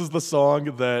 But this is the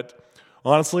song that,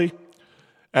 honestly,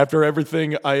 after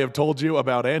everything I have told you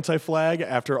about Anti-Flag,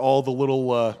 after all the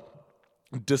little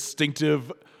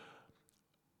distinctive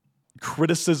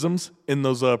criticisms in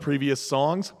those previous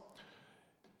songs,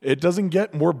 it doesn't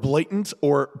get more blatant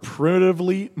or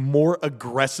primitively more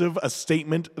aggressive a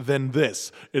statement than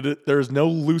this. There's no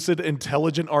lucid,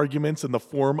 intelligent arguments in the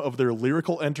form of their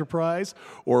lyrical enterprise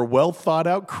or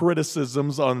well-thought-out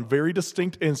criticisms on very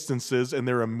distinct instances in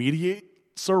their immediate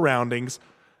surroundings.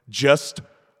 Just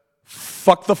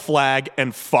fuck the flag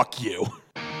and fuck you.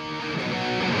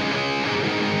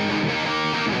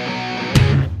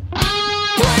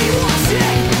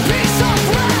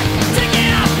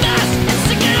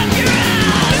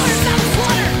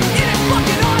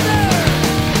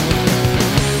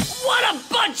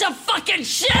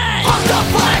 Shit! Fuck the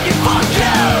flag and fuck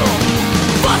you!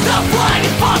 Fuck the flag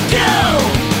and fuck you!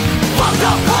 Fuck the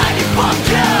flag and fuck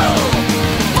you!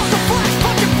 Fuck the flag,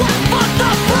 fuck your flag! Fuck the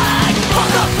flag! Fuck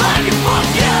the flag and fuck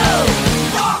you!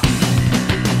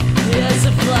 Here's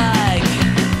a flag.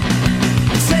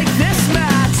 Take this,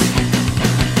 Matt!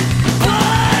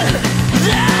 Burn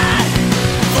that!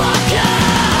 Fuck you!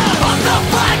 Fuck the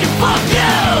flag and fuck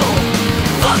you!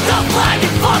 Fuck the flag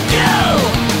and fuck you!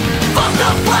 Fuck the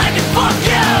flag and fuck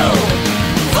you!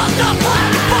 Fuck the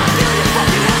flag and fuck you, you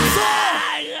fucking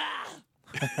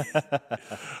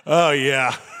asshole! Oh,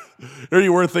 yeah. Here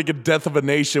you were thinking Death of a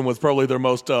Nation was probably their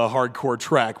most hardcore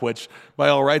track, which by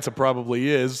all rights it probably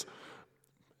is.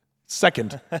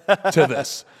 Second to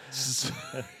this.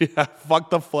 Yeah, fuck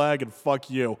the flag and fuck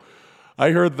you.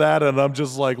 I heard that and I'm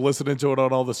just like listening to it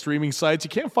on all the streaming sites. You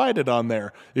can't find it on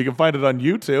there. You can find it on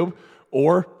YouTube.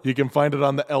 Or you can find it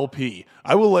on the LP.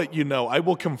 I will let you know. I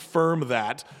will confirm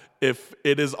that if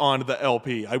it is on the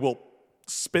LP. I will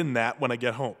spin that when I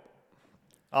get home.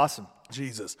 Awesome.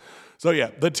 Jesus. So yeah,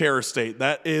 The Terror State.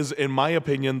 That is, in my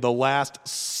opinion, the last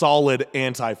solid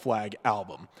Anti-Flag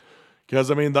album.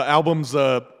 Because, I mean, the albums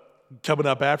coming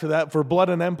up after that, for Blood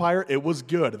and Empire, it was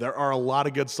good. There are a lot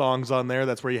of good songs on there.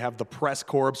 That's where you have The Press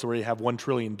Corps, where you have $1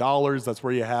 trillion. That's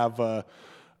where you have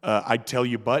I'd Tell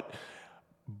You But.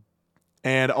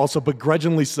 And also,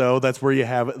 begrudgingly so, that's where you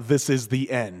have This Is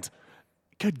the End.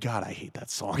 Good God, I hate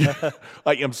that song.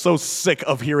 I am so sick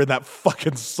of hearing that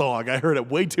fucking song. I heard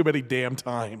it way too many damn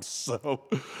times. So,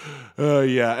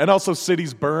 yeah. And also,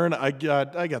 Cities Burn. I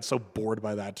got so bored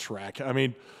by that track. I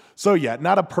mean, so yeah,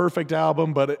 not a perfect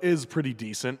album, but it is pretty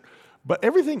decent. But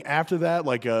everything after that,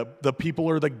 like The People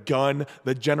Are the Gun,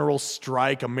 The General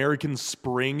Strike, American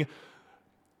Spring,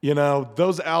 you know,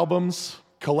 those albums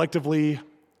collectively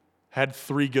had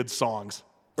 3 good songs,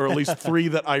 or at least 3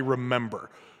 that I remember.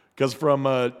 Because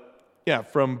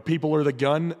from People Are the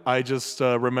Gun, I just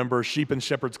remember Sheep in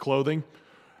Shepherd's Clothing.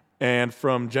 And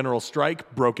from General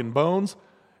Strike, Broken Bones.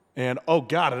 And, oh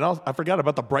God, and I forgot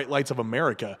about the Bright Lights of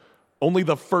America. Only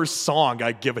the first song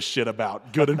I give a shit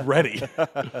about, Good and Ready.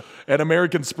 And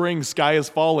American Spring, Sky is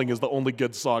Falling is the only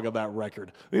good song of that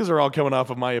record. These are all coming off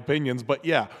of my opinions. But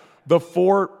yeah, the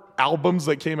 4 albums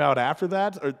that came out after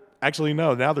that are... Actually,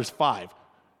 no, now there's 5.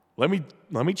 Let me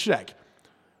check.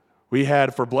 We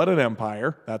had For Blood and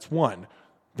Empire, that's 1.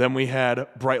 Then we had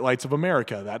Bright Lights of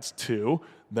America, that's 2.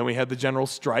 Then we had The General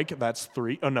Strike, that's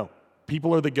 3. Oh, no.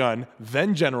 People Are the Gun,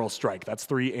 then General Strike, that's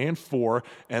 3 and 4.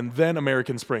 And then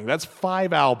American Spring. That's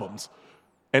 5 albums.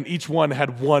 And each one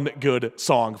had 1 good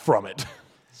song from it.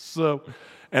 So,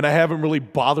 and I haven't really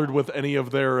bothered with any of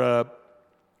their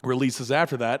releases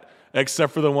after that,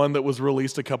 except for the one that was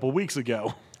released a couple weeks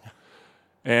ago.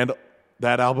 And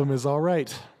that album is all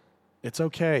right. It's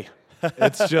okay.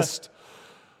 It's just,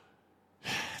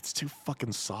 it's too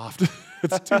fucking soft.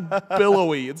 It's too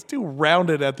billowy. It's too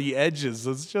rounded at the edges.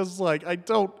 It's just like, I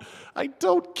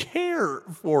don't care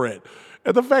for it.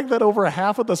 And the fact that over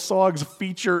half of the songs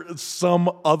feature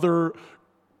some other,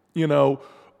 you know,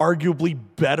 arguably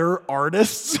better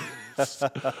artists.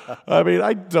 I mean,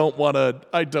 I don't want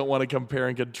to compare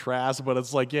and contrast, but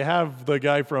it's like you have the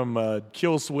guy from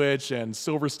Killswitch and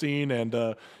Silverstein and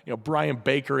you know, Brian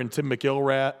Baker and Tim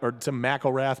McIlrath.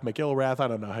 I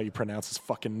don't know how you pronounce his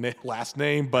fucking last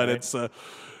name, but right. It's I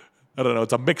don't know,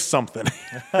 it's a mix something.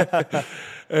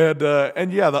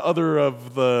 and yeah, the other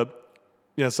of the,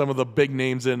 you know, some of the big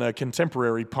names in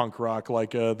contemporary punk rock,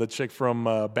 like the chick from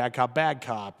Bad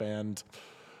Cop, and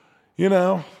you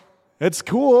know, it's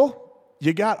cool.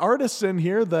 You got artists in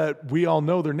here that we all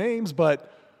know their names,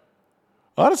 but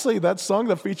Honestly, that song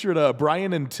that featured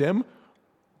Brian and Tim,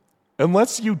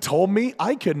 unless you told me,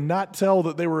 I could not tell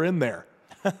that they were in there.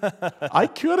 I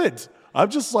couldn't. I'm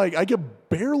just like, I could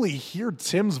barely hear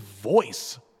Tim's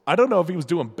voice. I don't know if he was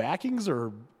doing backings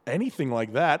or anything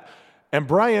like that. And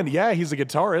Brian, yeah, he's a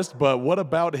guitarist, but what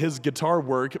about his guitar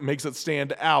work makes it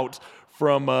stand out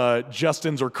from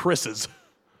Justin's or Chris's?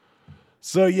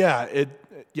 So yeah,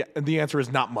 and the answer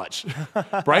is not much.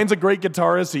 Brian's a great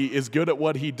guitarist. He is good at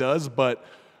what he does, but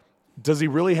does he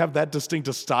really have that distinct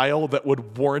a style that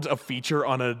would warrant a feature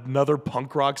on another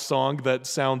punk rock song that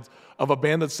sounds of a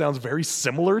band that sounds very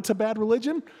similar to Bad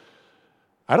Religion?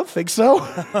 I don't think so.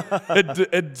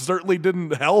 It certainly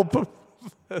didn't help.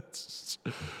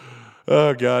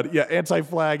 Oh, God. Yeah,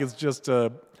 Anti-Flag is just,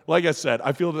 like I said,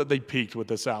 I feel that they peaked with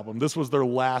this album. This was their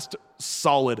last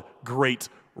solid, great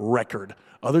record.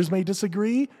 Others may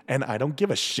disagree, and I don't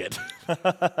give a shit.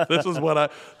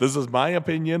 This is my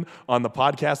opinion on the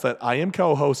podcast that I am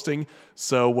co-hosting,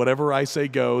 so whatever I say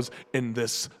goes in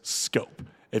this scope.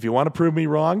 If you want to prove me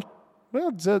wrong,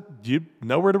 well, you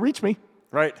know where to reach me.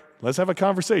 Right. Let's have a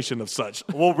conversation of such.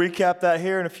 We'll recap that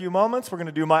here in a few moments. We're going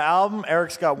to do my album.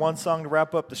 Eric's got one song to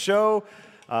wrap up the show.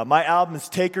 My album is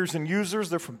Takers and Users.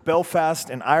 They're from Belfast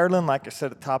in Ireland. Like I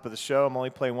said at the top of the show, I'm only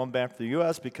playing one band for the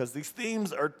U.S. because these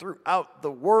themes are throughout the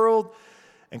world,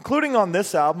 including on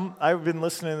this album. I've been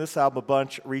listening to this album a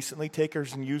bunch recently.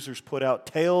 Takers and Users put out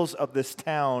Tales of This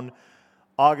Town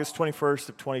August 21st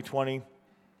of 2020.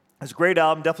 It's a great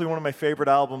album, definitely one of my favorite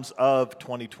albums of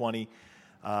 2020.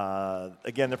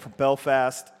 Again, they're from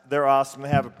Belfast. They're awesome. They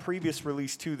have a previous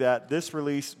release to that. This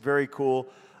release, very cool.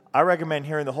 I recommend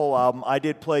hearing the whole album. I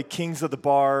did play Kings of the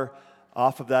Bar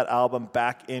off of that album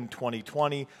back in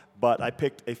 2020, but I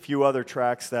picked a few other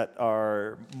tracks that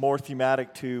are more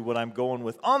thematic to what I'm going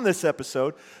with on this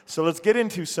episode. So let's get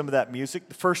into some of that music.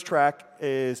 The first track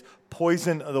is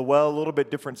Poison the Well, a little bit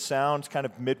different sounds, kind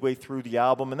of midway through the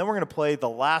album. And then we're going to play the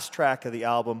last track of the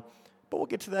album, but we'll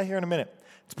get to that here in a minute.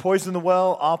 It's Poison the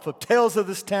Well off of Tales of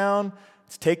This Town.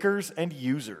 It's Takers and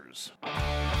Users.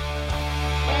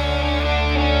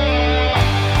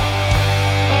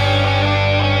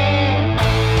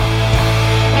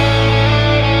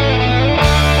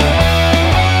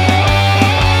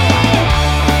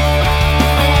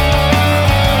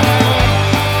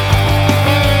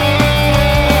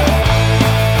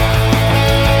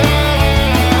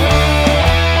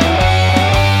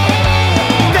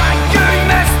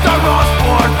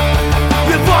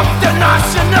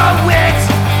 National wit,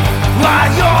 why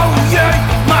you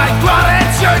my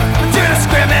gratitude to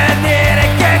discriminate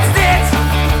against it.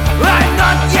 I'm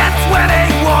not yet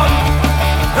 21,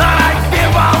 and I fear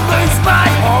I'll lose my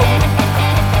home.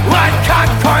 I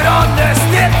can't quite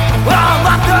understand, I'll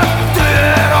have to do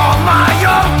it on my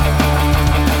own.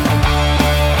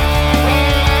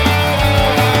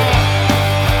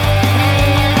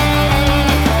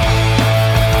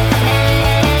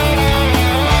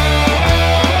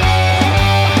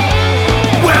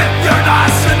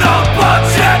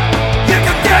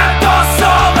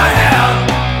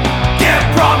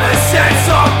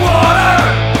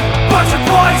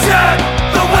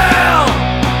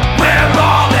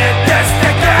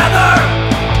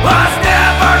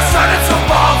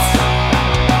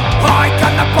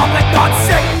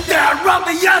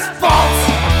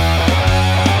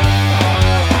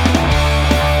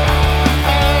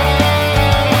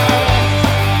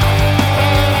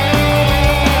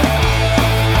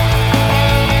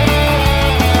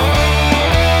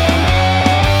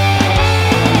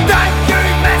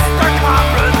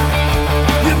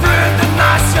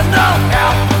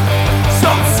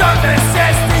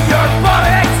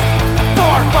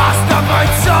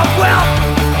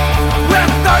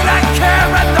 Without a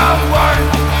care in the world,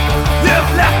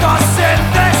 you've left us in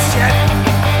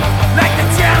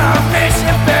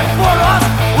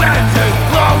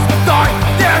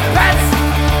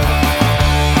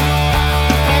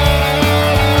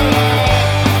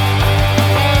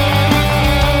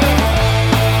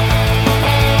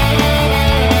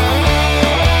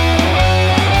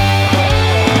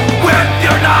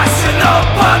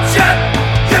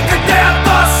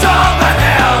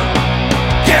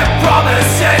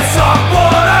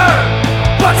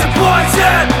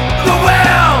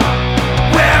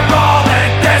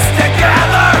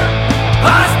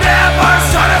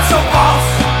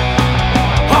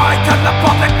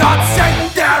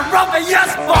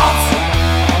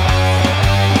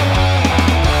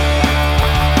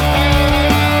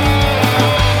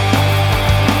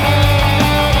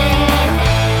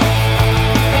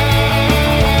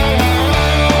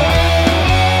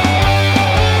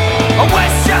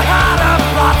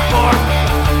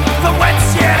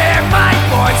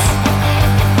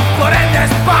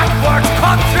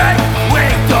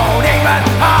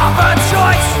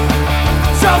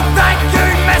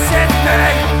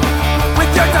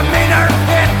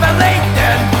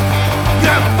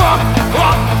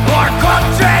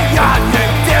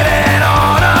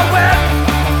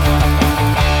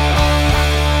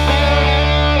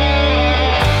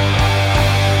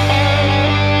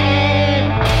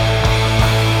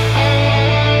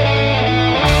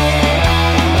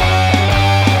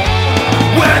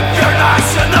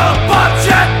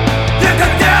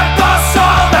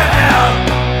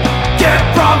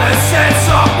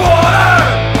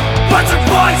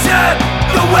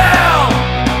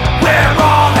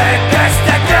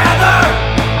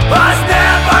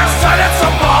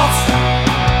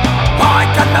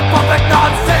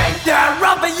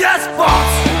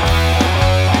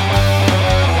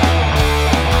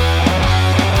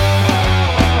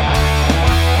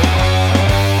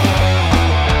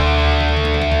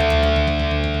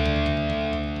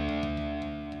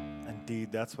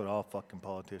That's what all fucking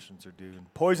politicians are doing.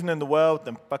 Poisoning the well with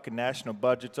them fucking national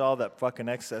budgets, all that fucking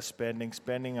excess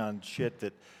spending on shit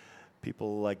that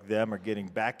people like them are getting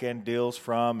back-end deals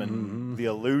from, and the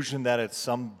illusion that it's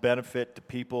some benefit to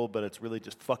people, but it's really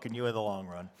just fucking you in the long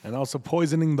run. And also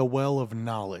poisoning the well of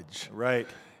knowledge. Right.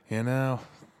 You know,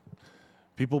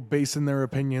 people basing their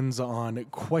opinions on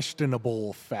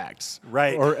questionable facts.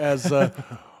 Right. Or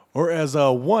as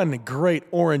one great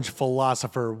orange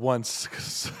philosopher once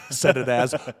said it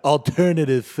as,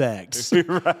 alternative facts.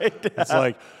 Right. It's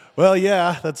like, well,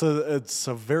 yeah, it's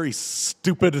a very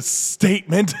stupid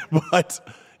statement, but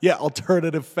yeah,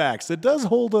 alternative facts. It does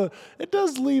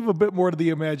leave a bit more to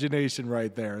the imagination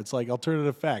right there. It's like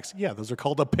alternative facts. Yeah, those are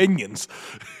called opinions.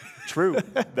 True.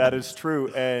 That is true.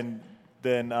 And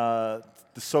then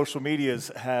the social medias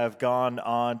have gone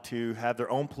on to have their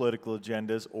own political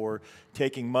agendas or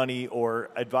taking money or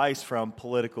advice from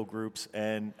political groups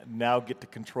and now get to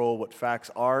control what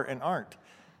facts are and aren't.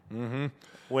 Mm-hmm.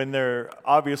 When they're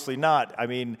obviously not. I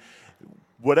mean,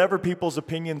 whatever people's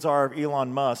opinions are of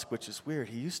Elon Musk, which is weird.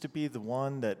 He used to be the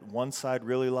one that one side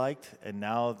really liked, and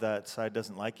now that side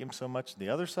doesn't like him so much, and the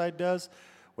other side does,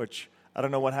 which I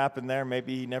don't know what happened there.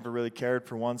 Maybe he never really cared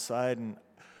for one side, and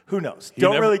who knows?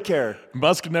 Don't really care.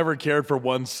 Musk never cared for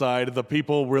one side. The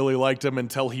people really liked him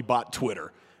until he bought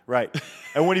Twitter. Right.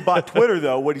 And when he bought Twitter,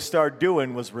 though, what he started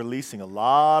doing was releasing a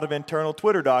lot of internal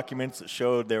Twitter documents that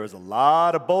showed there was a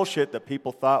lot of bullshit that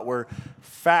people thought were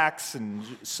facts and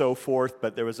so forth,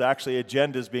 but there was actually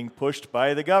agendas being pushed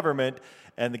by the government,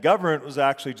 and the government was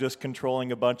actually just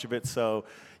controlling a bunch of it. So,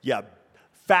 yeah,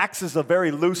 facts is a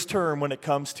very loose term when it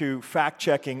comes to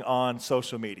fact-checking on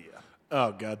social media.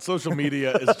 Oh God, social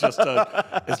media is just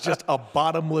a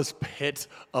bottomless pit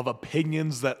of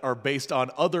opinions that are based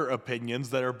on other opinions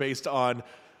that are based on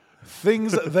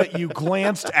things that you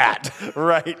glanced at.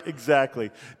 Right, exactly.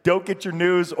 Don't get your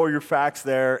news or your facts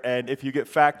there, and if you get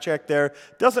fact checked there,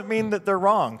 doesn't mean that they're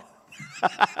wrong.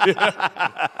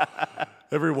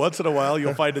 Every once in a while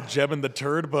you'll find a gem in the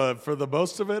turd, but for the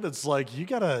most of it, it's like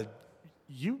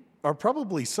you are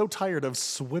probably so tired of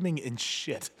swimming in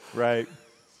shit. Right.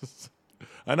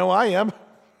 I know I am.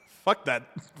 Fuck that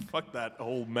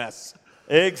whole mess.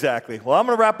 Exactly. Well, I'm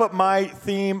going to wrap up my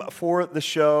theme for the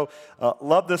show.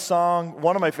 Love this song.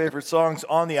 One of my favorite songs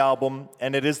on the album,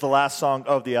 and it is the last song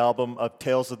of the album of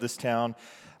Tales of This Town.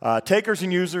 Takers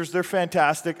and Users, they're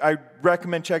fantastic. I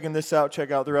recommend checking this out.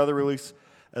 Check out their other release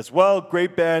as well.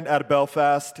 Great band out of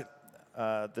Belfast.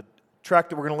 The track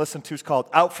that we're going to listen to is called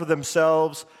Out for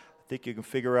Themselves. I think you can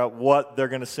figure out what they're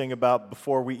going to sing about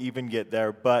before we even get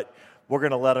there, but we're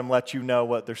going to let you know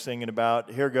what they're singing about.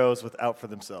 Here goes with Out for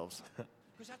Themselves.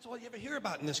 Because that's all you ever hear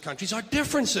about in this country is our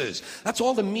differences. That's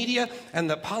all the media and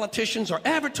the politicians are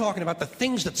ever talking about, the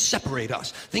things that separate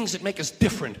us, things that make us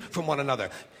different from one another.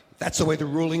 That's the way the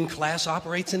ruling class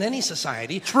operates in any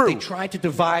society. True. They try to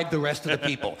divide the rest of the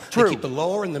people. True. They keep the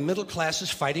lower and the middle classes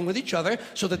fighting with each other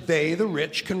so that they, the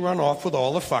rich, can run off with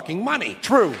all the fucking money.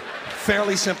 True.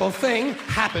 Fairly simple thing,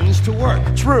 happens to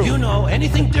work. True. You know,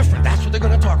 anything different, that's what they're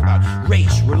going to talk about.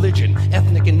 Race, religion,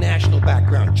 ethnic and national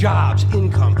background, jobs,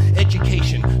 income,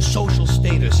 education, social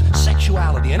status,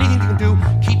 sexuality, anything they can do,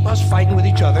 keep us fighting with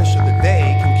each other so that they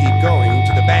can keep going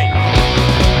to the bank.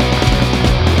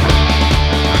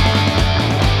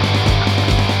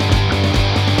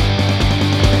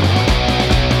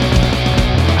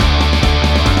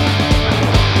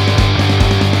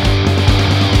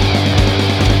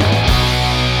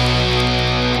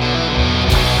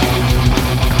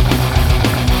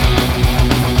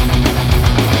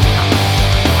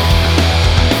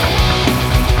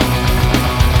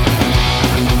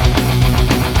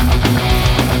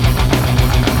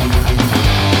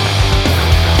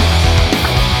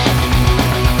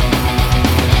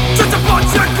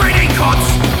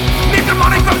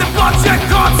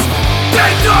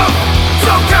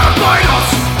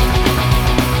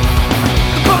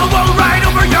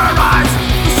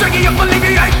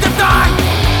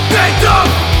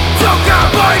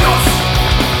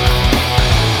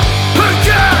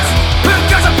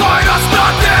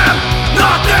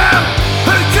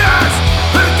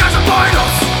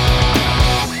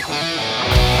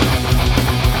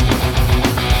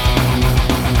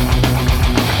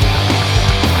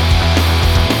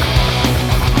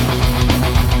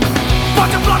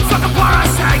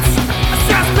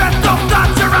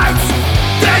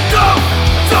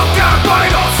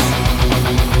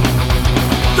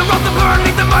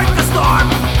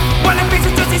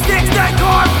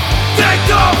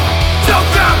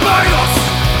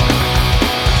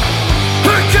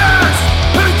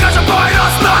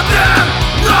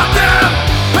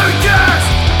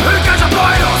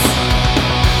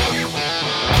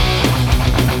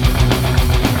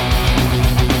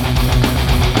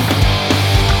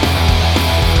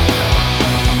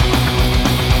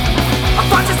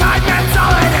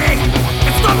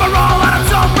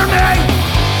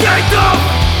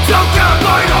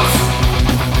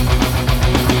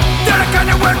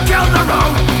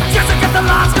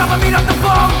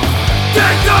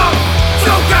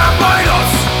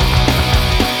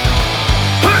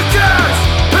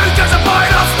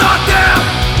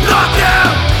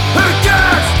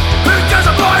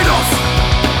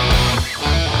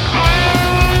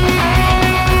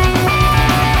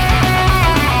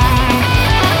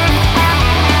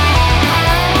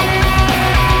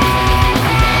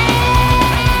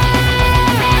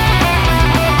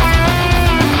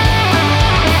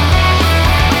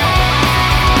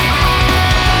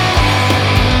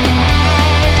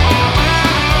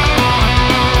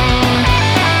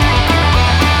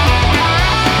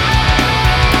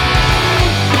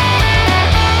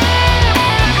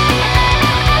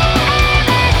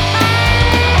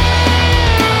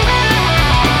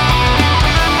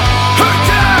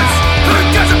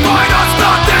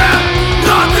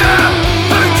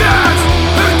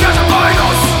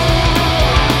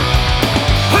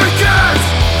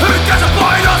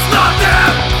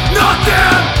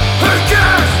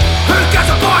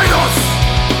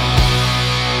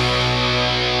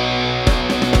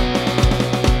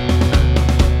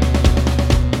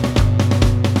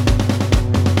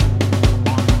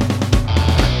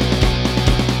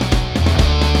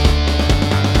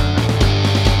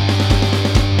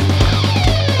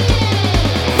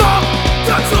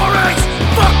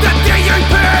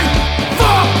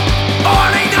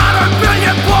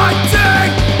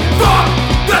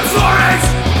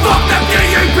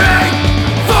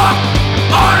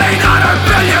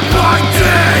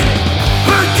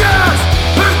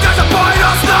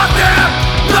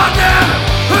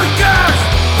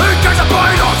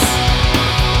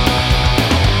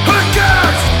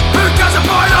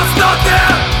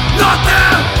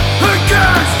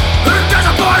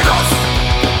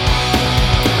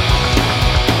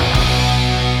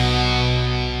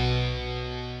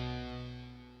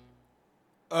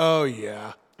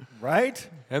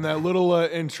 And that little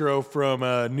intro from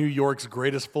New York's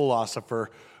greatest philosopher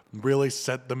really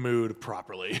set the mood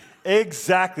properly.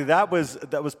 Exactly. That was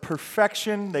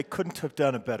perfection. They couldn't have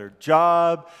done a better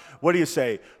job. What do you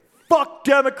say? Fuck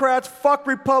Democrats, fuck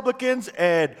Republicans,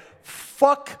 and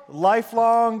fuck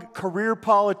lifelong career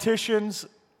politicians.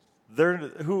 They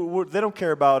don't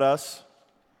care about us.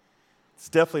 It's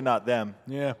definitely not them.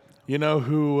 Yeah. You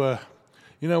know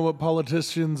what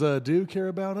politicians do care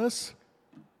about us?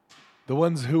 The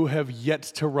ones who have yet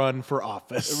to run for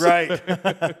office. Right.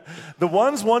 The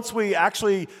ones once we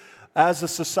actually, as a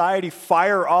society,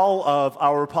 fire all of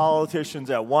our politicians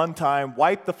at one time,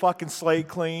 wipe the fucking slate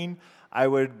clean, I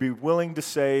would be willing to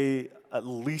say at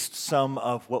least some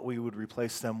of what we would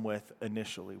replace them with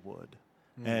initially would.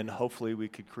 And hopefully we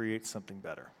could create something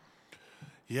better.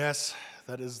 Yes,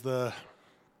 that is the...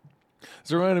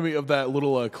 It's reminded me of that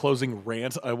little closing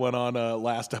rant I went on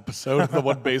last episode, the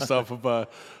one based off of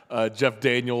Jeff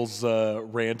Daniels'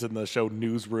 rant in the show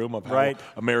Newsroom of how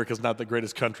America's not the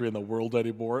greatest country in the world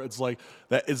anymore. It's like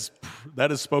that is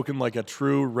spoken like a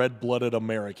true red-blooded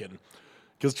American.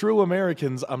 Because true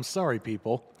Americans, I'm sorry,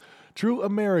 people, true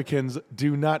Americans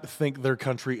do not think their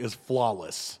country is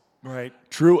flawless. Right.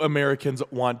 True Americans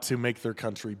want to make their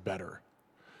country better.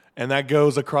 And that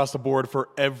goes across the board for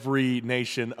every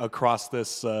nation across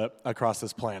this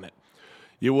planet.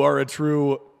 You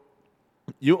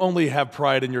only have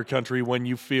pride in your country when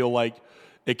you feel like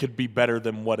it could be better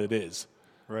than what it is.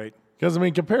 Right. Because,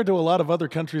 compared to a lot of other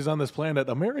countries on this planet,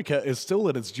 America is still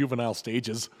in its juvenile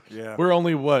stages. Yeah. We're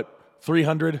only,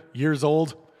 300 years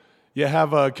old? You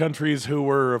have countries who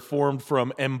were formed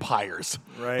from empires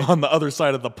on the other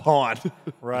side of the pond.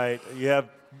 Right. You have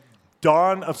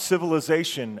dawn of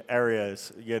civilization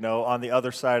areas, on the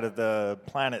other side of the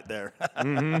planet there.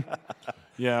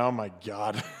 Yeah, oh my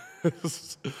God.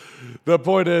 The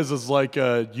point is like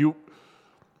you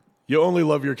only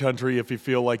love your country if you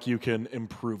feel like you can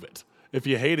improve it. If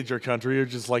you hated your country, you're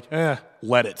just like,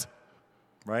 let it.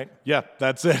 Right? Yeah,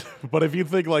 that's it. But if you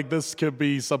think like this could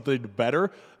be something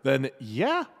better, then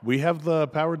yeah, we have the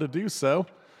power to do so.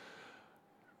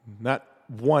 Not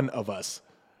one of us.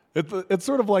 It's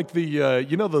sort of like the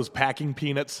those packing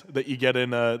peanuts that you get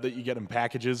in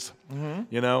packages.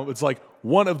 Mm-hmm. It's like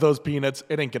one of those peanuts,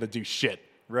 it ain't gonna do shit.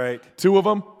 Right. Two of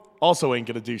them also ain't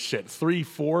gonna do shit. 3,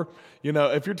 4,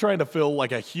 if you're trying to fill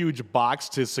like a huge box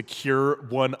to secure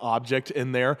one object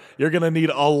in there, you're gonna need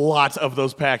a lot of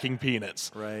those packing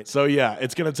peanuts. Right. So yeah,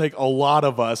 it's gonna take a lot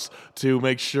of us to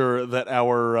make sure that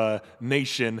our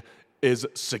nation is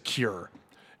secure.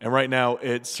 And right now,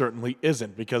 it certainly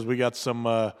isn't, because we got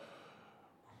some,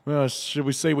 should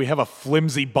we say we have a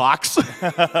flimsy box?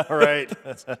 Right.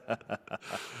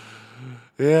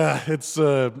 Yeah, it's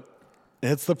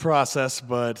the process,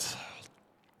 but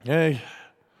hey,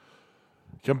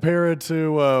 compare it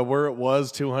to where it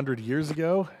was 200 years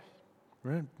ago,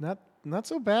 right? Not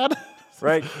so bad.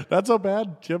 Right. Not so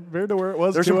bad compared to where it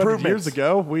was There's 200 years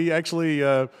ago. We actually...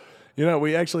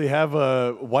 we actually have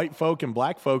white folk and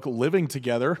black folk living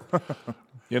together,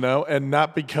 and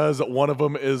not because one of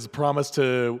them is promised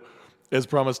to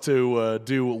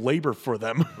do labor for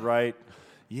them. Right.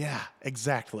 Yeah,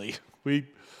 exactly.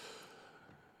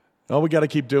 All we got to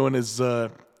keep doing is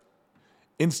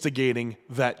instigating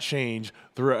that change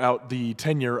throughout the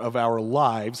tenure of our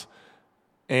lives,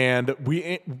 and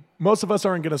most of us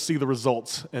aren't going to see the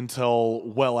results until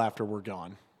well after we're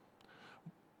gone.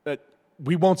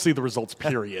 We won't see the results,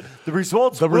 period. The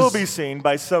results will be seen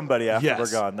by somebody after we're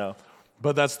gone, though.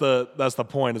 But that's the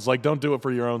point. It's like, don't do it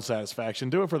for your own satisfaction.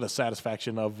 Do it for the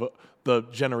satisfaction of the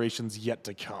generations yet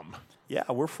to come.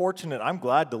 Yeah, we're fortunate. I'm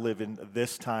glad to live in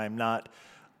this time, not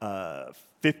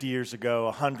 50 years ago,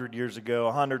 100 years ago,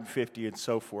 150, and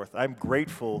so forth. I'm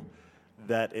grateful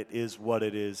that it is what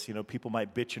it is. People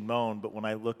might bitch and moan, but when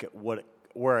I look at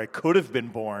where I could have been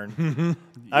born,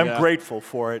 I'm grateful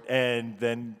for it. And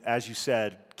then, as you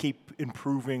said, keep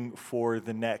improving for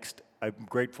the next. I'm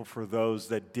grateful for those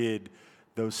that did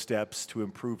those steps to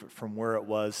improve it from where it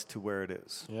was to where it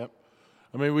is. Yep.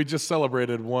 We just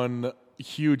celebrated one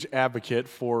huge advocate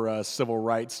for civil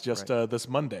rights just this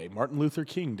Monday, Martin Luther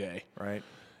King Day. Right.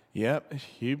 Yep.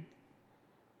 Right.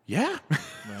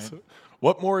 So,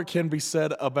 what more can be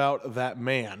said about that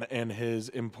man and his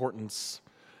importance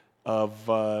of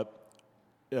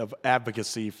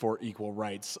advocacy for equal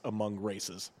rights among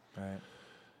races? Right.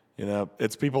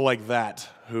 It's people like that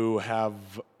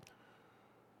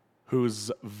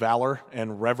whose valor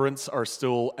and reverence are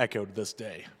still echoed this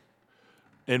day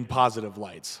in positive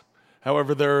lights.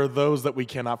 However, there are those that we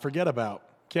cannot forget about.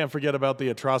 Can't forget about the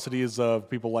atrocities of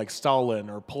people like Stalin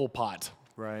or Pol Pot.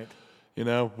 Right.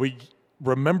 We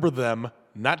remember them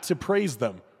not to praise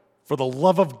them. For the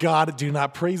love of God, do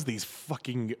not praise these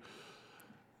fucking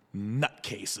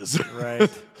nutcases. Right.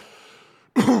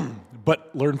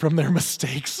 But learn from their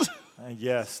mistakes.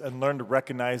 Yes, and learn to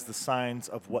recognize the signs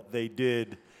of what they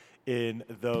did in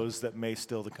those that may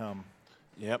still to come.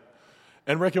 Yep.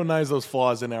 And recognize those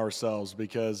flaws in ourselves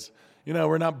because,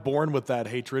 we're not born with that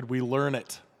hatred. We learn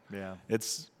it. Yeah.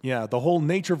 It's, the whole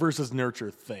nature versus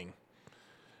nurture thing.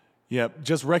 Yeah,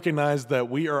 just recognize that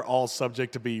we are all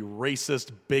subject to be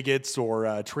racist bigots or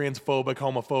transphobic,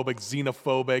 homophobic,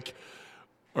 xenophobic,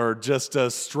 or just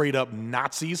straight up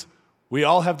Nazis. We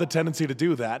all have the tendency to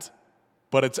do that,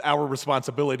 but it's our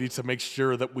responsibility to make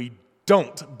sure that we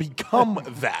don't become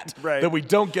that. Right. That we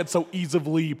don't get so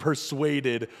easily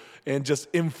persuaded and just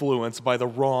influenced by the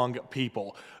wrong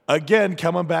people. Again,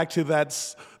 coming back to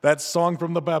that song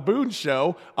from the Baboon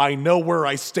Show, I know where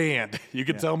I stand. You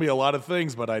can tell me a lot of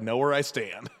things, but I know where I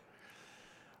stand.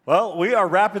 Well, we are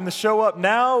wrapping the show up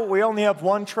now. We only have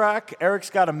one track. Eric's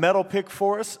got a metal pick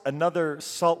for us. Another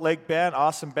Salt Lake band,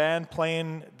 awesome band,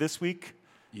 playing this week.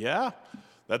 Yeah,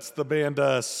 that's the band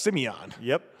Simeon.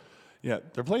 Yep. Yeah,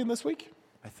 they're playing this week?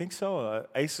 I think so.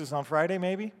 Aces on Friday,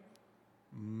 maybe?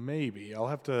 Maybe. I'll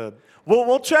have to...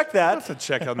 We'll check that. I'll have to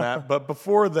check on that. But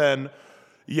before then,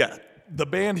 the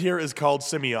band here is called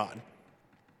Simeon.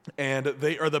 And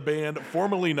they are the band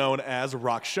formerly known as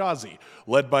Rakshasi,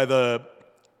 led by their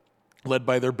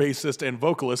bassist and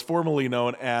vocalist, formerly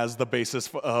known as the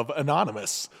bassist of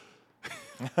Anonymous.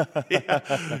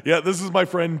 This is my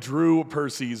friend Drew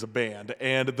Percy's band,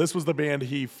 and this was the band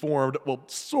he formed, well,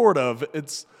 sort of.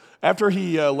 It's after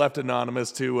he left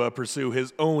Anonymous to pursue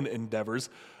his own endeavors,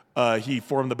 he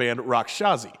formed the band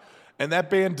Rakshasi, and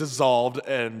that band dissolved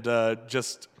and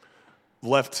just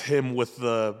left him with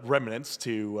the remnants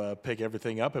to pick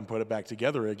everything up and put it back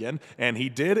together again, and he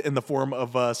did in the form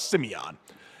of Simeon.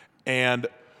 And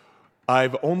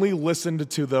I've only listened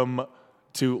to them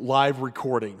to live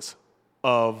recordings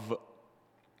of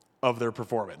their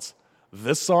performance.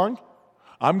 This song,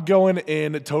 I'm going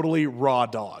in totally raw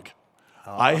dog.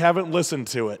 I haven't listened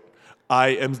to it. I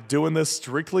am doing this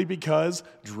strictly because,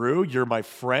 Drew, you're my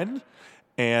friend,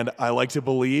 and I like to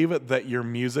believe that your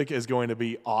music is going to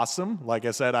be awesome. Like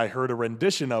I said, I heard a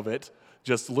rendition of it,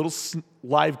 just little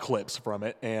live clips from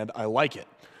it, and I like it.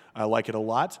 I like it a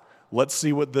lot. Let's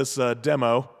see what this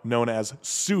demo, known as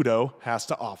Pseudo, has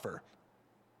to offer.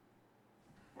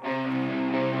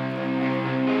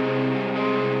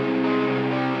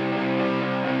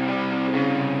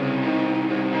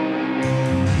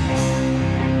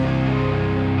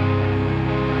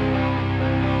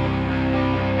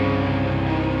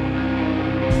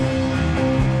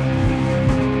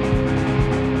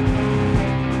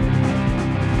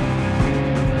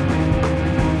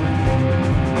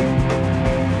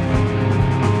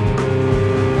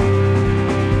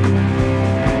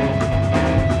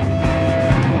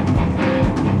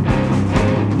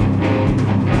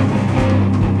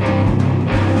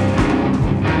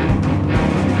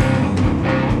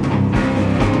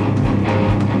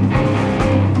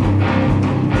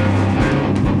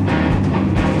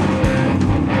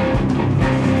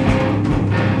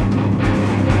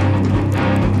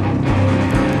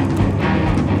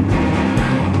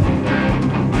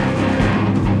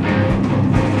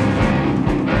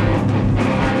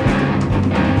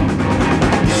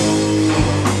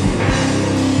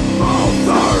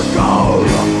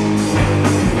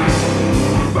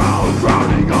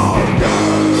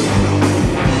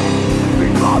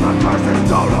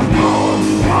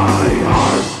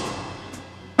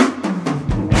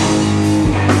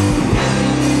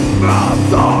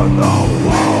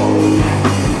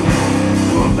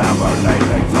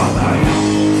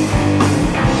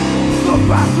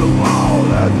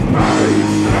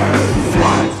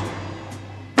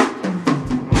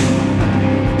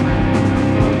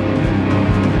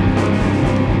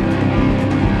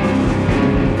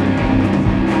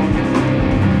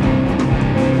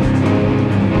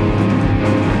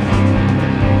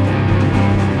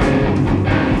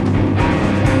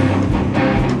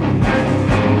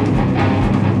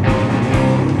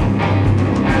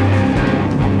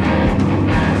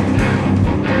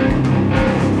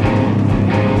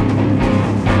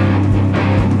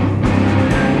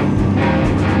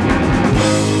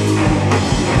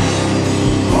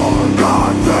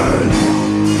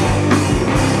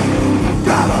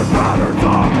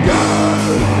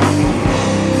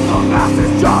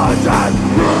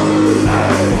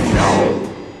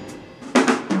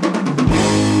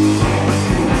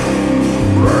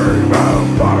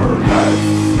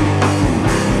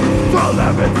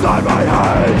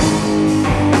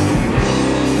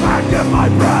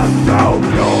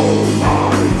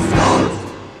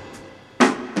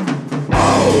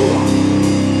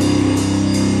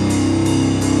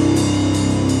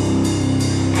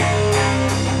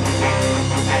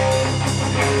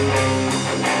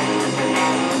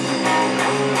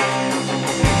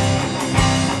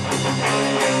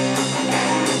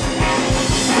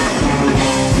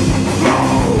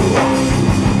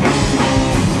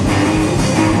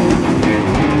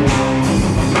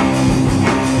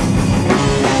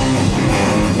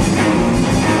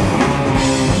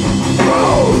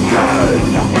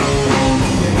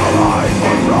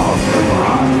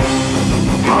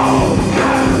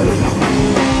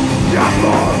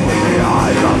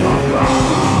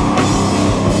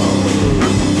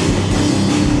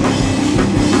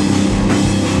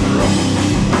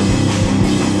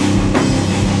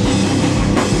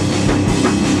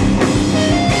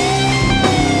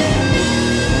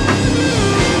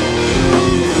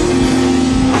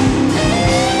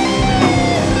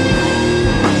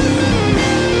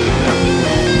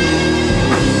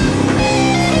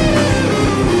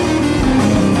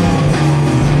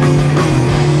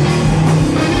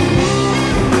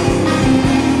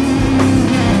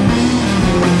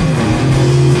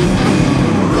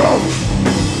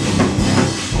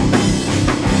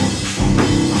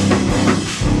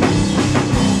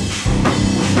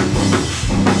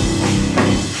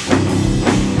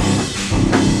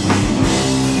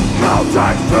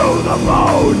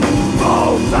 moon,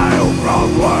 full sail from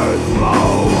winds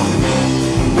blow.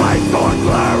 Wait for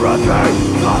clarity,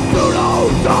 the pseudo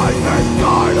dies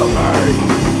inside of me.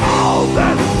 All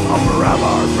this will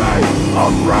forever be a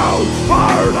proud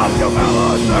part of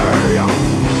humility.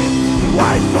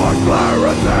 Wait for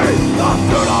clarity, the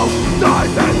pseudo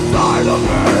dies inside of me.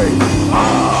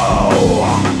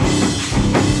 Oh!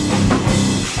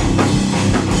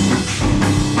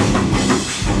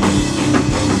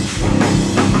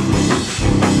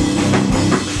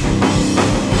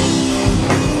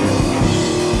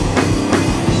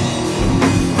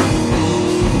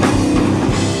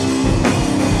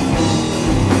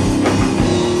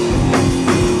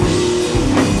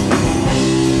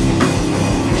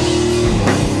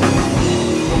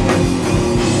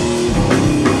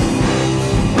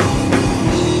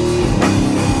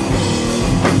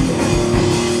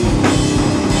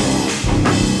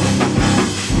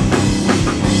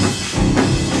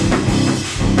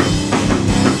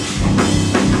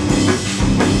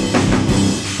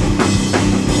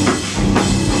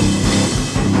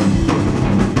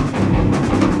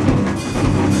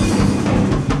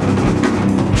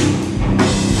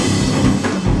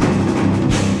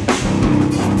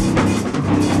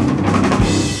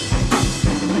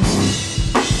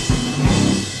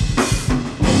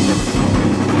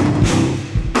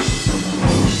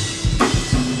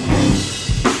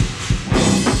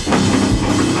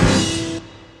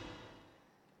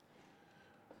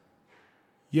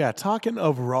 Yeah, talking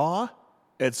of raw,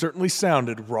 it certainly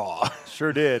sounded raw.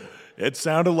 Sure did. It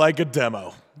sounded like a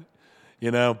demo,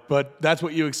 but that's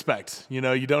what you expect. You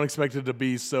don't expect it to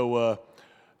be so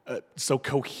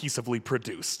cohesively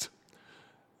produced.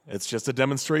 It's just a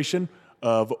demonstration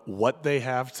of what they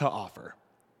have to offer.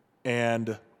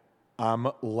 And I'm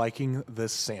liking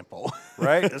this sample.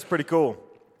 Right? That's pretty cool.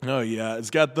 Oh, yeah. It's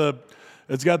got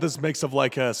this mix of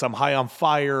like some High on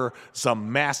Fire,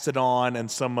 some Mastodon,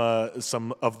 and some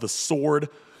of the Sword.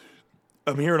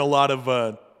 I'm hearing a lot of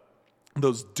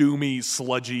those doomy,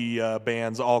 sludgy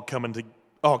bands all coming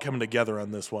together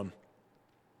on this one,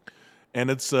 and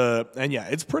it's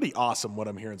pretty awesome what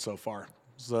I'm hearing so far.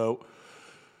 So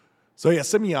yeah,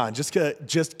 Simeon,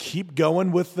 just keep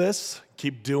going with this,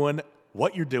 keep doing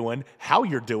what you're doing, how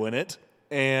you're doing it,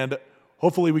 and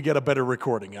hopefully we get a better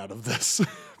recording out of this.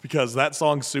 Because that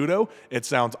song, Pseudo, it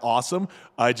sounds awesome.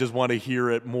 I just want to hear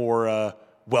it more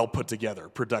well put together,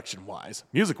 production-wise.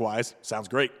 Music-wise, sounds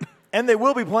great. And they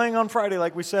will be playing on Friday,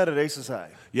 like we said, at Aces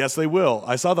High. Yes, they will.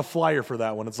 I saw the flyer for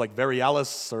that one. It's like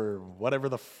Verialis or whatever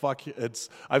the fuck.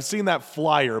 I've seen that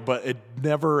flyer, but it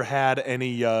never had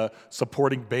any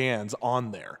supporting bands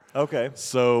on there. Okay.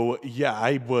 So,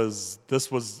 yeah, this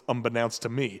was unbeknownst to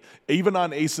me. Even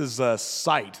on Ace's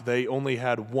site, they only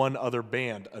had one other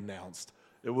band announced.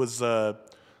 It was, God,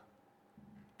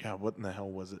 what in the hell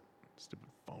was it? Stupid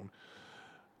phone.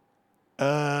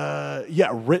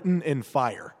 Written in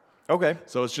Fire. Okay.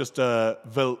 So it's just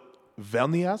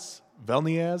Velnias,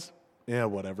 yeah,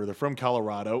 whatever. They're from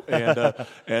Colorado,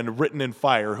 and Written in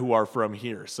Fire, who are from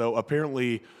here. So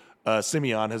apparently,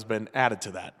 Simeon has been added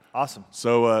to that. Awesome.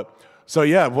 So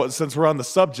yeah. Since we're on the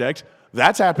subject,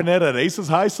 that's happening at Aces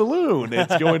High Saloon.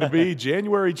 It's going to be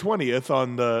January 20th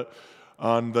on the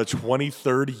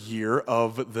 23rd year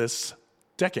of this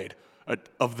decade.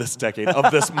 Of this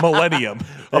millennium,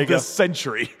 of this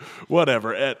century,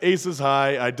 whatever. At Aces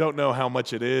High, I don't know how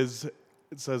much it is.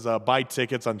 It says buy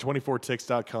tickets on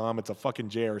 24tix.com. It's a fucking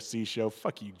JRC show.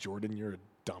 Fuck you, Jordan. You're a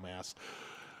dumbass.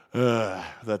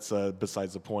 That's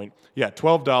besides the point. Yeah,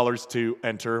 $12 to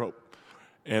enter.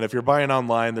 And if you're buying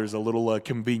online, there's a little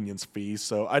convenience fee.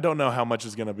 So I don't know how much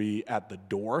is going to be at the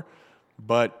door,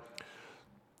 but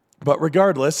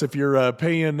regardless, if you're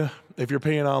paying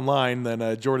online,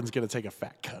 then Jordan's going to take a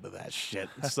fat cut of that shit.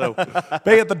 So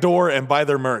pay at the door and buy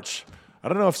their merch. I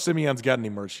don't know if Simeon's got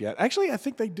any merch yet. Actually, I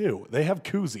think they do. They have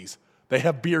koozies. They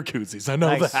have beer koozies. I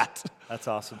know Nice. that. That's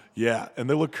awesome. Yeah, and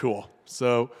they look cool.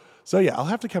 So yeah, I'll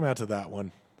have to come out to that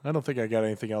one. I don't think I got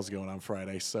anything else going on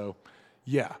Friday. So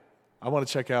yeah, I want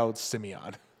to check out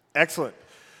Simeon. Excellent.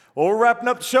 Well, we're wrapping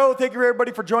up the show. Thank you,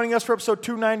 everybody, for joining us for episode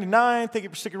 299. Thank you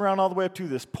for sticking around all the way up to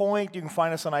this point. You can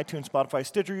find us on iTunes, Spotify,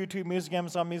 Stitcher, YouTube Music,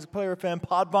 Amazon Music, Player FM,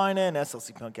 Podvine, and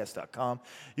slcpunkcast.com.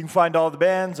 You can find all the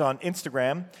bands on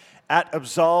Instagram at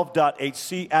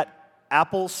absolve.hc, at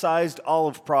Apple-Sized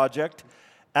Olive Project,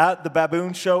 at The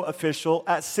Baboon Show Official,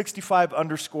 at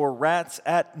 65_rats,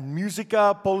 at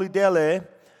Musica Polidele,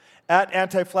 at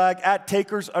Anti-Flag, at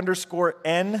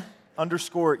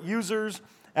Takers_N_users,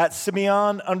 at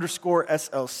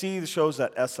Simeon_SLC. The show's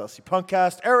at SLC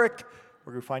Punkcast. Eric,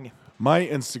 where can we find you? My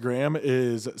Instagram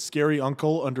is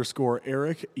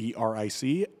scaryuncle_Eric,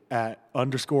 ERIC, at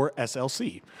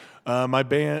 _SLC.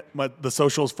 The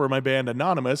socials for my band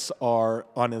Anonymous are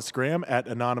on Instagram at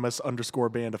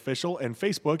Anonymous_bandofficial and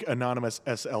Facebook Anonymous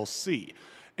SLC.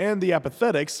 And the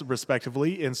Apathetics,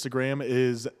 respectively, Instagram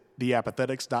is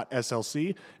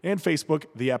theapathetics.slc and Facebook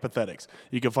The Apathetics.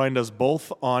 You can find us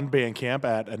both on Bandcamp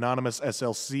at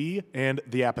AnonymousSLC and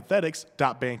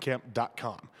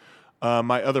theapathetics.bandcamp.com.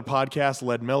 My other podcast,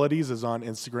 Lead Melodies, is on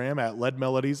Instagram at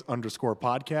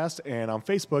leadmelodies_podcast and on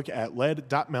Facebook at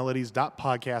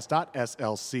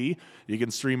lead.melodies.podcast.slc. You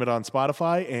can stream it on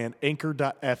Spotify and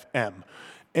anchor.fm.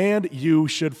 And you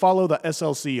should follow the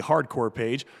SLC Hardcore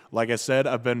page. Like I said,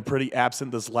 I've been pretty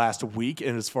absent this last week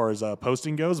and as far as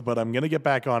posting goes, but I'm going to get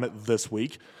back on it this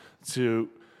week to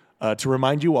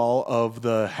remind you all of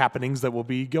the happenings that will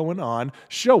be going on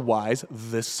show-wise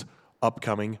this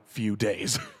upcoming few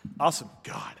days. Awesome.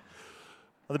 God.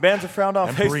 Well, the bands are found on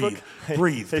And Facebook.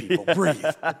 breathe, people, breathe.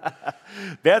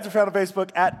 Bands are found on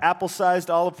Facebook at Apple Sized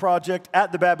Olive Project,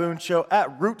 at The Baboon Show,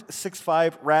 at Route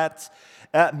 65 Rats,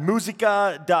 at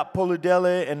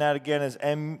Musica.poludele, and that again is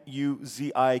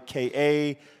MUZIKA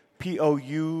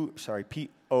POLUDELIH.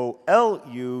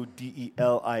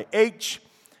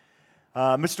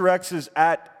 Mr. X is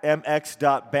at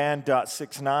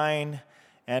mx.band.69.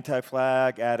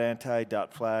 Anti-flag at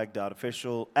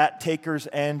anti.flag.official. At Takers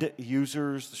and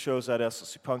Users. The show's at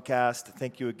SLC Punkcast.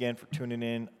 Thank you again for tuning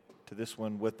in to this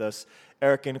one with us.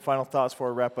 Eric, any final thoughts for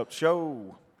a wrap-up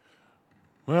show?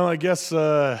 Well, I guess we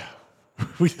had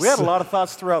a lot of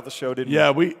thoughts throughout the show, didn't we?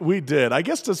 Yeah, we did. I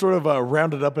guess to sort of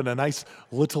round it up in a nice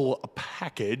little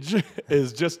package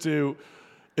is just to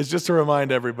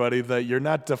remind everybody that you're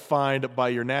not defined by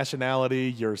your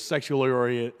nationality, your sexual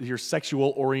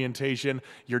orientation,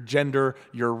 your gender,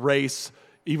 your race,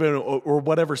 even or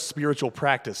whatever spiritual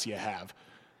practice you have.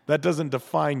 That doesn't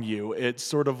define you. It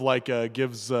sort of like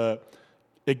gives an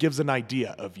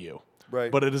idea of you.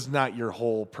 Right. But it is not your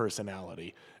whole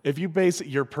personality. If you base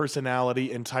your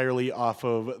personality entirely off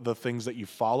of the things that you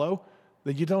follow,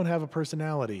 then you don't have a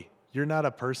personality. You're not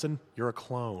a person, you're a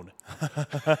clone.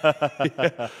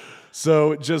 Yeah.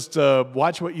 So just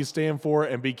watch what you stand for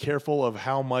and be careful of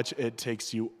how much it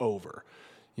takes you over.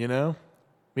 You know,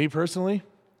 me personally,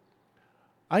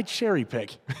 I cherry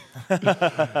pick.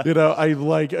 I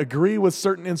agree with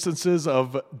certain instances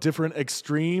of different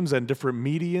extremes and different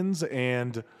medians,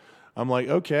 and I'm like,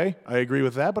 okay, I agree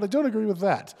with that, but I don't agree with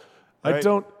that. Right. I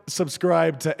don't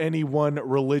subscribe to any one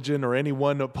religion or any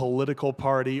one political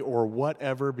party or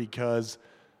whatever, because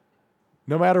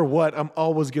no matter what, I'm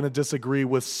always going to disagree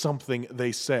with something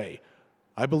they say.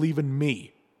 I believe in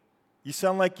me. You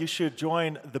sound like you should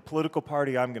join the political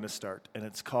party I'm going to start, and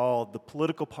it's called the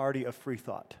Political Party of Free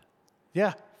Thought.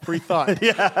 Yeah, free thought.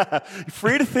 Yeah,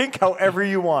 free to think however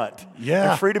you want. Yeah.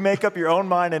 You're free to make up your own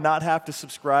mind and not have to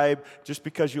subscribe just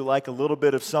because you like a little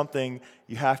bit of something.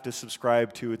 You have to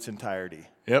subscribe to its entirety.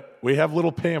 Yep, we have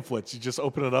little pamphlets. You just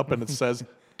open it up and it says,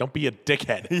 "Don't be a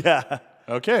dickhead." Yeah.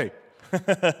 Okay.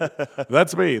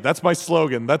 That's me. That's my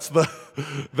slogan.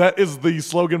 That is the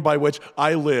slogan by which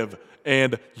I live,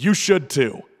 and you should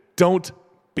too. Don't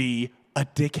be a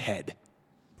dickhead.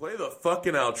 Play the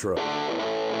fucking outro.